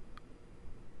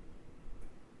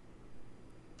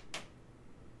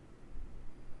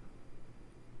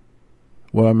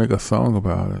 Will I make a song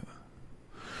about it?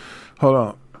 Hold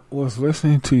on. Was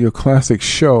listening to your classic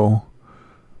show.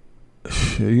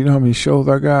 Shit, you know how many shows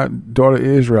I got? Daughter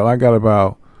Israel. I got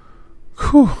about.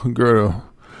 Whew, girl.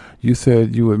 You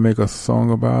said you would make a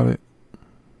song about it.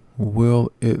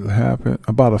 Will it happen?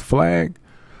 About a flag?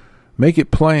 Make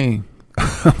it plain.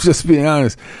 I'm just being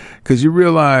honest. Because you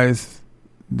realize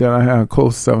that I have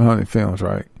close to 700 films,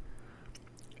 right?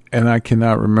 And I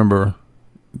cannot remember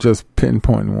just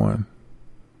pinpointing one.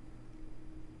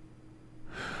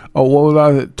 Oh, what was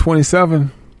I at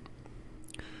 27?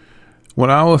 When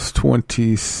I was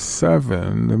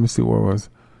 27, let me see where I was.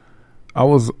 I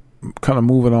was kind of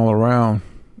moving all around,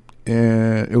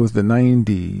 and it was the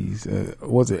 90s.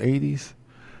 Was it 80s?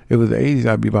 It was the 80s.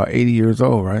 I'd be about 80 years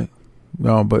old, right?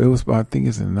 No, but it was, I think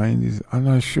it's in the 90s. I'm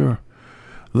not sure.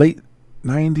 Late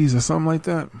 90s or something like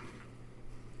that.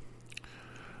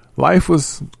 Life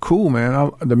was cool,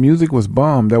 man. The music was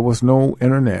bomb. There was no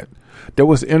internet. There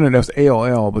was internet, there was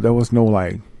AOL, but there was no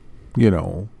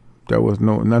there was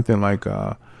nothing like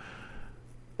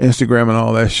Instagram and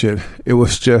all that shit. It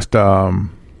was just it was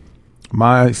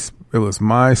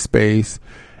MySpace,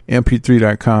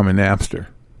 MP3.com, and Napster.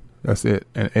 That's it,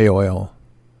 and AOL.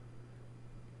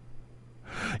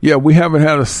 Yeah, we haven't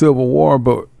had a civil war,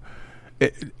 but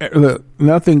look,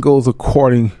 nothing goes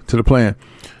according to the plan.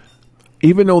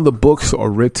 Even though the books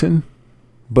are written,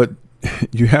 but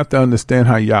you have to understand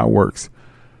how Yah works.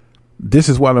 This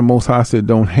is why the Most High said,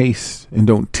 don't haste and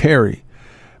don't tarry,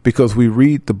 because we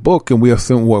read the book and we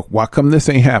assume, well, why come this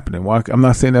ain't happening? I'm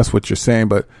not saying that's what you're saying,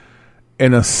 but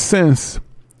in a sense,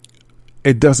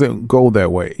 it doesn't go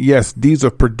that way. Yes, these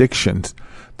are predictions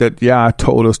that Yah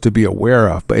told us to be aware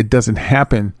of, but it doesn't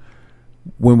happen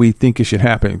when we think it should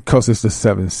happen because it's the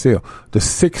seventh seal. The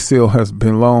sixth seal has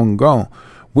been long gone.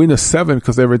 We're in the seventh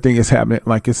because everything is happening.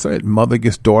 Like I said, mother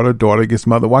gets daughter, daughter gets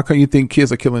mother. Why can't you think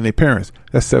kids are killing their parents?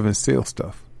 That's seventh seal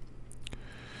stuff.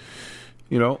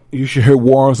 You know, you should hear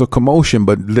wars of commotion,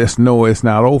 but let's know it's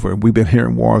not over. We've been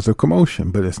hearing wars of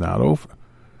commotion, but it's not over.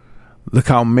 Look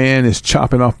how man is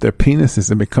chopping off their penises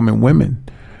and becoming women.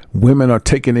 Women are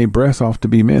taking their breasts off to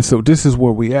be men. So this is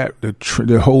where we at,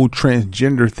 the whole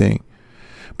transgender thing.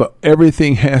 But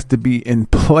everything has to be in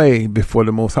play before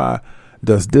the Most High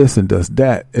does this and does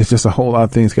that. It's just a whole lot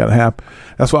of things got to happen.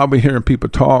 That's why I've been hearing people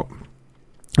talk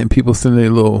and people send their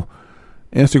little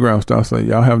Instagram stuff. So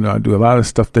y'all have no idea. A lot of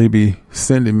stuff they be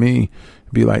sending me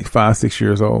be like 5-6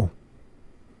 years old.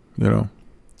 You know.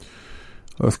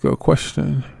 Let's go.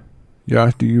 Question.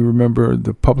 Josh, do you remember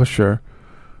the publisher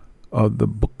of the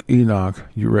book Enoch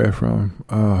you read from?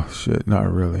 Oh shit,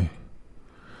 not really.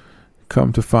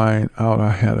 Come to find out, I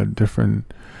had a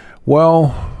different.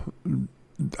 Well,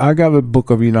 I got a book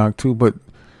of Enoch too, but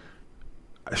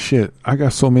shit, I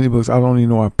got so many books I don't even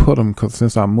know where I put them because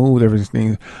since I moved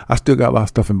everything, I still got a lot of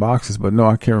stuff in boxes. But no,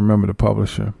 I can't remember the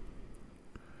publisher.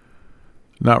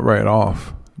 Not right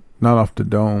off, not off the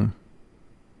dome.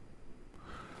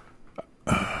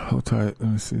 Hold tight.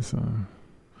 Let me see something.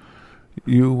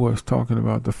 You was talking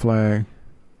about the flag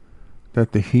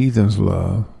that the heathens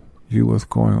love. You was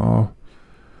going off.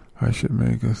 I should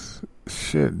make us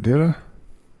shit. Did I?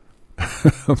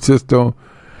 I just don't.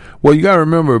 Well, you got to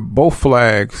remember, both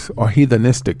flags are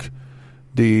heathenistic.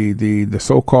 The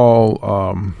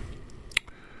so-called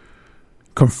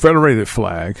Confederated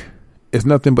flag is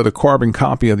nothing but a carbon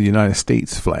copy of the United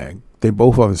States flag. They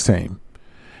both are the same.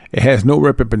 It has no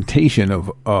representation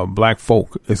of black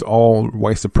folk. It's all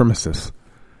white supremacists.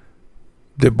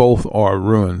 They both are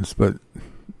ruins, but,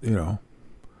 you know.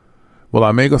 Will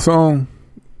I make a song?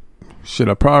 Shit,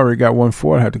 I probably got one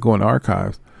for it. I had to go in the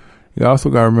archives. You also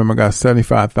got to remember I got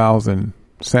 75,000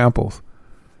 samples.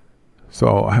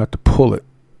 So I have to pull it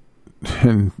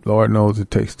and Lord knows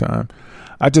it takes time.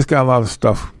 I just got a lot of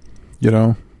stuff,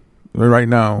 right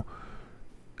now.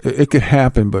 It could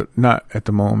happen, but not at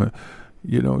the moment.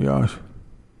 Yash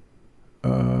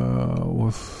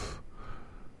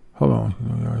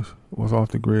Yash was off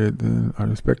the grid, then I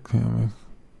respect him as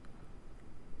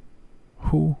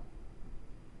who?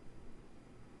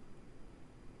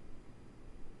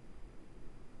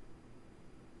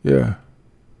 Yeah.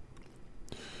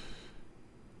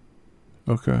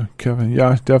 Okay, Kevin.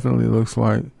 Yash definitely looks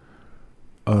like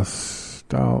a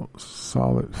stout,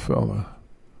 solid fella.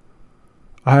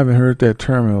 I haven't heard that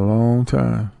term in a long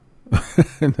time.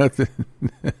 Nothing.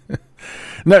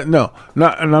 And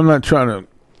I'm not trying to.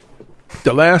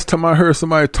 The last time I heard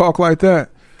somebody talk like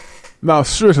that, now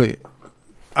seriously,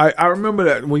 I remember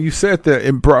that when you said that,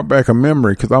 it brought back a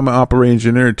memory because I'm an operating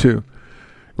engineer too,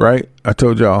 right? I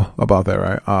told y'all about that,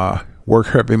 right? Work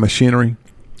heavy machinery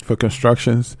for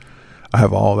constructions. I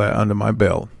have all that under my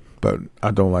belt, but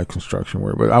I don't like construction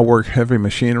work. But I work heavy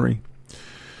machinery,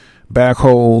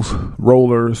 backhoes,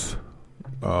 rollers,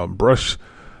 brush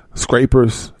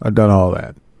scrapers. I've done all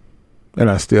that,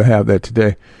 and I still have that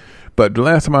today. But the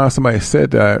last time I heard somebody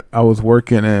said that, I was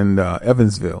working in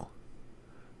Evansville.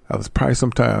 I was probably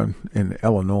sometime in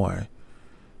Illinois,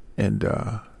 and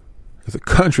it's a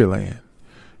country land,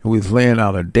 and we was laying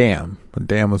out a dam. A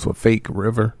dam was a fake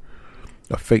river,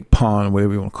 a fake pond,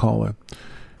 whatever you want to call it.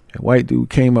 And a white dude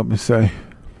came up and say,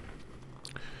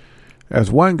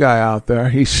 "There's one guy out there.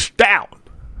 He's stout.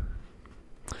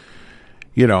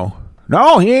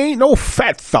 No, he ain't no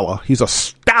fat fella. He's a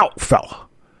stout fella.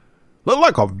 Look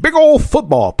like a big old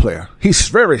football player. He's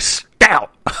very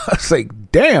stout." I say,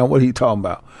 damn, what are you talking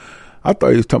about? I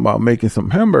thought he was talking about making some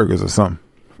hamburgers or something.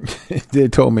 They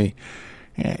told me,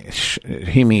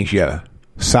 he means you're a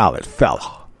solid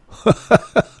fella.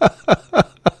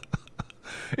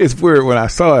 It's weird when I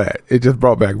saw that. It just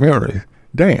brought back memories.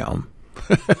 Damn.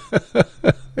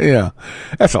 Yeah,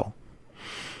 that's all.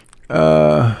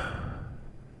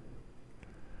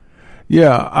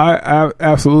 Yeah, I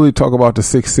absolutely talk about the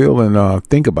Sixth Seal and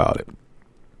think about it.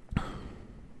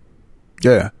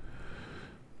 Yeah.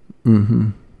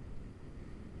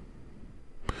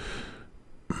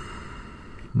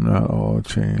 Not all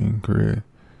chain grid.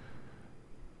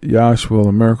 Yash, will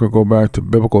America go back to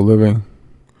biblical living?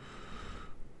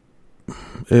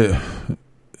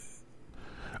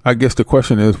 I guess the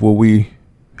question is, will we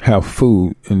have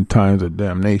food in times of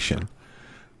damnation?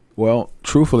 Well,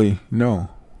 truthfully, no.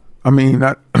 I mean,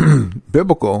 not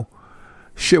biblical.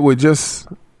 Shit, we're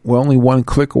only one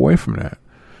click away from that.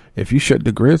 If you shut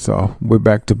the grids off, we're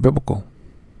back to biblical.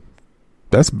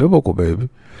 That's biblical, baby.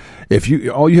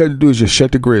 All you had to do is just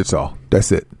shut the grids off.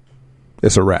 That's it.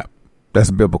 It's a wrap.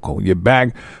 That's biblical. You're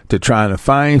back to trying to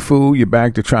find food. You're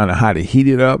back to trying to how to heat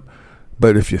it up.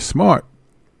 But if you're smart,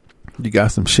 you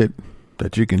got some shit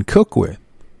that you can cook with.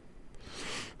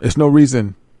 There's no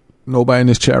reason nobody in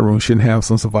this chat room shouldn't have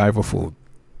some survival food.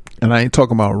 And I ain't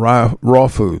talking about raw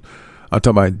food. I'm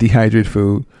talking about dehydrated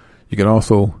food. You can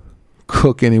also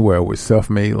cook anywhere with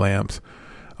self-made lamps,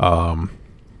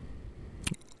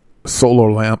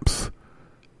 solar lamps,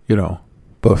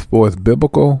 But for it's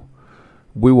biblical,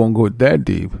 we won't go that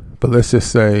deep. But let's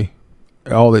just say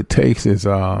all it takes is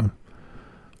a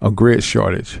grid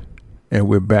shortage, and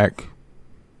we're back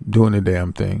doing the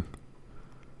damn thing.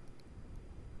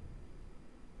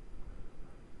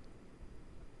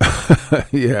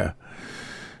 Yeah.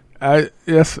 I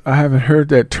haven't heard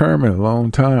that term in a long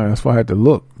time. That's why I had to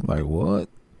look. Like, what?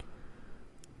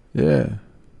 Yeah.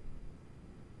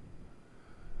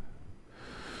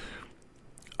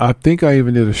 I think I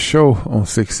even did a show on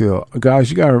Sixth Seal.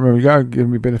 Guys, you gotta remember, you gotta give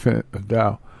me benefit of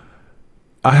doubt.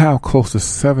 I have close to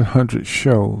 700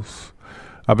 shows.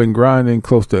 I've been grinding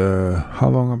close to, how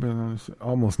long I've been on this?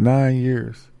 Almost 9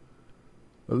 years.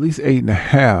 At least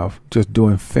 8.5 just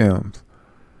doing films.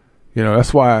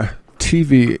 That's why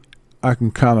TV, I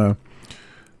can kind of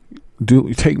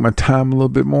take my time a little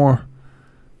bit more.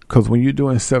 Because when you're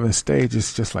doing 7 stages,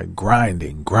 it's just like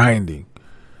grinding.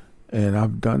 And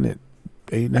I've done it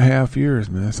 8.5 years,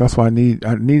 man. So that's why I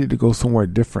needed to go somewhere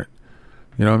different.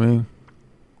 You know what I mean?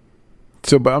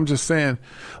 So, but I'm just saying,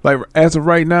 like, as of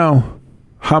right now,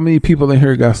 how many people in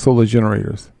here got solar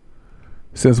generators?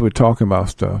 Since we're talking about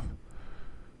stuff.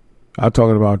 I'm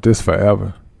talking about this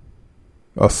forever.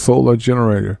 A solar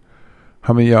generator.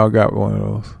 How many of y'all got one of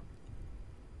those?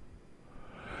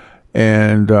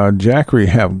 And Jackery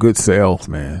have good sales,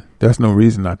 man. There's no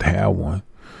reason not to have one.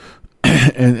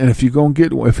 and if you're going to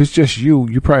get one, if it's just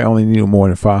you probably only need more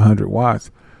than 500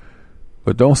 watts.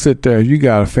 But don't sit there. You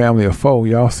got a family of 4.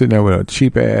 Y'all sitting there with a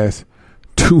cheap ass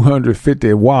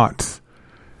 250 watts.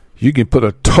 You can put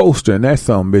a toaster in that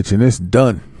son bitch and it's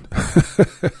done.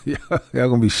 Y'all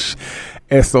gonna be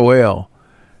SOL.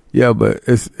 Yeah, but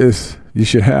it's you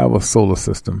should have a solar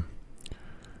system,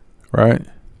 right?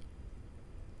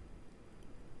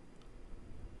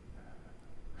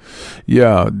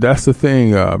 Yeah, that's the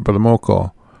thing, Brother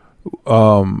Moko.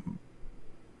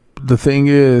 The thing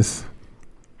is,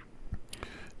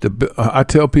 I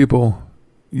tell people,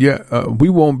 we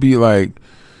won't be like.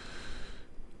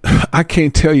 I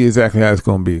can't tell you exactly how it's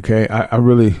going to be. Okay,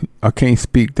 I can't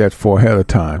speak that far ahead of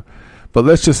time, but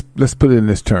let's put it in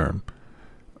this term.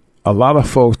 A lot of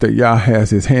folks that Yah has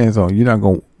his hands on, you're not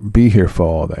going to be here for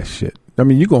all that shit. I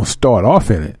mean, you're going to start off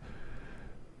in it,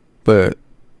 but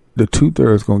the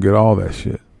 2/3 going to get all that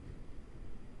shit.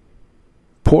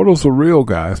 Portals are real,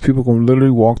 guys. People can literally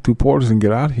walk through portals and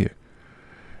get out of here.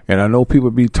 And I know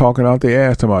people be talking out their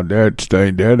ass about that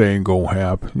ain't going to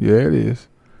happen. Yeah, it is.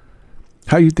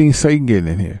 How you think Satan getting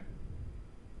in here?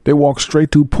 They walk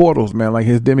straight through portals, man, like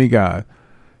his demigod,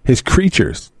 his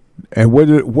creatures. And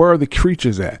where are the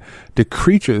creatures at? The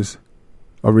creatures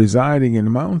are residing in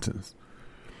the mountains.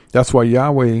 That's why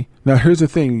Yahweh. Now, here's the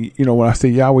thing. You know, when I say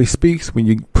Yahweh speaks, when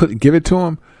you give it to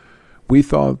him, we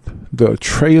thought the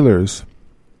trailers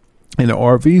and the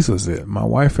RVs was it. My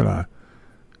wife and I,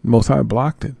 Most High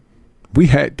blocked it. We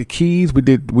had the keys.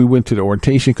 We went to the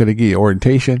orientation. Could they get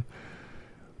orientation?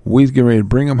 We was getting ready to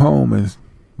bring them home, and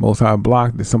Most High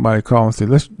blocked it. Somebody called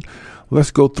and said,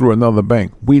 let's go through another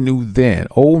bank. We knew then,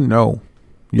 oh no,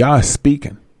 y'all is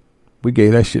speaking. We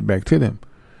gave that shit back to them.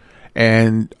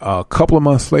 And a couple of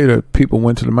months later, people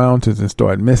went to the mountains and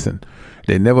started missing.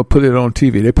 They never put it on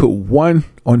TV. They put one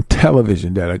on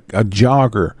television that a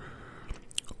jogger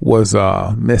was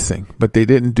missing, but they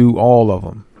didn't do all of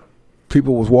them.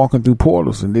 People was walking through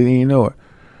portals and they didn't even know it.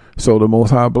 So the Most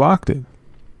High blocked it.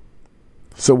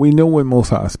 So we know when Most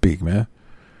High speak, man.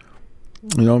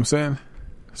 You know what I'm saying?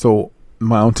 So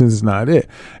mountains is not it.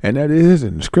 And that is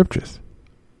in the scriptures.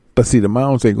 But see, the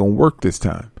mountains ain't going to work this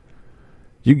time.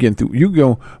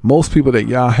 Most people that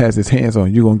Yah has his hands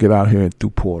on, you're going to get out here and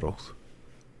through portals.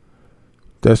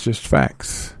 That's just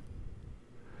facts.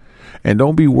 And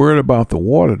don't be worried about the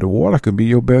water. The water can be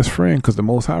your best friend because the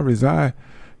Most High reside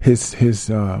his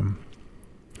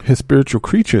spiritual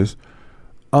creatures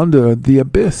under the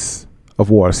abyss of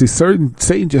water. See,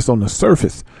 Satan just on the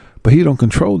surface, but he don't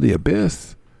control the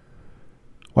abyss.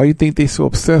 Why you think they so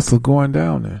obsessed with going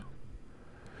down there?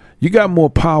 You got more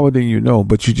power than you know,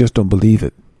 but you just don't believe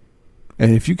it.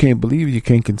 And if you can't believe it, you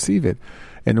can't conceive it.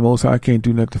 And the Most High can't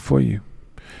do nothing for you.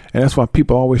 And that's why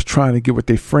people are always trying to get with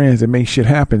their friends and make shit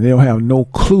happen. They don't have no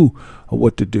clue of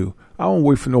what to do. I don't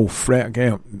wait for no friend,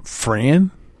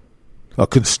 a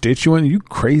constituent. You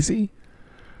crazy?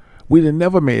 We'd have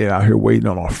never made it out here waiting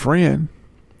on our friend.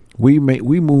 We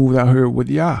moved out here with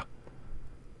Yah.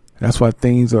 That's why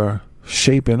things are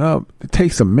shaping up. It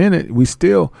takes a minute. We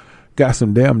still got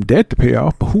some damn debt to pay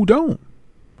off, but who don't?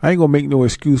 I ain't gonna make no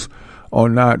excuse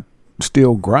on not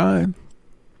still grind.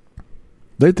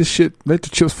 Let the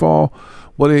chips fall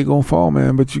where they gonna fall,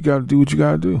 man. But you gotta do what you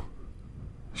gotta do.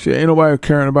 Shit, ain't nobody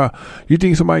caring about. You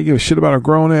think somebody give a shit about a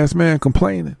grown ass man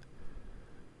complaining?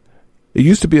 It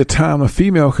used to be a time a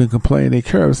female can complain. They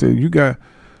care. Say, you're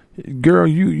a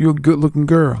good looking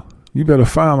girl. You better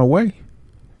find a way,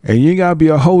 and you ain't gotta be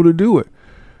a hoe to do it.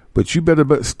 But you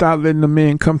better stop letting the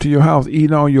men come to your house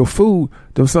eating all your food.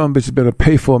 Them son bitches better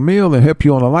pay for a meal and help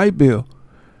you on a light bill.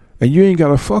 And you ain't got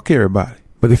to fuck everybody.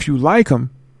 But if you like them,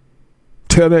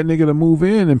 tell that nigga to move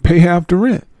in and pay half the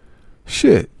rent.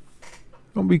 Shit.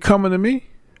 Don't be coming to me.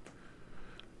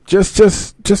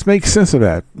 Just make sense of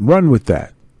that. Run with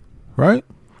that. Right?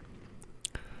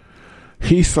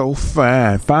 He's so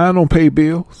fine. Fine don't pay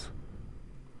bills.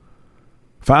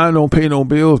 Fine don't pay no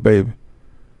bills, baby.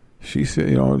 She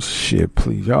said, shit,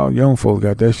 please. Y'all young folks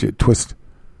got that shit twisted.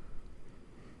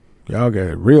 Y'all got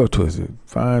it real twisted.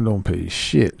 Fine don't pay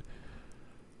shit.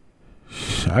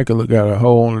 I could look at a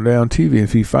hole on the damn TV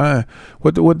if he fine.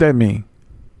 What that mean?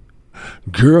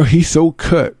 Girl, he so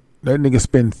cut. That nigga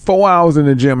spend 4 hours in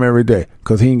the gym every day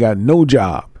because he ain't got no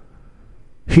job.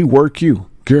 He work you.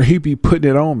 Girl, he be putting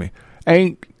it on me.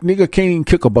 Nigga can't even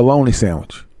cook a bologna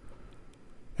sandwich.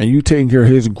 And you taking care of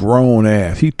his grown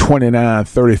ass. He 29,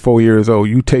 34 years old.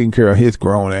 You taking care of his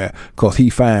grown ass because he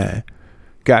fine.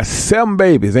 Got 7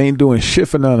 babies. Ain't doing shit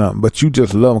for none of them. But you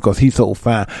just love him because he's so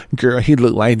fine. Girl, he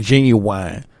look like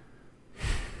genuine.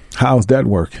 How's that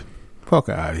working? Fuck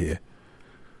out of here.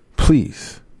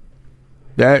 Please.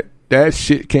 That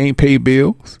shit can't pay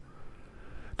bills.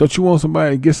 Don't you want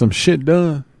somebody to get some shit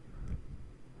done?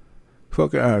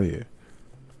 Fuck out of here.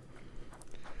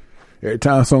 Every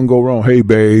time something go wrong, hey,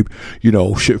 babe,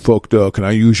 shit fucked up. Can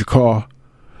I use your car?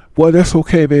 Well, that's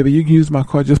okay, baby. You can use my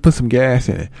car. Just put some gas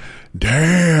in it.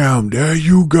 Damn, there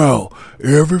you go.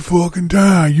 Every fucking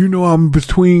time. I'm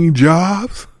between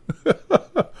jobs.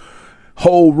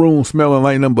 Whole room smelling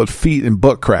like nothing but feet and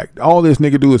butt crack. All this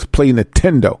nigga do is play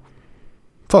Nintendo.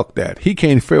 Fuck that. He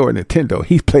can't afford Nintendo.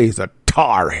 He plays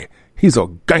Atari. He's a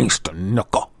gangster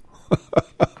knuckle.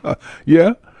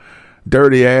 Yeah?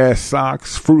 Dirty ass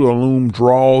socks, Fruit of the Loom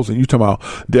drawers, and you talking about,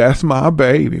 that's my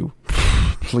baby.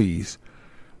 Please.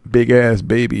 Big ass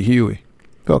baby Huey.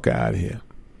 Fuck out of here.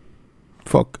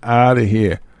 Fuck out of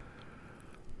here.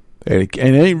 And it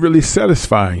ain't really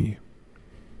satisfying you.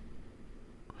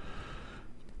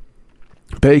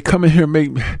 Babe, come in here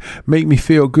and make me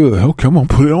feel good. Okay, I'm gonna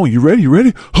put it on. You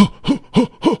ready?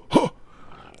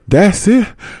 That's it.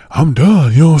 I'm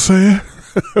done. You know what I'm saying?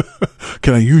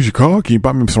 Can I use your car? Can you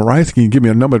buy me some rice? Can you give me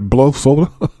a number of blow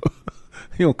soda?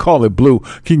 You don't call it blue.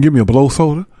 Can you give me a blow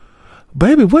soda?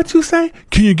 Baby, what you say?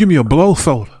 Can you give me a blow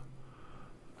soda?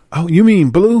 Oh, you mean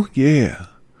blue? Yeah.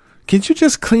 Can't you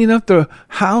just clean up the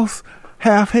house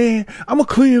half hand? I'm going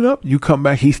to clean it up. You come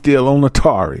back, he's still on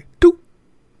Atari. Doop.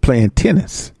 Playing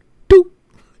tennis. Doop.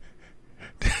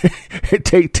 It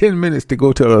take 10 minutes to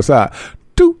go to the other side.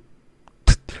 Doop.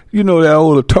 You know that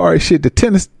old Atari shit, the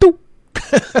tennis. Doop.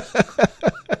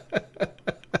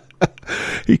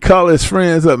 He call his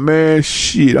friends up, man.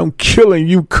 Shit, I'm killing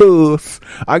you, cuz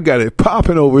I got it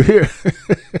popping over here.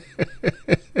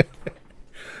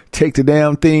 Take the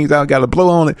damn things out, got to blow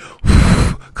on it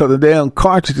because the damn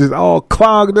cartridge is all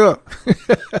clogged up.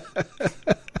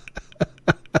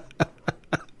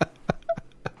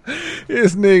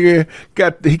 This nigga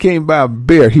he can't buy a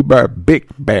beer, he buy a big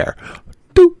bear.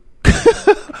 Duke.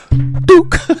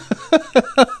 Duke.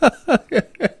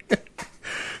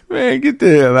 Man, get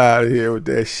the hell out of here with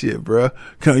that shit, bro.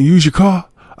 Can I use your car?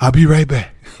 I'll be right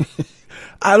back.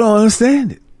 I don't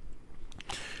understand it.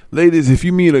 Ladies, if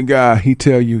you meet a guy, he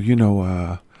tell you,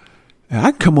 I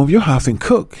can come over your house and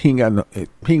cook. He ain't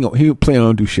planning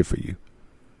on do shit for you.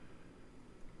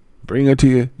 Bring her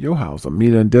to your house or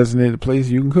meet her in a designated place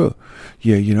you can cook.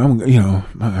 Yeah, I'm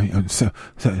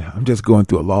just going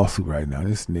through a lawsuit right now.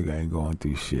 This nigga ain't going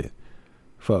through shit.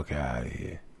 Fuck out of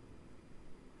here.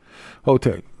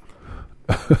 Hotel.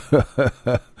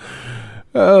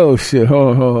 Oh shit!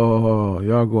 Hold on.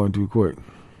 Y'all going too quick.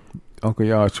 Uncle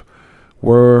Yash,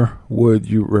 where would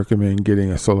you recommend getting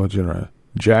a solar generator?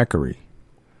 Jackery.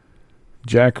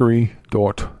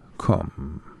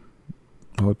 Jackery.com.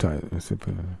 Hold tight.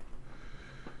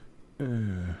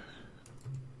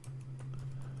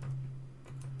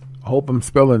 I hope I'm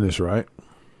spelling this right.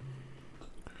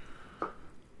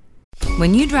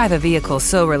 When you drive a vehicle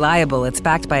so reliable it's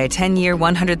backed by a 10-year,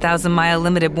 100,000-mile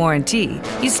limited warranty,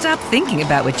 you stop thinking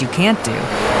about what you can't do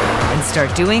and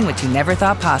start doing what you never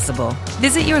thought possible.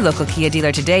 Visit your local Kia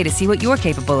dealer today to see what you're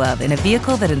capable of in a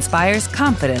vehicle that inspires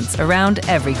confidence around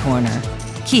every corner.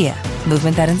 Kia,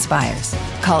 movement that inspires.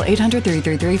 Call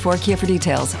 800-333-4KIA for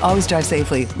details. Always drive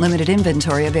safely. Limited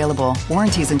inventory available.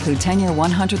 Warranties include 10-year,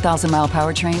 100,000-mile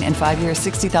powertrain and 5-year,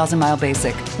 60,000-mile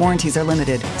basic. Warranties are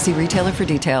limited. See retailer for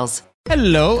details.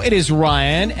 Hello, it is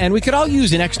Ryan, and we could all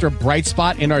use an extra bright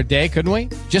spot in our day, couldn't we?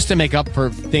 Just to make up for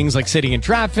things like sitting in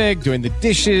traffic, doing the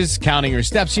dishes, counting your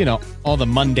steps, all the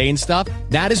mundane stuff.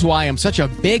 That is why I'm such a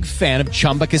big fan of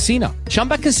Chumba Casino.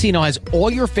 Chumba Casino has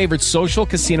all your favorite social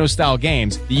casino-style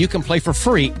games that you can play for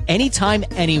free anytime,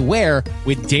 anywhere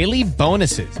with daily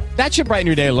bonuses. That should brighten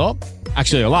your day a little.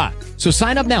 Actually, a lot. So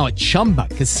sign up now at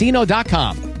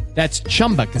ChumbaCasino.com. That's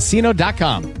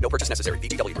ChumbaCasino.com. No purchase necessary.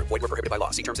 VGW Group. Void where prohibited by law.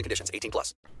 See terms and conditions.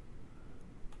 18+.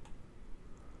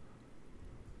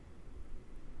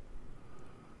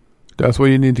 That's where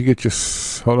you need to get your...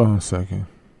 Hold on a second.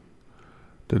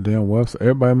 The damn website.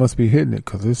 Everybody must be hitting it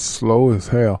because it's slow as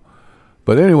hell.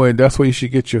 But anyway, that's where you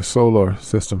should get your solar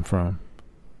system from.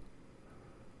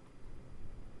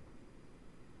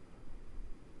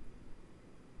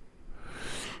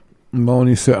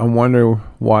 Moni said, I wonder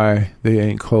why they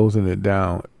ain't closing it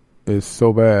down. It's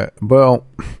so bad. Well,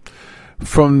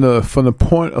 from the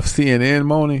point of CNN,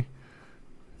 Moni,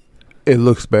 it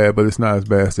looks bad, but it's not as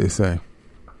bad as they say.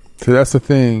 So that's the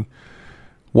thing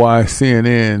why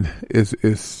CNN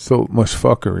is so much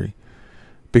fuckery.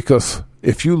 Because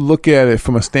if you look at it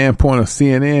from a standpoint of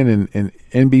CNN and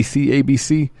NBC,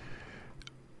 ABC,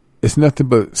 it's nothing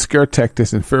but scare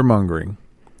tactics and fear mongering.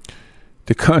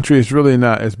 The country is really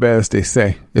not as bad as they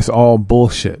say. It's all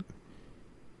bullshit.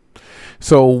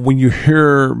 So when you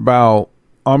hear about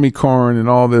Omicron and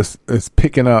all this is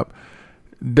picking up,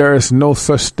 there is no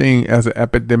such thing as an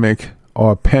epidemic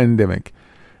or a pandemic.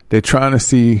 They're trying to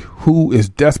see who is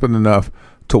desperate enough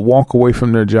to walk away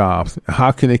from their jobs.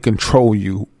 How can they control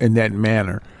you in that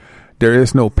manner? There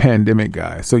is no pandemic,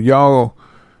 guys. So y'all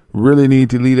really need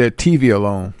to leave that TV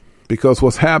alone, because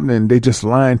what's happening, they just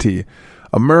lying to you.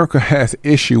 America has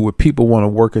issue with people want to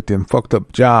work at them fucked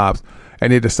up jobs,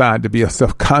 and they decide to be a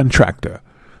subcontractor.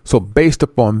 So based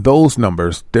upon those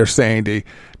numbers, they're saying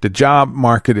the job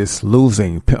market is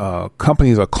losing.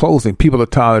 Companies are closing. People are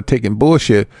tired of taking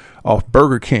bullshit off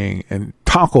Burger King and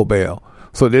Taco Bell.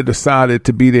 So they decided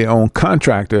to be their own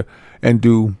contractor and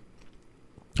do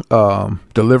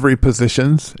delivery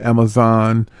positions,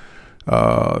 Amazon,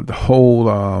 the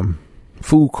whole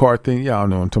food cart thing. Y'all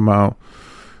know what I'm talking about.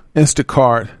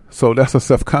 Instacart. So that's a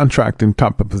subcontracting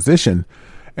type of position.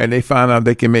 And they find out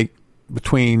they can make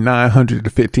between $900 to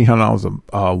 $1,500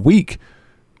 a week.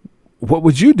 What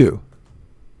would you do?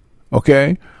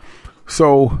 Okay.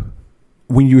 So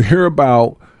when you hear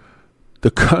about the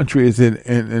country is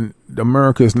and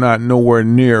America is not nowhere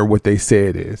near what they say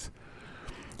it is.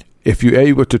 If you're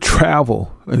able to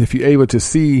travel and if you're able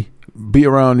to be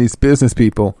around these business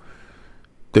people,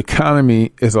 the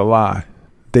economy is a lie.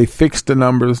 They fix the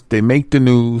numbers. They make the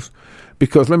news.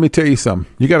 Because let me tell you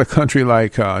something. You got a country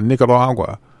like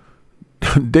Nicaragua.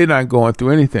 They're not going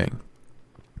through anything.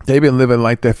 They've been living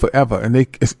like that forever. And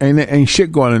there ain't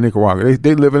shit going on in Nicaragua.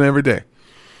 They living every day.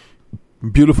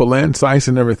 Beautiful land sites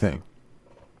and everything.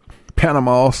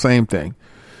 Panama, same thing.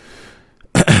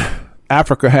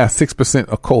 Africa has 6%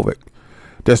 of COVID.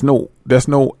 There's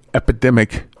no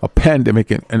epidemic or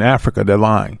pandemic in Africa. They're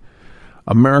lying.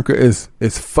 America is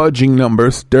fudging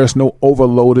numbers. There's no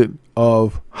overloaded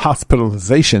of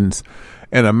hospitalizations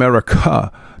in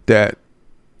America. That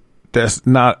there's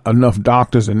not enough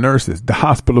doctors and nurses. The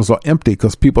hospitals are empty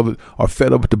because people are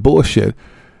fed up with the bullshit.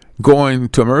 Going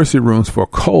to emergency rooms for a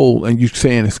cold and you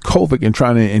saying it's COVID and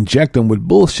trying to inject them with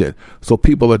bullshit. So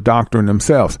people are doctoring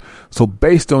themselves. So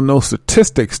based on those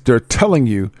statistics, they're telling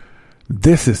you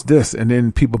this is this, and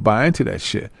then people buy into that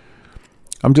shit.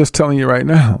 I'm just telling you right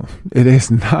now, it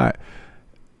is not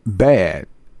bad.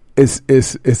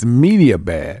 It's media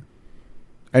bad.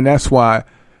 And that's why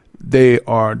they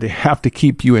have to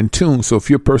keep you in tune. So if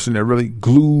you're a person that really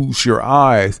glues your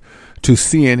eyes to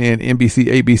CNN, NBC,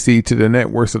 ABC, to the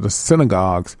networks of the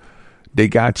synagogues, they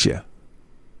got you.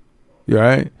 You all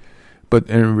right? But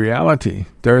in reality,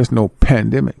 there is no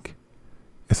pandemic.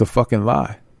 It's a fucking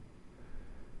lie.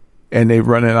 And they're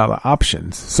running out of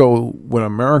options. So when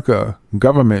America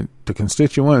government, the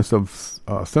constituents of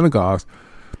synagogues,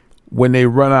 when they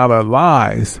run out of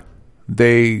lies,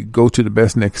 they go to the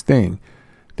best next thing.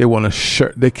 They want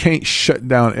to they can't shut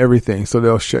down everything. So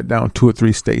they'll shut down 2 or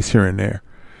 3 states here and there.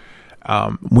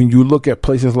 When you look at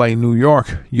places like New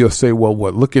York, you'll say, well,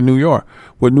 what? Look at New York.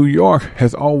 Well, New York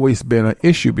has always been an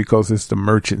issue because it's the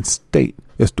merchant state.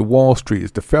 It's the Wall Street.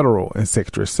 It's the federal, et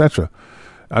cetera, et cetera.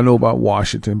 I know about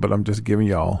Washington, but I'm just giving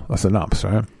y'all a synopsis,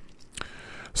 right?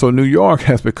 So New York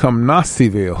has become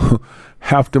Naziville.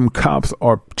 Half them cops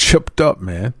are chipped up,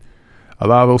 man. A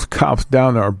lot of those cops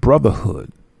down there are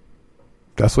brotherhood.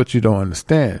 That's what you don't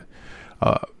understand.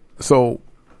 So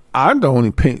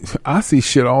I see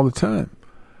shit all the time.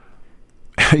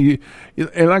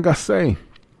 And like I say,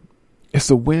 it's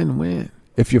a win-win.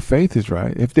 If your faith is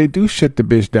right, if they do shut the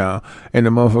bitch down and the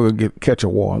motherfucker catch a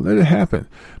war, let it happen.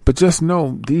 But just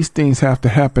know these things have to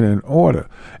happen in order.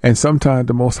 And sometimes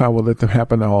the Most High will let them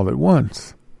happen all at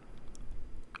once.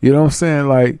 You know what I'm saying?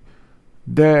 Like,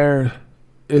 there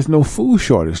is no food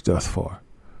shortage thus far.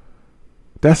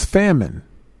 That's famine.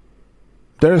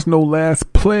 There's no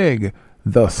last plague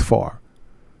thus far.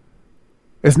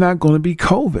 It's not going to be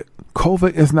COVID.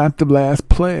 COVID is not the last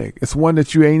plague. It's one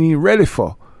that you ain't even ready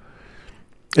for.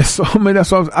 It's so many.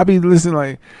 That's why I be listening,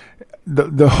 like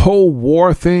the whole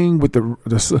war thing with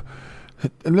the.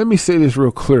 And let me say this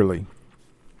real clearly.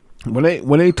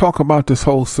 When they talk about this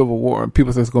whole civil war and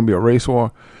people say it's going to be a race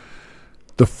war,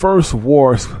 the first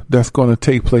war that's going to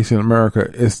take place in America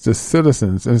is the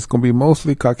citizens, and it's going to be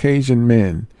mostly Caucasian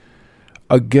men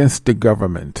against the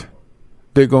government.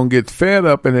 They're going to get fed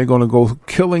up and they're going to go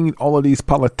killing all of these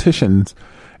politicians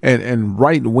and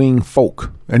right-wing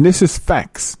folk. And this is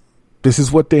facts. This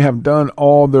is what they have done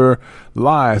all their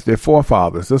lives, their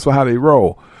forefathers. That's how they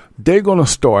roll. They're going to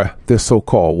start this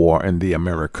so-called war in the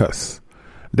Americas.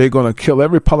 They're going to kill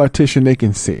every politician they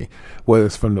can see, whether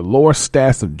it's from the lower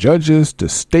staffs of judges to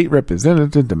state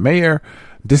representative, the mayor.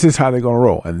 This is how they're going to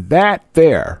roll. And that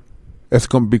there is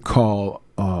going to be called,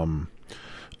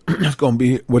 it's going to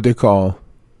be what they call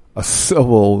a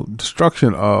civil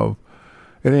destruction of,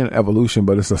 it ain't an evolution,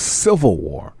 but it's a civil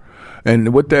war.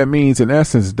 And what that means, in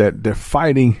essence, that they're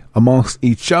fighting amongst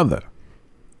each other.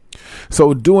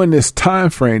 So during this time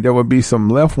frame, there would be some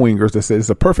left wingers that say it's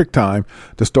a perfect time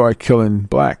to start killing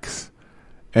blacks.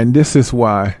 And this is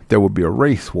why there will be a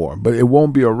race war. But it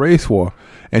won't be a race war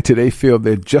until they feel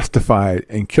they're justified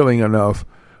in killing enough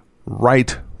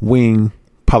right-wing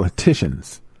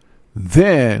politicians.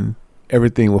 Then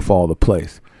everything will fall to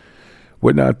place.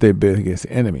 We're not their biggest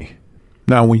enemy.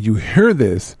 Now, when you hear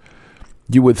this,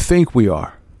 you would think we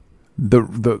are.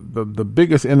 The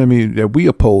biggest enemy that we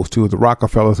oppose to is the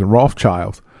Rockefellers and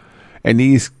Rothschilds and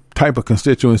these type of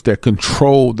constituents that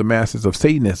control the masses of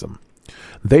Satanism.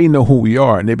 They know who we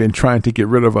are, and they've been trying to get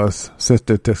rid of us since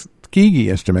the Tuskegee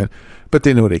instrument, but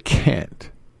they know they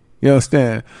can't. You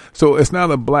understand? So it's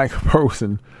not a black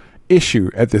person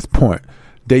issue at this point.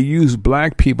 They use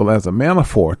black people as a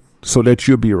metaphor so that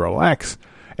you'll be relaxed,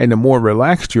 and the more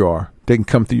relaxed you are, they can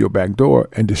come through your back door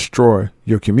and destroy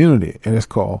your community, and it's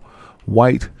called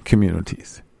white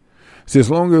communities. So as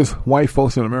long as white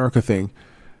folks in America think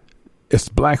it's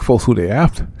black folks who they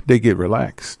after, they get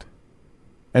relaxed.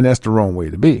 And that's the wrong way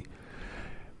to be.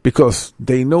 Because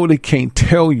they know they can't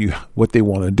tell you what they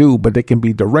want to do, but they can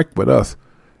be direct with us.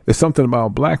 There's something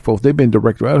about black folks. They've been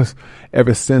direct with us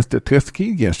ever since the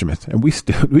Tuskegee instruments. And we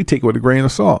take it with a grain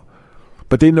of salt.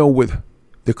 But they know with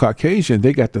the Caucasian,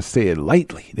 they got to say it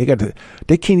lightly.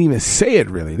 They can't even say it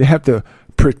really. They have to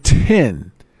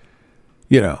pretend.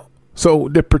 So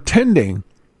they're pretending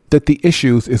that the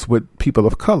issues is with people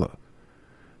of color.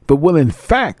 But well, in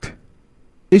fact,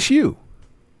 it's you.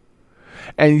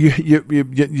 And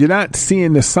you're not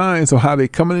seeing the signs of how they're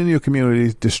coming into your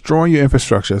communities, destroying your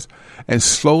infrastructures, and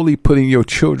slowly putting your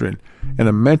children in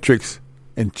a matrix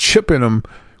and chipping them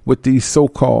with these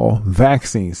so-called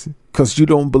vaccines because you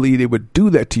don't believe they would do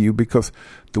that to you because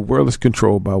the world is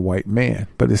controlled by white man.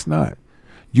 But it's not.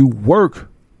 You work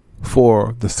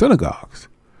for the synagogues.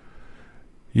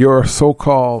 Your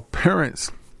so-called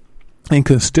parents and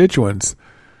constituents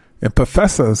and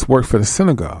professors work for the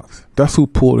synagogues. That's who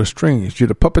pull the strings. You're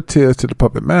the puppeteers to the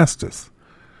puppet masters.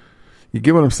 You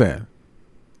get what I'm saying?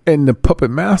 And the puppet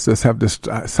masters have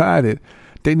decided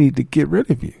they need to get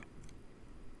rid of you.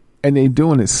 And they're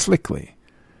doing it slickly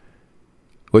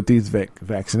with these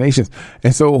vaccinations.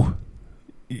 And so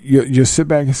you sit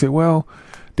back and say, well,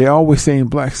 they're always saying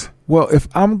blacks. Well, if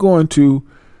I'm going to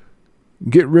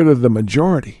get rid of the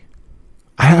majority,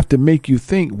 I have to make you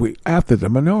think we're after the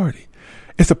minority.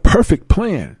 It's a perfect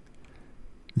plan.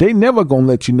 They never going to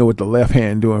let you know what the left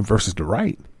hand doing versus the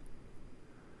right.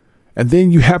 And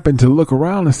then you happen to look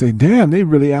around and say, damn, they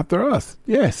really after us.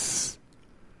 Yes.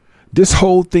 This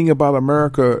whole thing about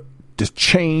America, this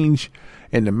change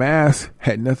and the mask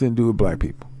had nothing to do with black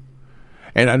people.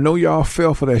 And I know y'all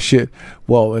fell for that shit.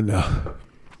 Well, in the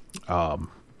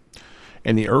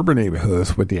urban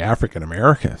neighborhoods with the African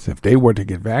Americans, if they were to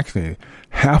get vaccinated,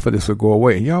 half of this would go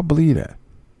away. Y'all believe that?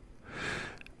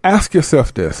 Ask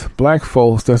yourself this. Black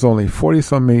folks, there's only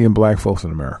 40-some million black folks in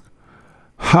America.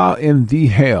 How in the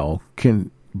hell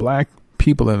can black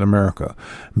people in America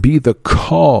be the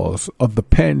cause of the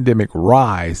pandemic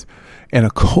rise and a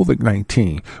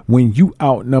COVID-19 when you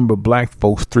outnumber black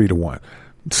folks 3-1?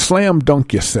 Slam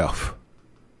dunk yourself.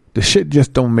 The shit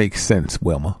just don't make sense,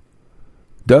 Wilma.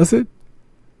 Does it?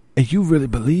 And you really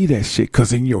believe that shit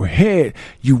because in your head,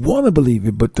 you want to believe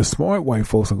it, but the smart white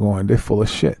folks are going, they're full of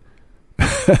shit.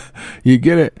 You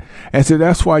get it? And so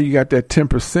that's why you got that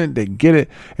 10% that get it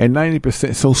and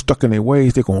 90% so stuck in their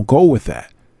ways, they're going to go with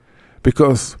that.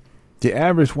 Because the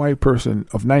average white person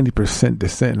of 90%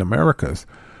 descent in Americas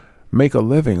make a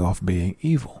living off being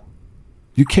evil.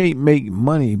 You can't make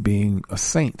money being a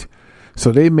saint.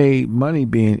 So they made money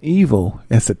being evil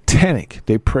and satanic.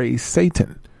 They praise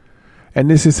Satan. And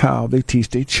this is how they teach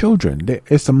their children.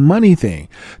 It's a money thing.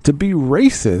 To be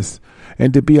racist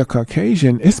and to be a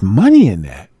Caucasian, it's money in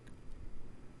that.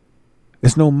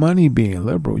 There's no money being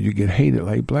liberal. You get hated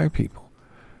like black people.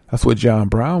 That's what John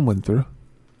Brown went through.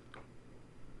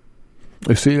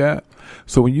 You see that?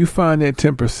 So when you find that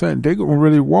 10%, they're going to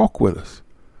really walk with us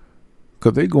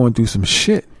because they're going through some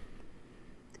shit.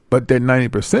 But that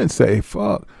 90% say,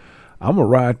 fuck, I'm going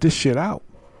to ride this shit out.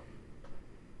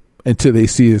 Until they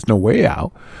see there's no way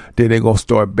out, then they're going to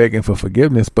start begging for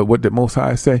forgiveness. But what the Most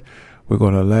High say, we're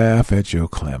going to laugh at your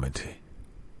calamity.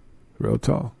 Real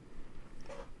talk.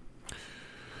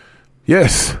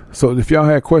 Yes. So if y'all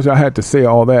had questions, I had to say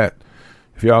all that.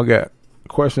 If y'all got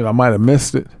questions, I might have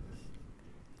missed it.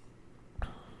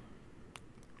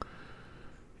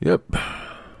 Yep.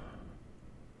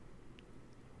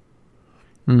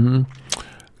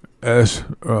 As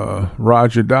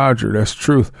Roger Dodger, that's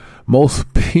truth.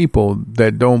 Most people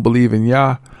that don't believe in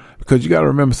Yah, because you got to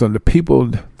remember something, the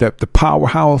people that the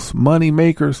powerhouse money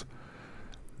makers,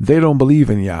 They don't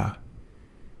believe in Yah.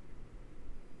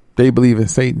 They believe in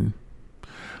Satan.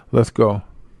 Let's go.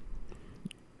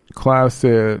 Clive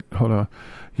said, hold on.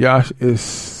 Yash, is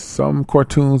some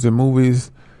cartoons and movies,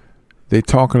 they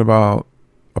talking about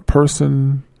a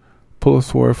person pull a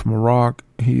sword from a rock.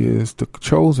 He is the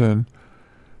chosen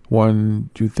one.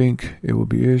 Do you think it will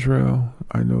be Israel?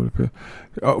 I know.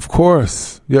 Of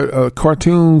course. Yeah,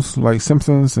 cartoons like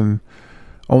Simpsons and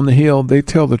On the Hill, they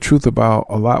tell the truth about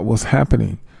a lot what's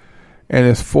happening. And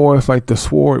as far as like the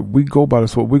sword, we go by the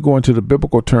sword. We go into the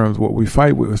biblical terms. What we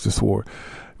fight with is the sword.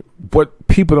 What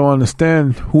people don't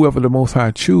understand, whoever the Most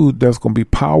High choose, there's going to be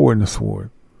power in the sword.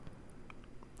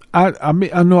 I mean,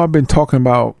 I know I've been talking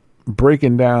about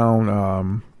breaking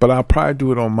down, but I'll probably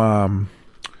do it on my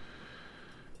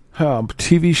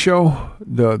TV show,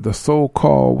 the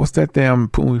so-called, what's that damn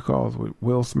movie called with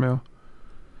Will Smith?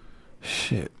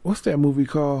 Shit, what's that movie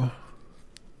called?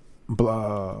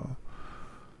 Blah.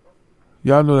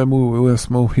 Y'all know that movie with Will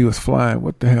Smith? He was flying.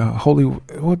 What the hell?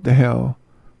 What the hell?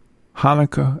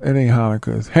 Hanukkah? It ain't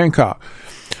Hanukkah. It's Hancock.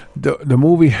 The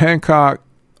movie Hancock,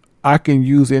 I can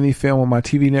use any film on my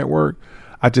TV network.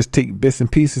 I just take bits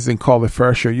and pieces and call it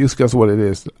fair share use. Guess what it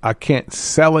is? I can't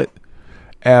sell it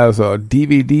as a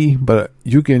DVD, but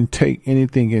you can take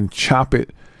anything and chop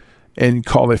it and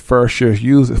call it fair share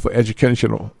use it for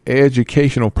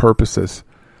educational purposes,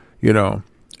 you know.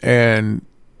 And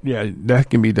yeah,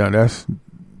 that can be done.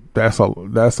 That's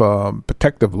a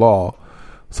protective law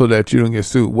so that you don't get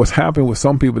sued. What's happened with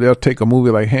some people, they'll take a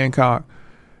movie like Hancock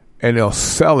and they'll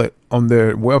sell it on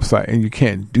their website, and you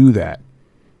can't do that.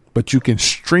 But you can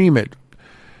stream it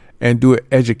and do it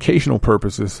educational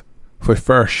purposes for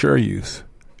fair share use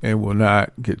and will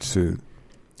not get sued.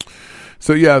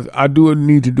 So yeah, I do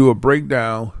need to do a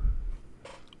breakdown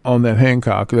on that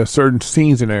Hancock. There's certain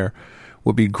scenes in there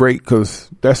would be great because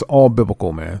that's all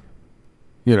biblical, man.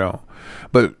 You know,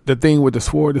 but the thing with the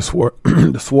sword,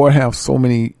 the sword have so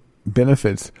many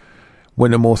benefits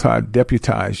when the Most High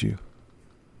deputize you.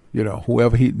 You know,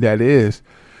 whoever that is,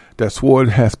 that sword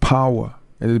has power,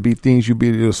 and it'll be things you be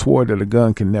able to do with a sword that a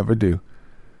gun can never do.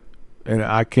 And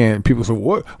I can't. People say,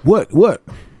 what?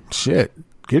 Shit,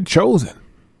 get chosen.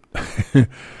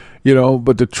 You know,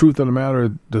 but the truth of the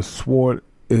matter, the sword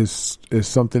is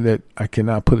something that I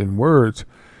cannot put in words.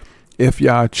 If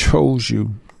Yah chose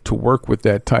you to work with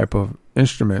that type of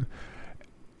instrument,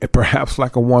 and perhaps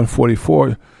like a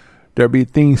 144, there'd be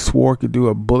things sword could do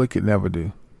a bullet could never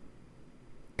do,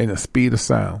 and the speed of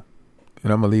sound.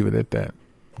 And I'm gonna leave it at that.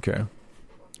 Okay.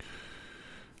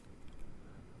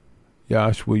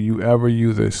 Yash, will you ever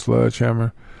use a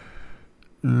sledgehammer?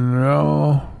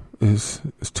 No, it's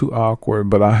too awkward.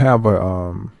 But I have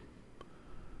I'm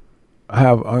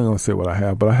gonna say what I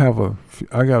have, but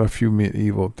I got a few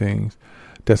medieval things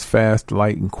that's fast,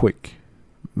 light, and quick.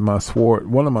 My sword,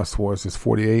 one of my swords is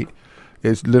 48.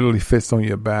 It literally fits on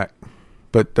your back.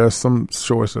 But there's some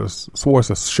swords are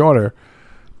shorter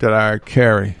that I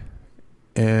carry,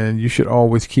 and you should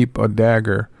always keep a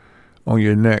dagger on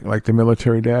your neck, like the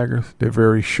military daggers. They're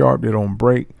very sharp. They don't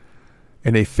break,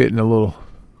 and they fit in a little,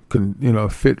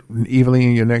 fit evenly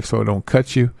in your neck so it don't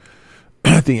cut you.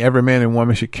 I think every man and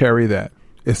woman should carry that.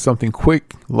 It's something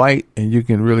quick, light, and you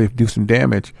can really do some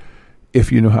damage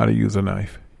if you know how to use a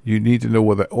knife. You need to know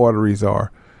where the arteries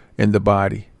are in the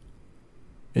body,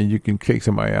 and you can take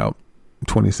somebody out in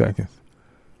 20 seconds.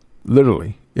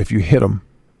 Literally, if you hit them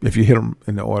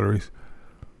in the arteries.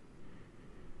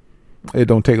 It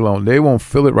don't take long. They won't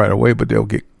feel it right away, but they'll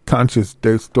get conscious.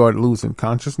 They'll start losing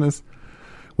consciousness.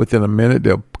 Within a minute,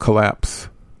 they'll collapse.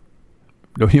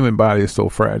 The human body is so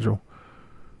fragile.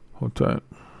 Hold tight.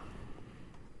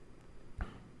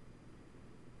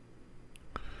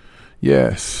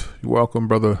 Yes. You're welcome,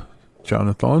 Brother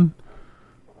Jonathan.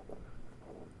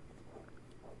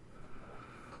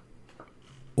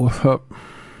 What's up?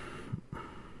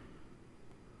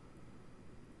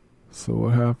 So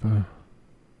what happened?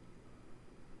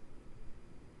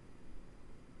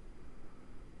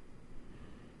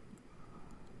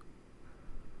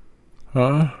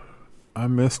 Huh? I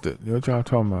missed it. What y'all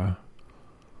talking about?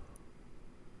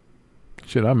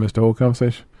 Shit, I missed the whole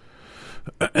conversation.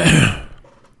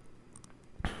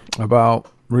 About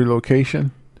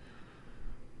relocation.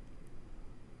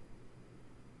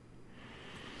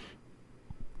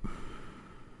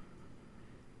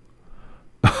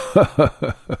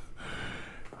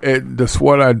 The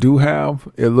sword I do have,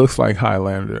 it looks like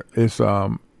Highlander. It's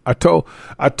I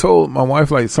told my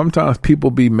wife, like, sometimes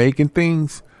people be making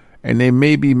things and they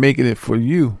may be making it for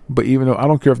you, but even though I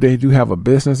don't care if they do have a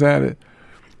business at it,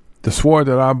 the sword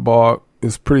that I bought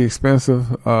is pretty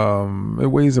expensive. It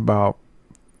weighs about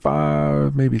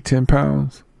 5, maybe 10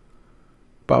 pounds.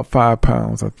 about 5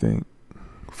 pounds, I think.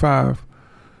 5.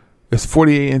 It's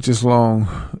 48 inches long,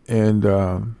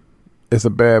 and it's a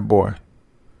bad boy.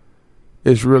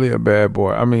 It's really a bad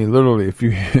boy. I mean, literally, if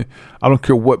you, I don't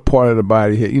care what part of the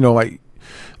body hit. You know, like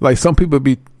some people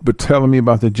be telling me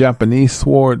about the Japanese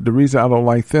sword. The reason I don't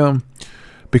like them,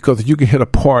 because you can hit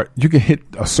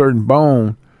a certain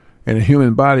bone in a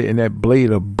human body, and that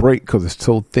blade will break because it's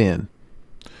so thin.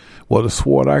 Well, the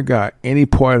sword I got, any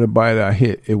part of the body that I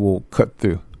hit, it will cut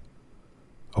through.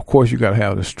 Of course, you got to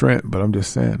have the strength, but I'm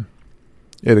just saying,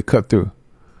 it'll cut through.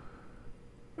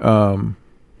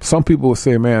 Some people will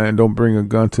say, man, don't bring a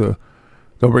knife to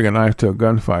a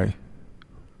gunfight.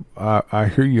 I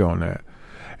hear you on that.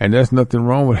 And there's nothing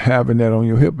wrong with having that on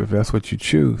your hip if that's what you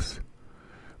choose.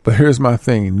 But here's my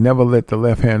thing. Never let the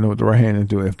left hand know what the right hand is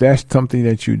doing. If that's something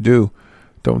that you do,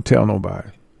 don't tell nobody.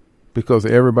 Because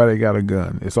everybody got a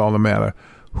gun. It's all a matter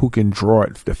who can draw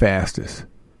it the fastest.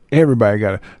 Everybody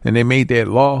got it. And they made that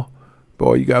law.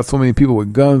 Boy, you got so many people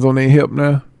with guns on their hip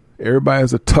now.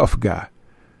 Everybody's a tough guy.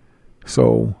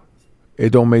 So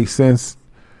it don't make sense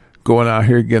going out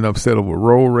here getting upset over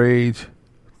road rage,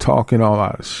 talking all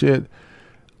out of shit.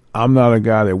 I'm not a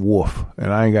guy that woof,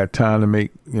 and I ain't got time to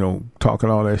make, talking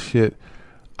all that shit.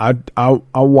 I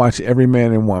watch every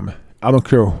man and woman. I don't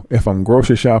care if I'm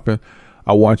grocery shopping.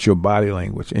 I watch your body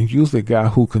language. And usually a guy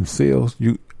who conceals,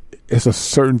 it's a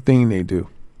certain thing they do.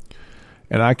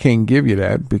 And I can't give you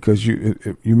that because you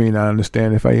may not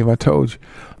understand if I told you.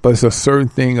 But it's a certain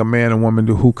thing a man and woman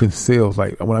do who conceals.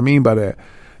 Like, what I mean by that,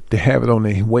 they have it on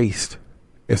their waist.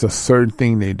 It's a certain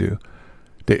thing they do.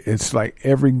 It's like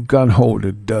every gun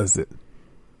holder does it.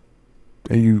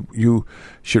 And you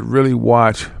should really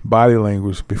watch body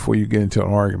language before you get into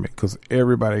an argument, because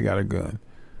everybody got a gun.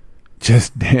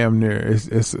 Just damn near.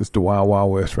 It's the Wild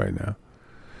Wild West right now.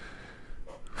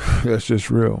 That's just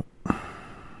real.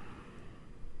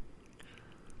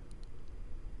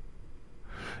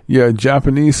 Yeah,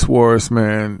 Japanese swords,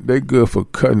 man, they good for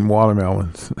cutting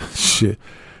watermelons. Shit.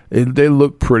 They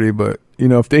look pretty, but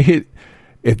if they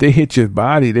hit your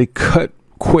body, they cut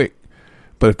quick.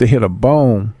 But if they hit a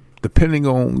bone,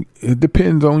 it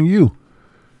depends on you.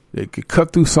 They could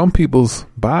cut through some people's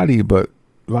body, but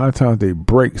a lot of times they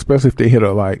break, especially if they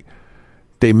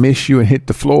they miss you and hit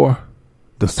the floor.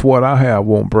 The sword I have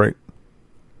won't break.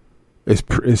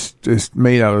 It's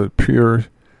made out of pure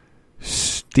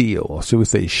steel, or should we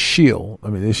say shield. I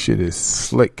mean, this shit is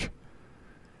slick.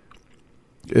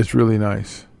 It's really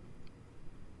nice.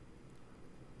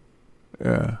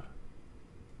 Yeah,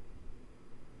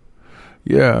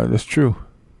 that's true.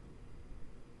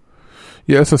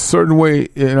 Yeah, it's a certain way,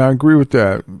 and I agree with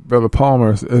that, Brother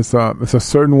Palmer. It's a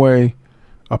certain way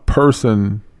a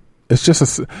person. It's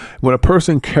just when a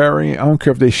person carrying. I don't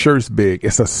care if their shirt's big.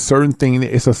 It's a certain thing.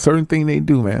 It's a certain thing they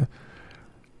do, man.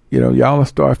 Y'all will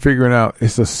start figuring out.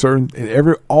 It's a certain.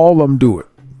 And all of them do it.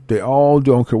 They all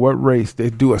don't care what race. They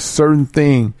do a certain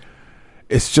thing.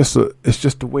 It's just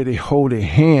the way they hold their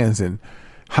hands and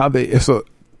how they.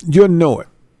 You'll know it.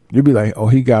 You'll be like, oh,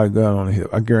 he got a gun on the hip.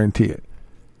 I guarantee it.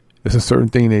 It's a certain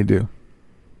thing they do.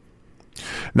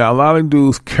 Now, a lot of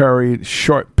dudes carry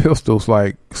short pistols,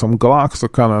 like some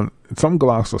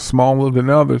Glocks are smaller than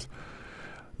others.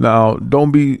 Now,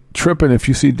 don't be tripping if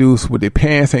you see dudes with their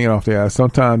pants hanging off their ass.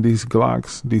 Sometimes these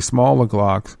Glocks, these smaller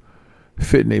Glocks,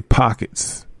 fit in their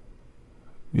pockets.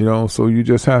 So you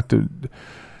just have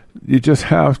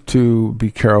to be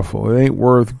careful. It ain't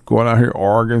worth going out here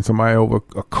arguing somebody over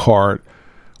a cart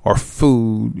or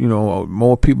food.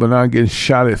 More people now getting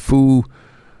shot at food,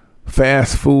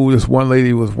 fast food. This one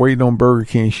lady was waiting on Burger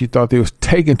King. She thought they was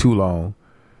taking too long.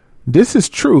 This is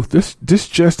truth. This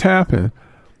just happened.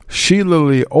 She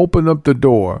literally opened up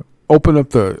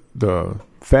the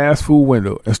fast food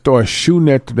window and started shooting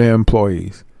at the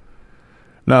employees.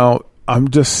 Now, I'm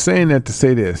just saying that to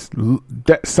say this.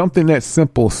 That something that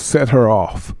simple set her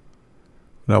off.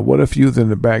 Now, what if you was in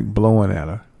the back blowing at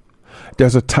her?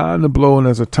 There's a time to blow and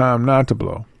there's a time not to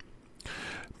blow.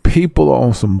 People are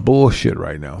on some bullshit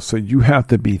right now, so you have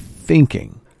to be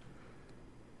thinking.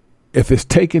 If it's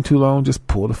taking too long, just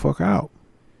pull the fuck out.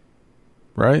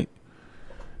 Right?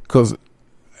 Because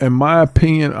in my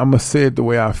opinion, I'm going to say it the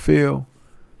way I feel.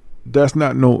 There's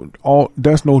no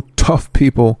tough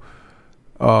people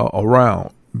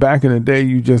around. Back in the day,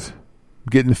 you just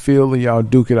get in the field and y'all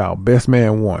duke it out. Best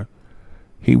man won.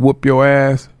 He whoop your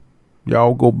ass.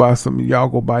 Y'all go buy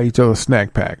each other a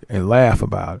snack pack and laugh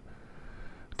about it.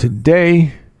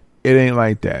 Today, it ain't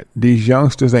like that. These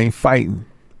youngsters ain't fighting.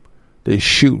 They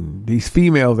shooting. These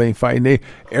females ain't fighting.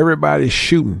 Everybody's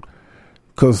shooting.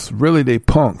 Because really, they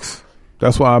punks.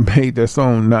 That's why I made that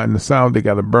song, Not in the South. They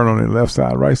got to burn on their left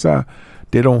side, right side.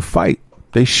 They don't fight.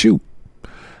 They shoot.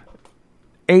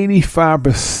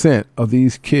 85% of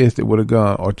these kids that with a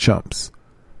gun are chumps.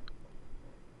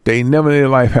 They never in their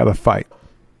life had a fight.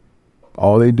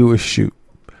 All they do is shoot.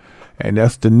 And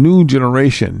that's the new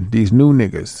generation, these new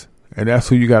niggas. And that's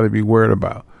who you got to be worried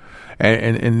about.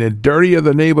 And the dirtier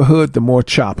the neighborhood, the more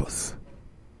choppers.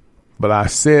 But I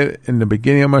said in the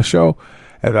beginning of my show,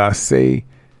 as I say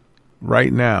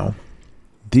right now,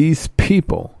 these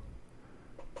people,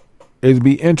 it'd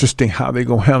be interesting how they're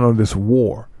going to handle this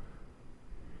war.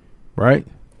 Right?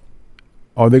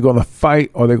 Are they going to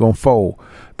fight or are they going to fold?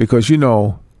 Because, you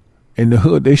know, in the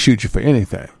hood, they shoot you for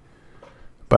anything.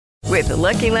 With the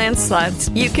Lucky Land Slots,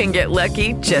 you can get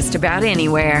lucky just about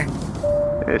anywhere.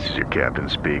 This is your captain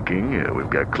speaking. We've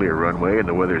got clear runway and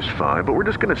the weather's fine, but we're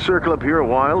just going to circle up here a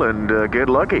while and get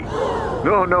lucky.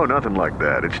 No, nothing like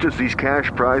that. It's just these cash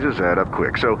prizes add up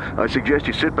quick. So I suggest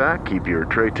you sit back, keep your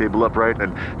tray table upright,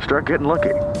 and start getting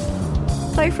lucky.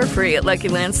 Play for free at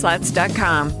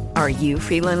LuckyLandSlots.com. Are you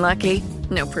feeling lucky?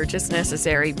 No purchase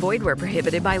necessary. Void where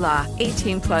prohibited by law.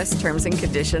 18+ terms and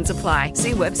conditions apply.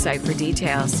 See website for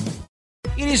details.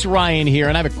 It is Ryan here,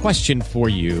 and I have a question for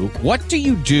you. What do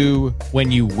you do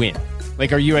when you win?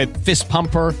 Like, are you a fist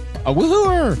pumper, a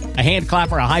woohooer, a hand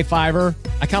clapper, a high fiver?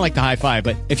 I kind of like the high five,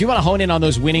 but if you want to hone in on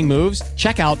those winning moves,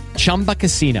 check out Chumba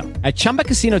Casino. At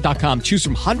ChumbaCasino.com, choose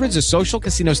from hundreds of social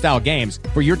casino-style games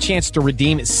for your chance to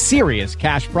redeem serious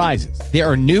cash prizes. There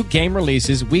are new game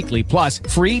releases weekly, plus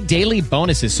free daily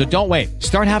bonuses. So don't wait.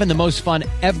 Start having the most fun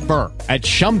ever at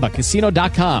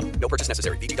ChumbaCasino.com. No purchase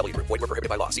necessary. VGW. Void where prohibited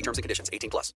by law. See terms and conditions.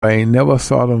 18+. I ain't never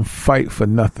saw them fight for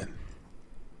nothing.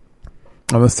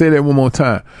 I'm going to say that one more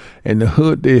time. In the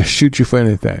hood, they shoot you for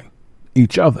anything.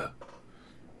 Each other.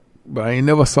 But I ain't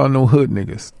never saw no hood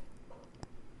niggas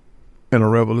in a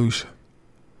revolution.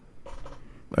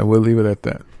 And we'll leave it at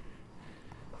that.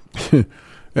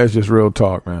 That's just real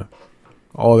talk, man.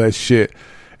 All that shit.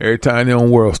 Every time the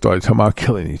own world started talking about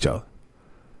killing each other.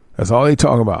 That's all they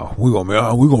talk about. We're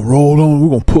gonna roll on, we're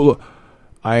gonna pull up.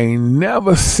 I ain't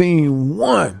never seen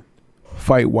one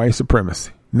fight white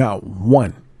supremacy. Not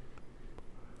one.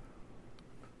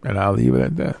 And I'll leave it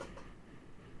at that.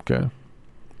 Okay.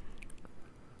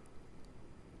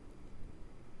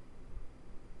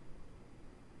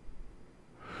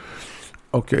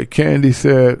 Okay, Candy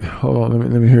said, hold on, let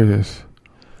me hear this.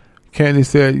 Candy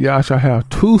said, Yash, I have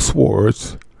 2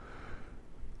 swords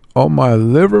on my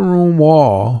living room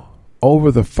wall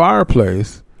over the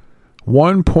fireplace,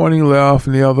 one pointing left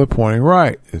and the other pointing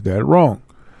right. Is that wrong?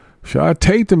 Should I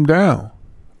take them down?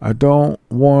 I don't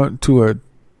want to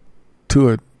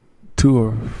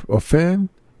offend.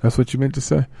 That's what you meant to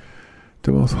say?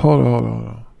 Hold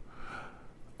on.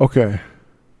 Okay.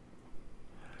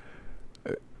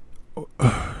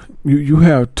 You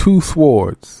have 2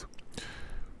 swords.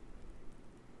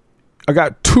 I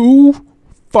got 2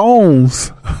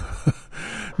 phones.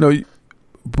 No,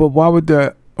 but why would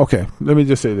that? Okay, let me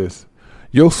just say this.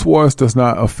 Your swords does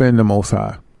not offend the Most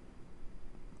High.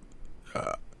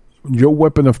 Your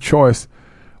weapon of choice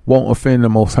won't offend the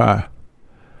Most High.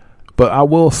 But I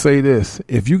will say this.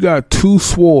 If you got 2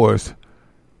 swords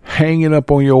hanging up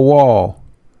on your wall,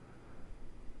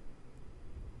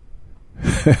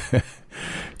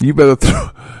 you better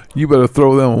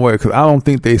throw them away, because I don't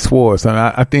think they swords. And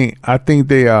I think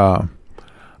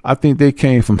they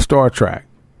came from Star Trek.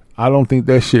 I don't think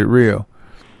that shit real.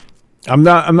 I'm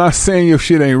not saying your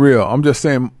shit ain't real. I'm just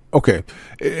saying, okay,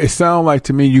 it sounds like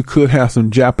to me you could have some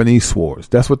Japanese swords.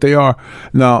 That's what they are.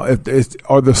 Now,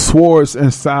 are the swords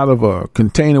inside of a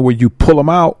container where you pull them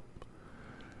out?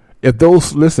 If those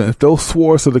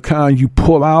swords are the kind you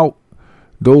pull out,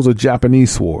 those are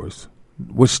Japanese swords,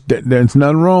 which there's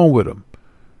nothing wrong with them.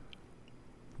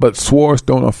 But swords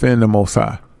don't offend the Most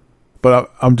High.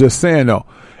 But I'm just saying though,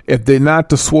 if they're not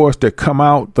the swords that come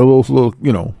out, those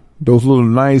little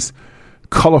nice,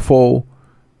 colorful,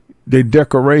 they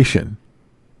decoration.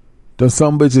 Then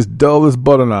some bitches dull as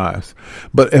butter knives.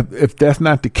 But if that's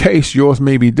not the case, yours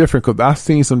may be different. Because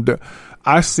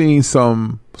I've seen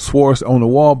some swords on the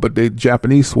wall, but they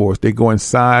Japanese swords. They go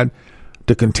inside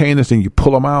the containers and you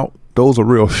pull them out. Those are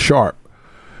real sharp.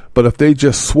 But if they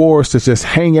just swords that's just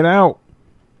hanging out,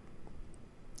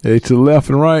 they to the left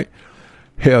and right,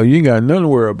 hell, you ain't got nothing to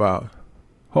worry about.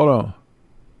 Hold on.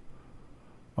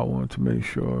 I want to make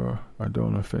sure I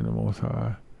don't offend the Most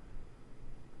High.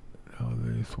 No,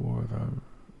 they swore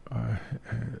I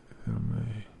had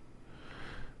them.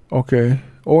 Okay.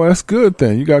 Oh, that's good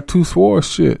then. You got 2 swords,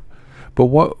 shit. But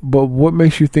what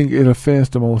makes you think it offends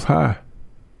the Most High?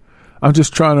 I'm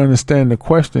just trying to understand the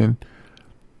question,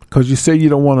 because you say you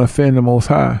don't want to offend the Most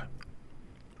High.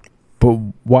 But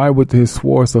why would his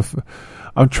swords?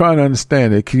 I'm trying to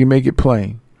understand it. Can you make it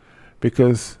plain?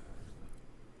 Because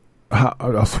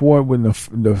a sword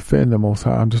wouldn't defend the Most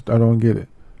High. I don't get it.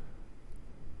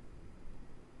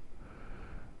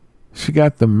 She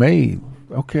got them made.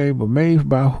 Okay, but made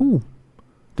by who?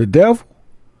 The devil?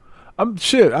 I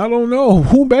don't know.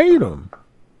 Who made them?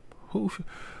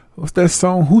 What's that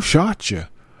song? Who shot you?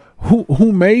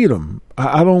 Who made them?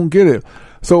 I don't get it.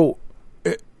 So,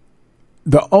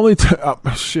 the only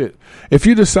if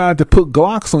you decide to put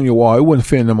Glocks on your wall, it wouldn't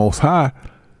offend the Most High.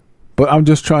 But I'm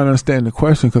just trying to understand the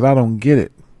question because I don't get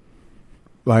it.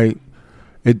 Like,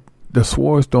 the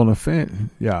swords don't offend.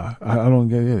 Yeah, I don't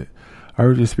get it. I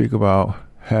heard you speak about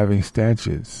having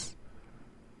statues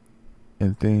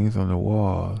and things on the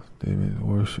walls. They mean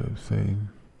worship, saying,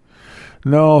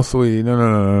 no, sweetie,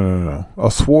 no. A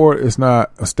sword is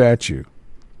not a statue.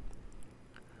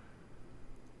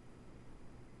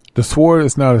 The sword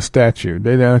is not a statue.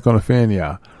 They're not going to offend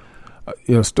y'all.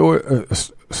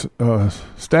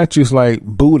 Statues like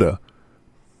Buddha,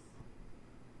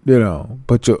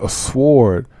 but a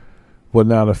sword would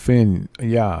not offend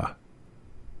y'all.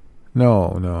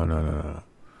 No.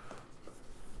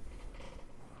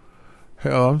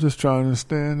 Hell, I'm just trying to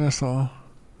understand. That's all.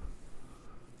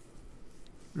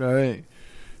 Right?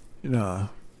 Yeah,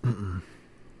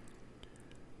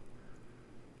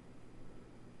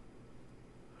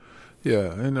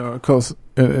 because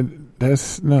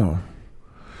that's no.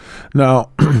 Now,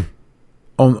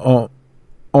 on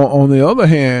the other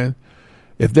hand,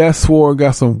 if that sword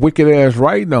got some wicked ass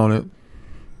writing on it,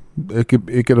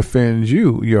 it could offend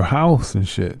you, your house and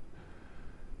shit.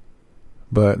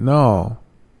 But no,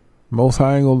 Most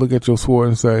High ain't gonna look at your sword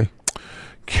and say,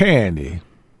 Candy,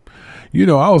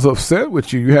 I was upset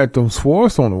with you. You had them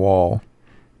swords on the wall.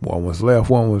 One was left,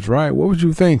 one was right. What was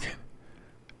you thinking?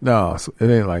 No, it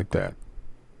ain't like that.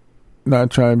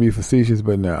 Not trying to be facetious,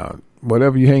 but no.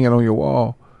 Whatever you hanging on your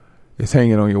wall, it's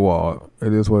hanging on your wall.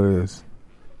 It is what it is.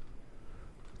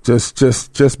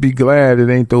 Just be glad it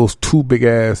ain't those two big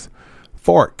ass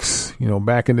forks.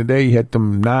 Back in the day, you had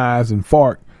them knives and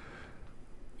fork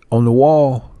on the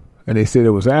wall, and they said it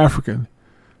was African.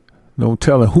 No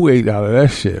telling who ate out of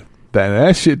that shit.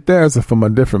 That shit there is from a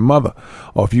different mother.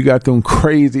 Or if you got them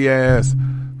crazy ass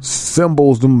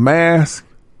symbols, them masks,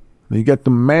 and you got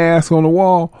the mask on the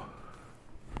wall.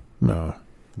 No,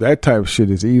 that type of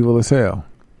shit is evil as hell.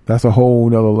 That's a whole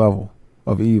nother level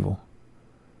of evil.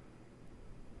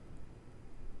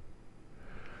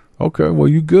 Okay, well,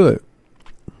 you good.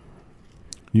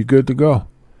 You good to go.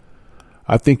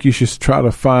 I think you should try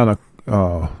to find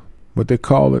what they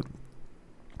call it.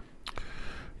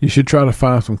 You should try to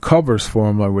find some covers for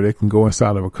them, like where they can go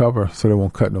inside of a cover so they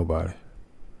won't cut nobody.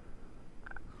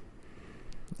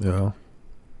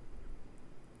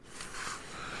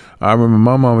 I remember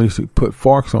my mama used to put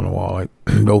forks on the wall, like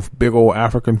those big old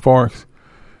African forks,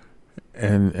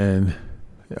 and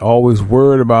always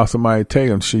worried about somebody taking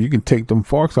them. Shit, you can take them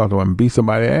forks out the way and beat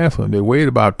somebody's ass with them. They weighed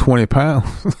about 20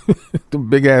 pounds. Them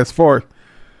big ass forks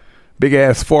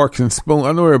and spoon.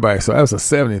 I know everybody, so that's a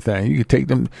 70 thing. You could take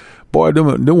them, boy,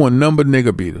 them one number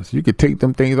nigger beaters. You could take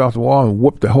them things off the wall and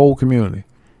whoop the whole community.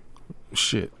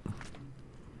 Shit.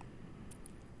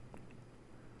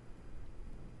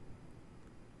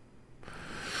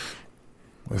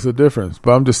 It's a difference.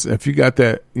 But I'm just, if you got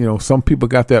that, some people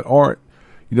got that art,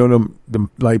 them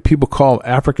like people call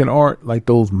African art, like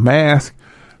those masks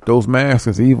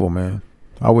is evil, man.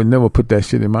 I would never put that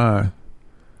shit in mine.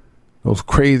 Those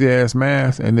crazy ass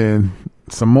masks. And then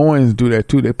Samoans do that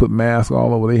too. They put masks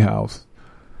all over their house.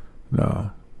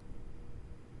 No.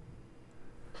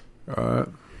 All right.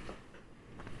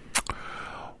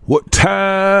 What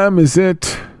time is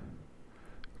it?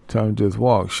 Time to just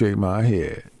walk, shake my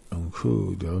head. I'm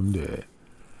cool, I'm dead.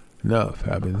 Enough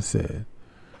having said.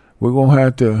 We're going to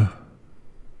have to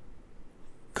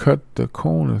cut the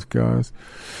corners, guys.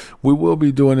 We will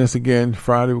be doing this again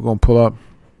Friday. We're going to pull up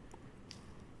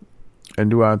and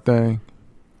do our thing.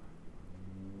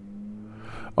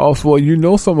 Also, well, you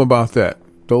know something about that.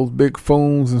 Those big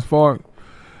phones and spark.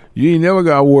 You ain't never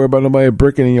got to worry about nobody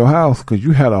breaking in your house because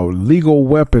you had a legal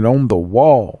weapon on the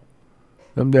wall.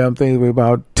 Them damn things weigh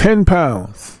about 10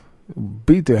 pounds.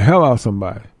 Beat the hell out of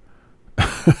somebody.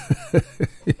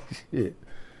 Shit.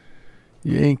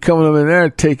 You ain't coming up in there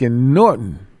taking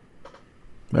nothing.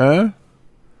 Huh?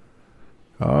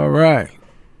 All right.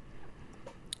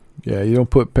 Yeah, you don't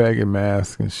put pagan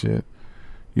masks and shit.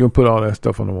 You don't put all that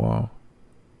stuff on the wall.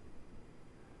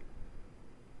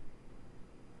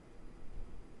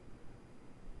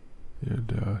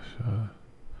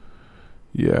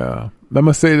 Yeah. Let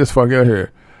me say this before I get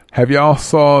here. Have y'all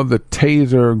saw the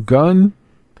taser gun?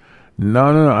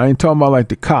 No. I ain't talking about like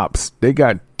the cops. They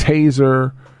got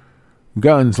taser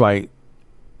guns, like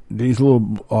these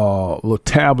little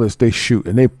tablets they shoot,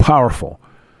 and they powerful.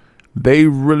 They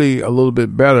really a little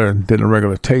bit better than a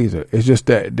regular taser. It's just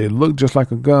that they look just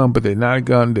like a gun, but they're not a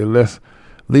gun. They're less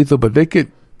lethal, but they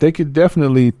could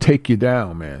definitely take you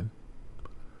down, man.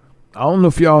 I don't know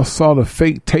if y'all saw the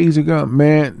fake taser gun,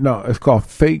 man. No, it's called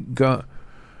fake gun.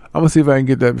 I'm gonna see if I can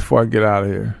get that before I get out of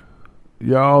here.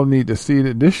 Y'all need to see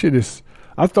that this shit is.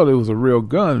 I thought it was a real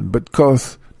gun, but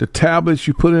because the tablets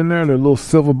you put in there, the little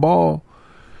silver ball,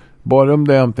 boy, them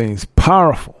damn things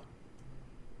powerful.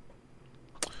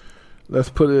 Let's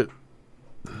put it.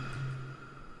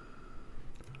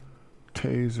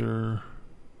 Taser.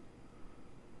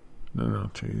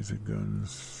 No, taser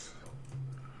guns.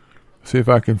 See if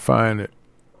I can find it.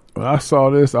 When I saw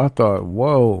this, I thought,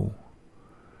 whoa.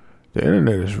 The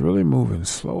internet is really moving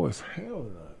slow as hell.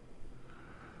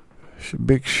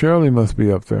 Big Shirley must be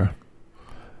up there.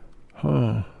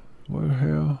 Huh. What the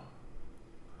hell?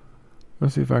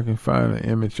 Let's see if I can find an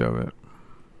image of it.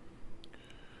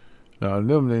 No,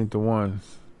 them ain't the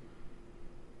ones.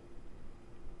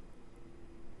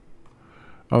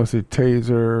 I would say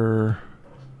taser.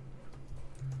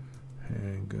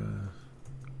 Handgun.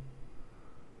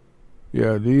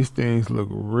 Yeah, these things look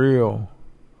real.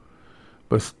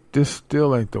 But this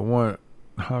still ain't the one.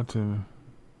 How to...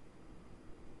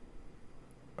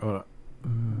 I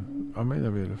may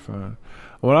not be able to find.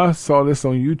 When I saw this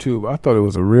on YouTube, I thought it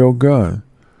was a real gun.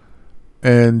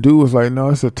 And dude was like, no,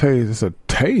 it's a taser. It's a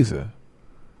taser.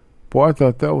 Boy, I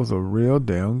thought that was a real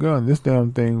damn gun. This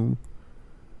damn thing,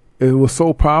 it was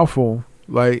so powerful.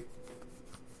 Like,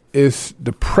 it's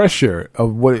the pressure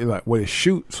of what it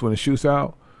shoots when it shoots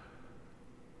out.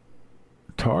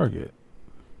 Target.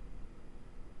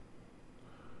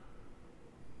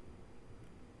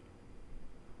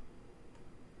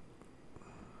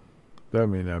 That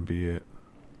may not be it.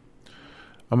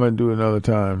 I'm going to do it another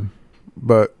time.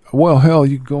 But, well, hell,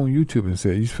 you can go on YouTube and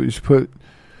say, you should put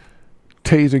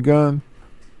taser gun.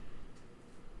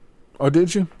 Oh,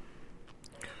 did you?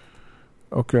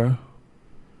 Okay.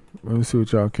 Let me see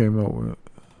what y'all came up with.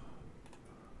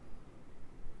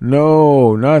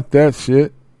 No, not that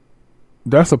shit.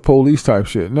 That's a police type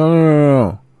shit.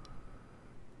 No.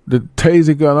 The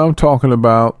taser gun I'm talking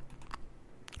about,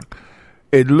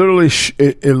 it literally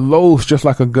it loads just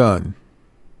like a gun.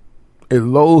 It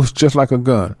loads just like a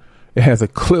gun. It has a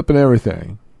clip and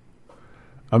everything.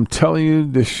 I'm telling you,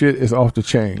 this shit is off the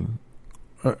chain.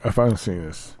 If I can see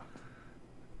this.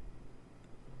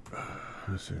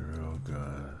 Let's see, real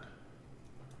gun.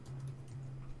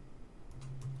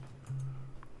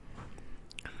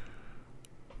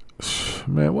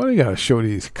 Man, why do you gotta show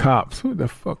these cops? Who the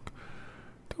fuck?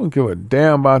 Don't give a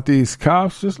damn about these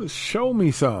cops. Just show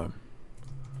me some.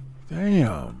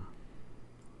 Damn.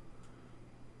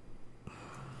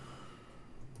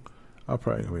 I'll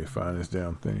probably wait to find this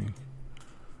damn thing.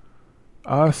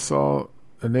 I saw,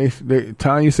 and they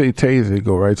time you say taser, they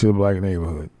go right to the black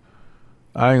neighborhood.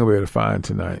 I ain't gonna be able to find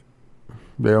tonight.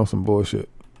 They're on some bullshit.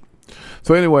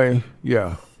 So anyway,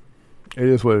 yeah, it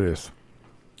is what it is.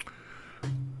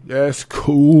 That's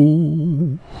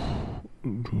cool.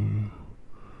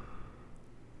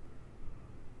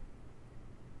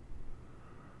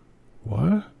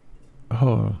 What?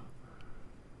 Oh,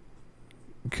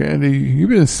 Candy, you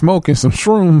been smoking some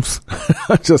shrooms?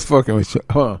 Just fucking with you,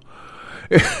 huh?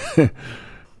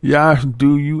 Yash,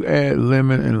 do you add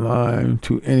lemon and lime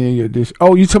to any of your dishes?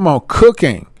 Oh, you talking about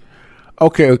cooking?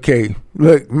 Okay.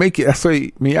 Look, make it. I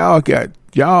say,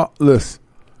 y'all. Listen,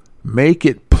 make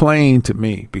it plain to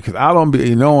me because I don't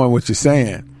be knowing what you're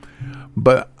saying.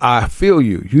 But I feel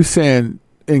you. You saying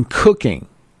in cooking,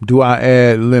 do I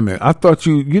add lemon? I thought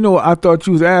you. You know, I thought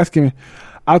you was asking.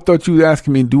 I thought you was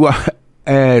asking me, do I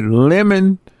add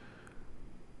lemon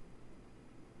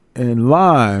and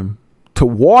lime to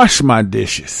wash my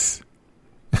dishes?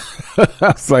 I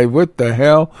was like, what the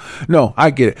hell? No, I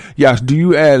get it. Yes, do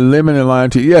you add lemon and lime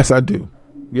to? Yes, I do.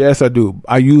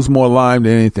 I use more lime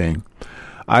than anything.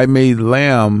 I made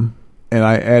lamb and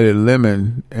I added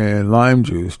lemon and lime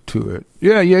juice to it.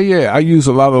 Yeah. I use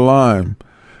a lot of lime.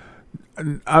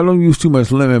 I don't use too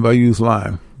much lemon, but I use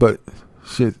lime. But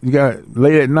shit, you got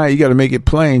late at night, you got to make it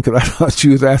plain because I thought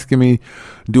you was asking me,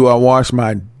 do I wash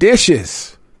my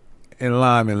dishes in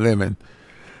lime and lemon?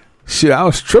 Shit, I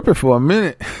was tripping for a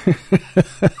minute.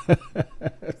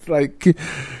 It's like,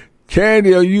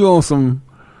 Candy, are you on some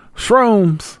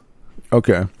shrooms?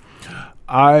 Okay.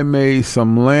 I made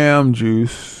some lamb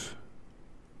juice.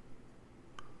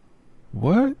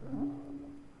 What?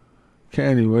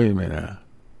 Candy, wait a minute now.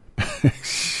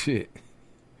 Shit.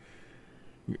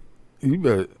 You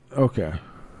better, okay.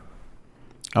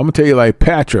 I'm gonna tell you like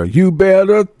Patra. You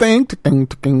better think.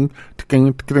 You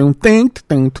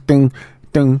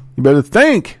better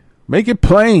think. Make it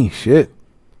plain. Shit.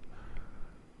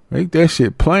 Make that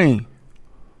shit plain.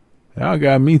 Y'all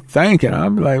got me thinking.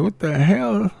 I'm like, what the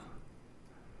hell?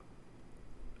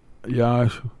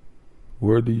 Josh,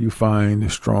 where do you find the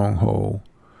stronghold?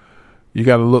 You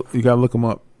gotta look them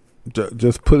up.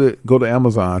 Just put it. Go to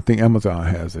Amazon. I think Amazon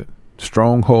has it.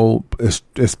 Stronghold. It's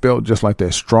spelled just like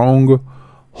that.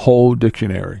 Stronghold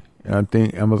dictionary. And I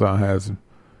think Amazon has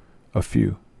a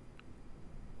few.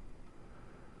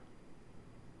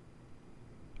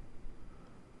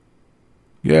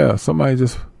 Yeah, somebody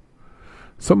just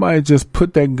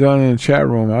put that gun in the chat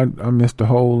room. I missed the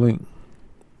whole link.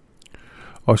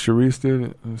 Oh, Sharice did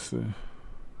it. Let's see.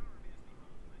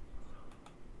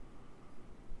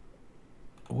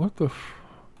 What the?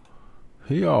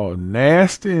 He all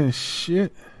nasty and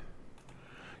shit.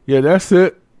 Yeah, that's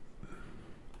it.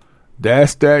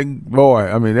 That's that boy.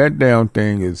 I mean, that damn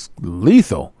thing is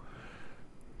lethal.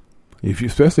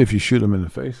 Especially if you shoot him in the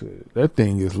face, that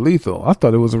thing is lethal. I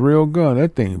thought it was a real gun.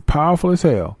 That thing powerful as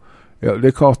hell.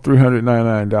 They cost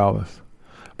 $399.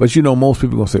 But you know, most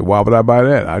people gonna say, "Why would I buy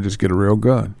that? I just get a real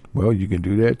gun." Well, you can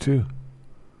do that too.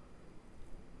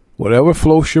 Whatever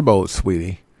floats your boat,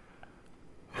 sweetie.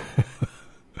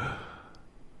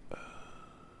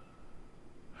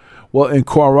 Well, in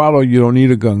Colorado, you don't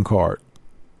need a gun card.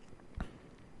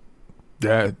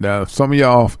 Now, some of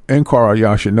y'all in Colorado,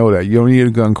 y'all should know that. You don't need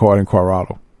a gun card in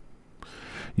Colorado.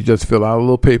 You just fill out a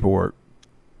little paperwork.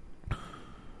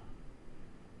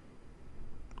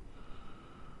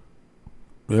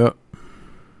 Yep.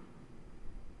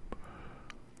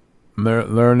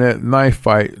 Learn that knife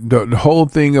fight. The whole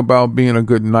thing about being a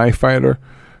good knife fighter,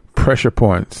 pressure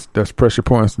points. That's pressure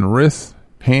points in the wrists,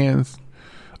 hands,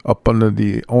 up under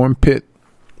the armpit,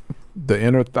 the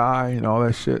inner thigh, and all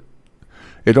that shit.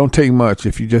 It don't take much.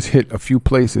 If you just hit a few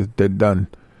places, they're done.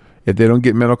 If they don't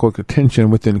get medical attention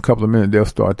within a couple of minutes, they'll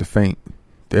start to faint.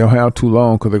 They don't have too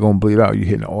long because they're going to bleed out. You're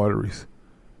hitting the arteries.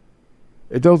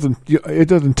 It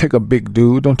doesn't take a big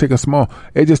dude. It don't take a small.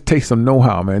 It just takes some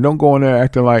know-how, man. Don't go in there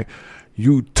acting like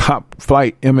you top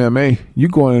flight MMA. You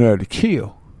going in there to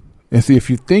kill. And see, if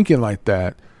you're thinking like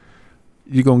that,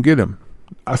 you're going to get him.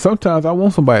 Sometimes I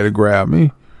want somebody to grab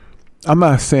me. I'm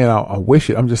not saying I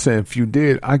wish it. I'm just saying if you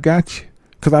did, I got you.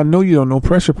 Because I know you don't know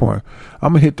pressure point.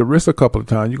 I'm going to hit the wrist a couple of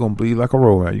times. You're going to bleed like a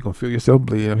robot. You're going to feel yourself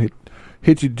bleed.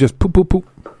 Hit you just poop, poop, poop.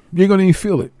 You ain't going to even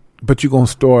feel it. But you're going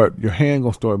to start, your hand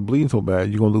going to start bleeding so bad,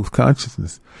 you're going to lose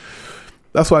consciousness.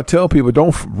 That's why I tell people,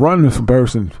 don't run if a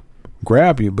person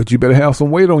grab you, but you better have some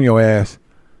weight on your ass.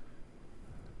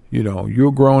 You know, you're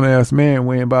a grown-ass man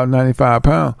weighing about 95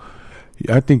 pounds.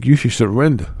 I think you should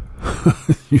surrender.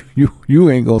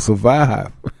 You ain't going to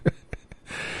survive.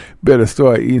 Better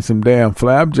start eating some damn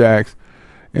flapjacks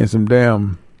and some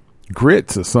damn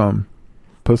grits or something.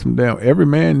 Put some damn, every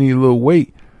man need a little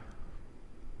weight.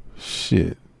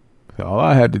 Shit. All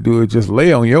I had to do is just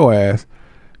lay on your ass.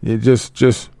 It just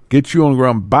get you on the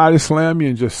ground, body slam you,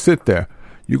 and just sit there.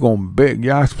 You're going to beg,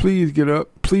 Josh, please get up.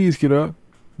 Please get up.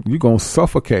 You're going to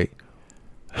suffocate.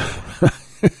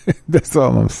 That's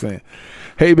all I'm saying.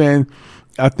 Hey, man,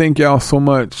 I thank y'all so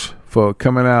much for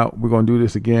coming out. We're going to do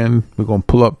this again. We're going to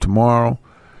pull up tomorrow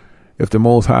if the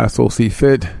Most High so see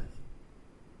fit.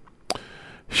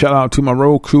 Shout out to my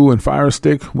road crew and Fire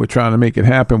Stick. We're trying to make it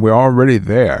happen. We're already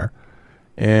there.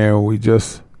 And we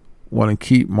just want to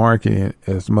keep marketing it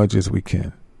as much as we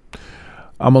can.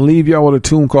 I'm going to leave y'all with a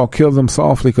tune called Kill Them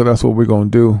Softly, because that's what we're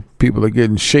going to do. People are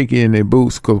getting shaky in their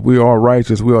boots because we are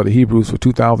righteous. We are the Hebrews for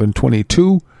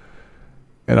 2022.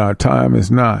 And our time is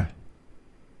nigh.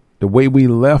 The way we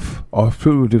left, or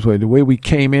put it this way, the way we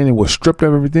came in and were stripped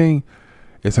of everything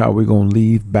is how we're going to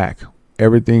leave back.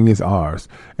 Everything is ours.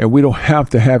 And we don't have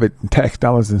to have it in tax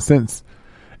dollars and cents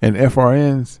and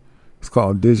FRNs. It's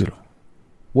called digital.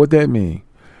 What that mean?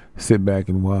 Sit back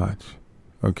and watch.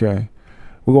 Okay?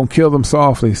 We're going to kill them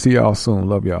softly. See y'all soon.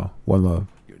 Love y'all. One love.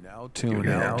 You're now tuned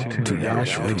out to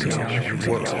Yash Radio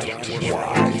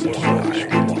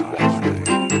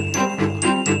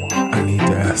I need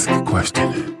to ask a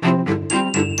question.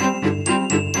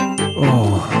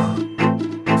 Oh,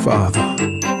 Father,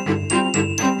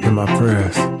 in my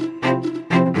prayers,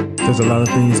 there's a lot of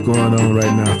things going on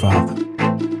right now, Father.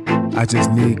 I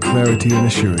just need clarity and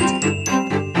assurity.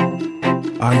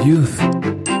 Our youth,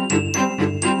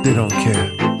 they don't care.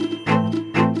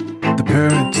 The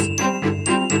parents,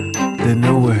 they're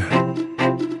nowhere.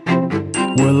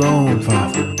 We're alone,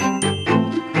 Father.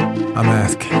 I'm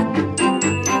asking,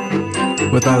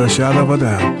 will without a shadow of a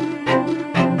doubt,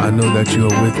 I know that you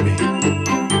are with me.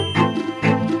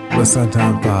 But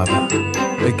sometimes, Father,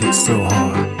 it gets so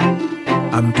hard.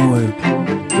 I'm doing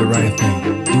the right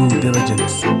thing, due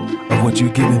diligence of what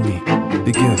you've given me.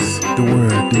 The gifts, the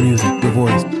word, the music, the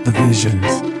voice, the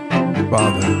visions.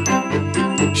 Father,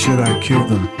 should I kill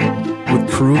them with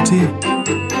cruelty?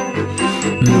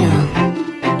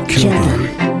 No. Kill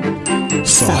them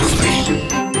softly.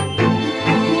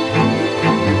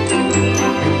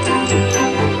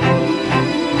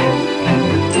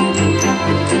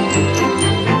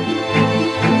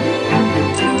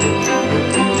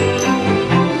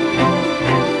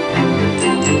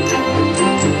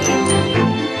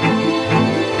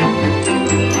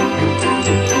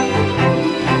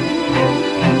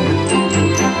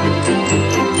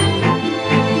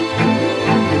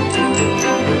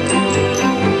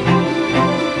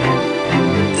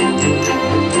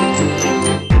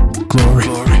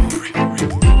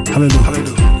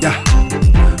 Hallelujah.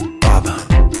 Father,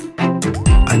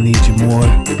 I need you more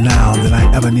now than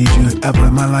I ever need you ever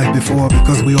in my life before,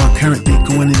 because we are currently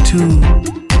going into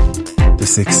the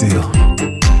sixth seal.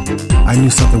 I knew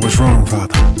something was wrong,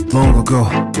 Father, long ago.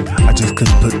 I just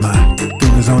couldn't put my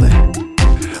fingers on it.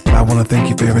 But I want to thank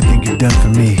you for everything you've done for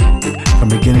me, from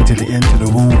beginning to the end, to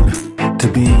the womb, to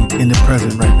being in the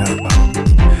present right now,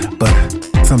 Father. But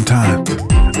sometimes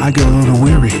I get a little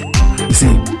weary. You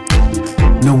see,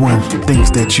 no one thinks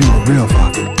that you are real,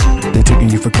 Father. They're taking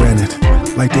you for granted,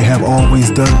 like they have always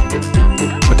done.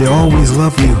 But they always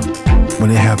love you when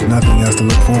they have nothing else to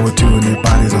look forward to, and their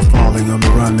bodies are falling on the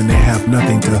run, and they have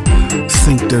nothing to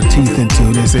sink their teeth into.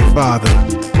 And they say, Father,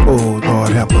 oh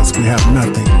Lord, help us, we have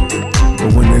nothing.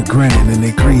 But when they're grinning and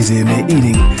they're crazy and they're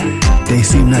eating, they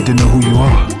seem not to know who you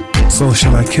are. So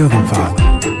shall I kill them, Father?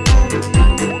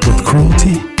 With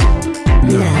cruelty?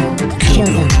 No, kill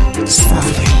them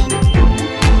softly.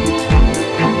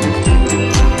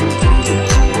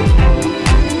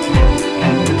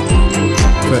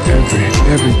 For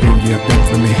everything you have done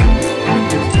for me.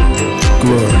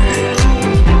 Glory.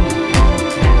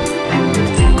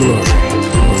 Glory.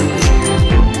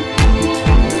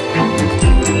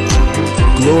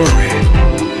 Glory.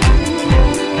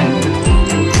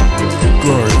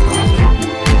 Glory, Father.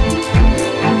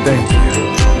 Thank you.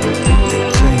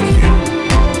 Thank you.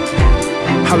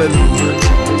 Hallelujah.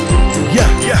 Yeah.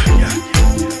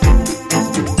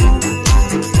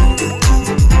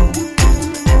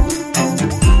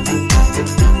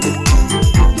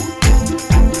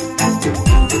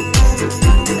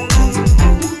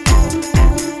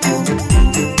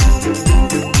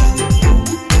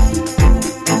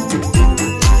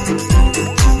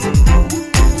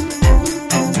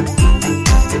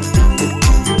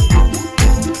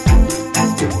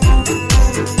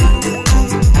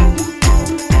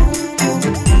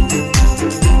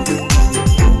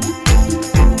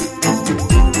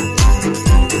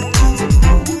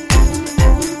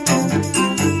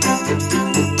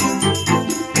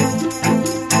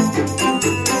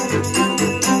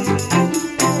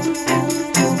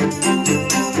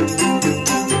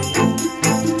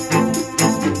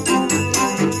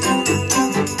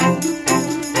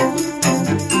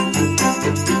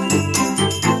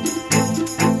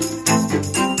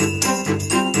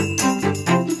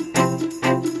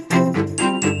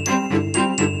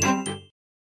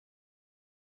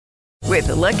 With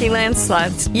the Lucky Land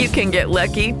Slots, you can get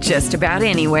lucky just about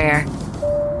anywhere.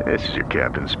 This is your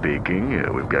captain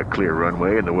speaking. We've got clear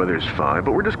runway and the weather's fine,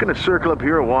 but we're just going to circle up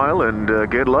here a while and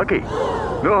get lucky.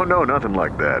 No, nothing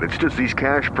like that. It's just these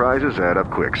cash prizes add up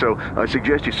quick. So I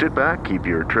suggest you sit back, keep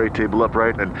your tray table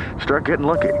upright, and start getting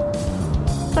lucky.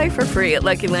 Play for free at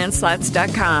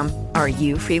LuckyLandSlots.com. Are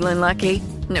you feeling lucky?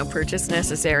 No purchase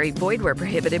necessary. Void where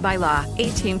prohibited by law.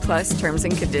 18+ terms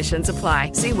and conditions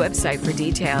apply. See website for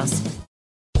details.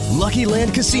 Lucky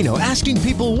Land Casino, asking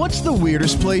people, what's the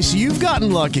weirdest place you've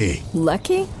gotten lucky?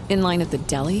 Lucky? In line at the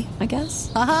deli, I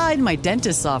guess? Aha, in my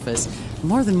dentist's office.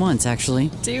 More than once,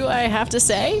 actually. Do I have to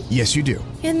say? Yes, you do.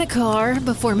 In the car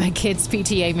before my kids'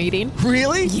 PTA meeting.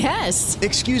 Really? Yes.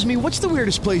 Excuse me, what's the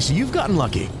weirdest place you've gotten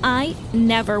lucky? I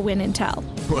never win and tell.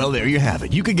 Well, there you have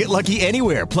it. You can get lucky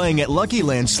anywhere, playing at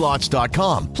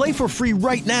LuckyLandSlots.com. Play for free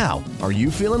right now. Are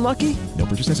you feeling lucky? No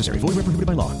purchase necessary. Void where prohibited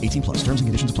by law. 18+ terms and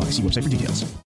conditions apply. See website for details.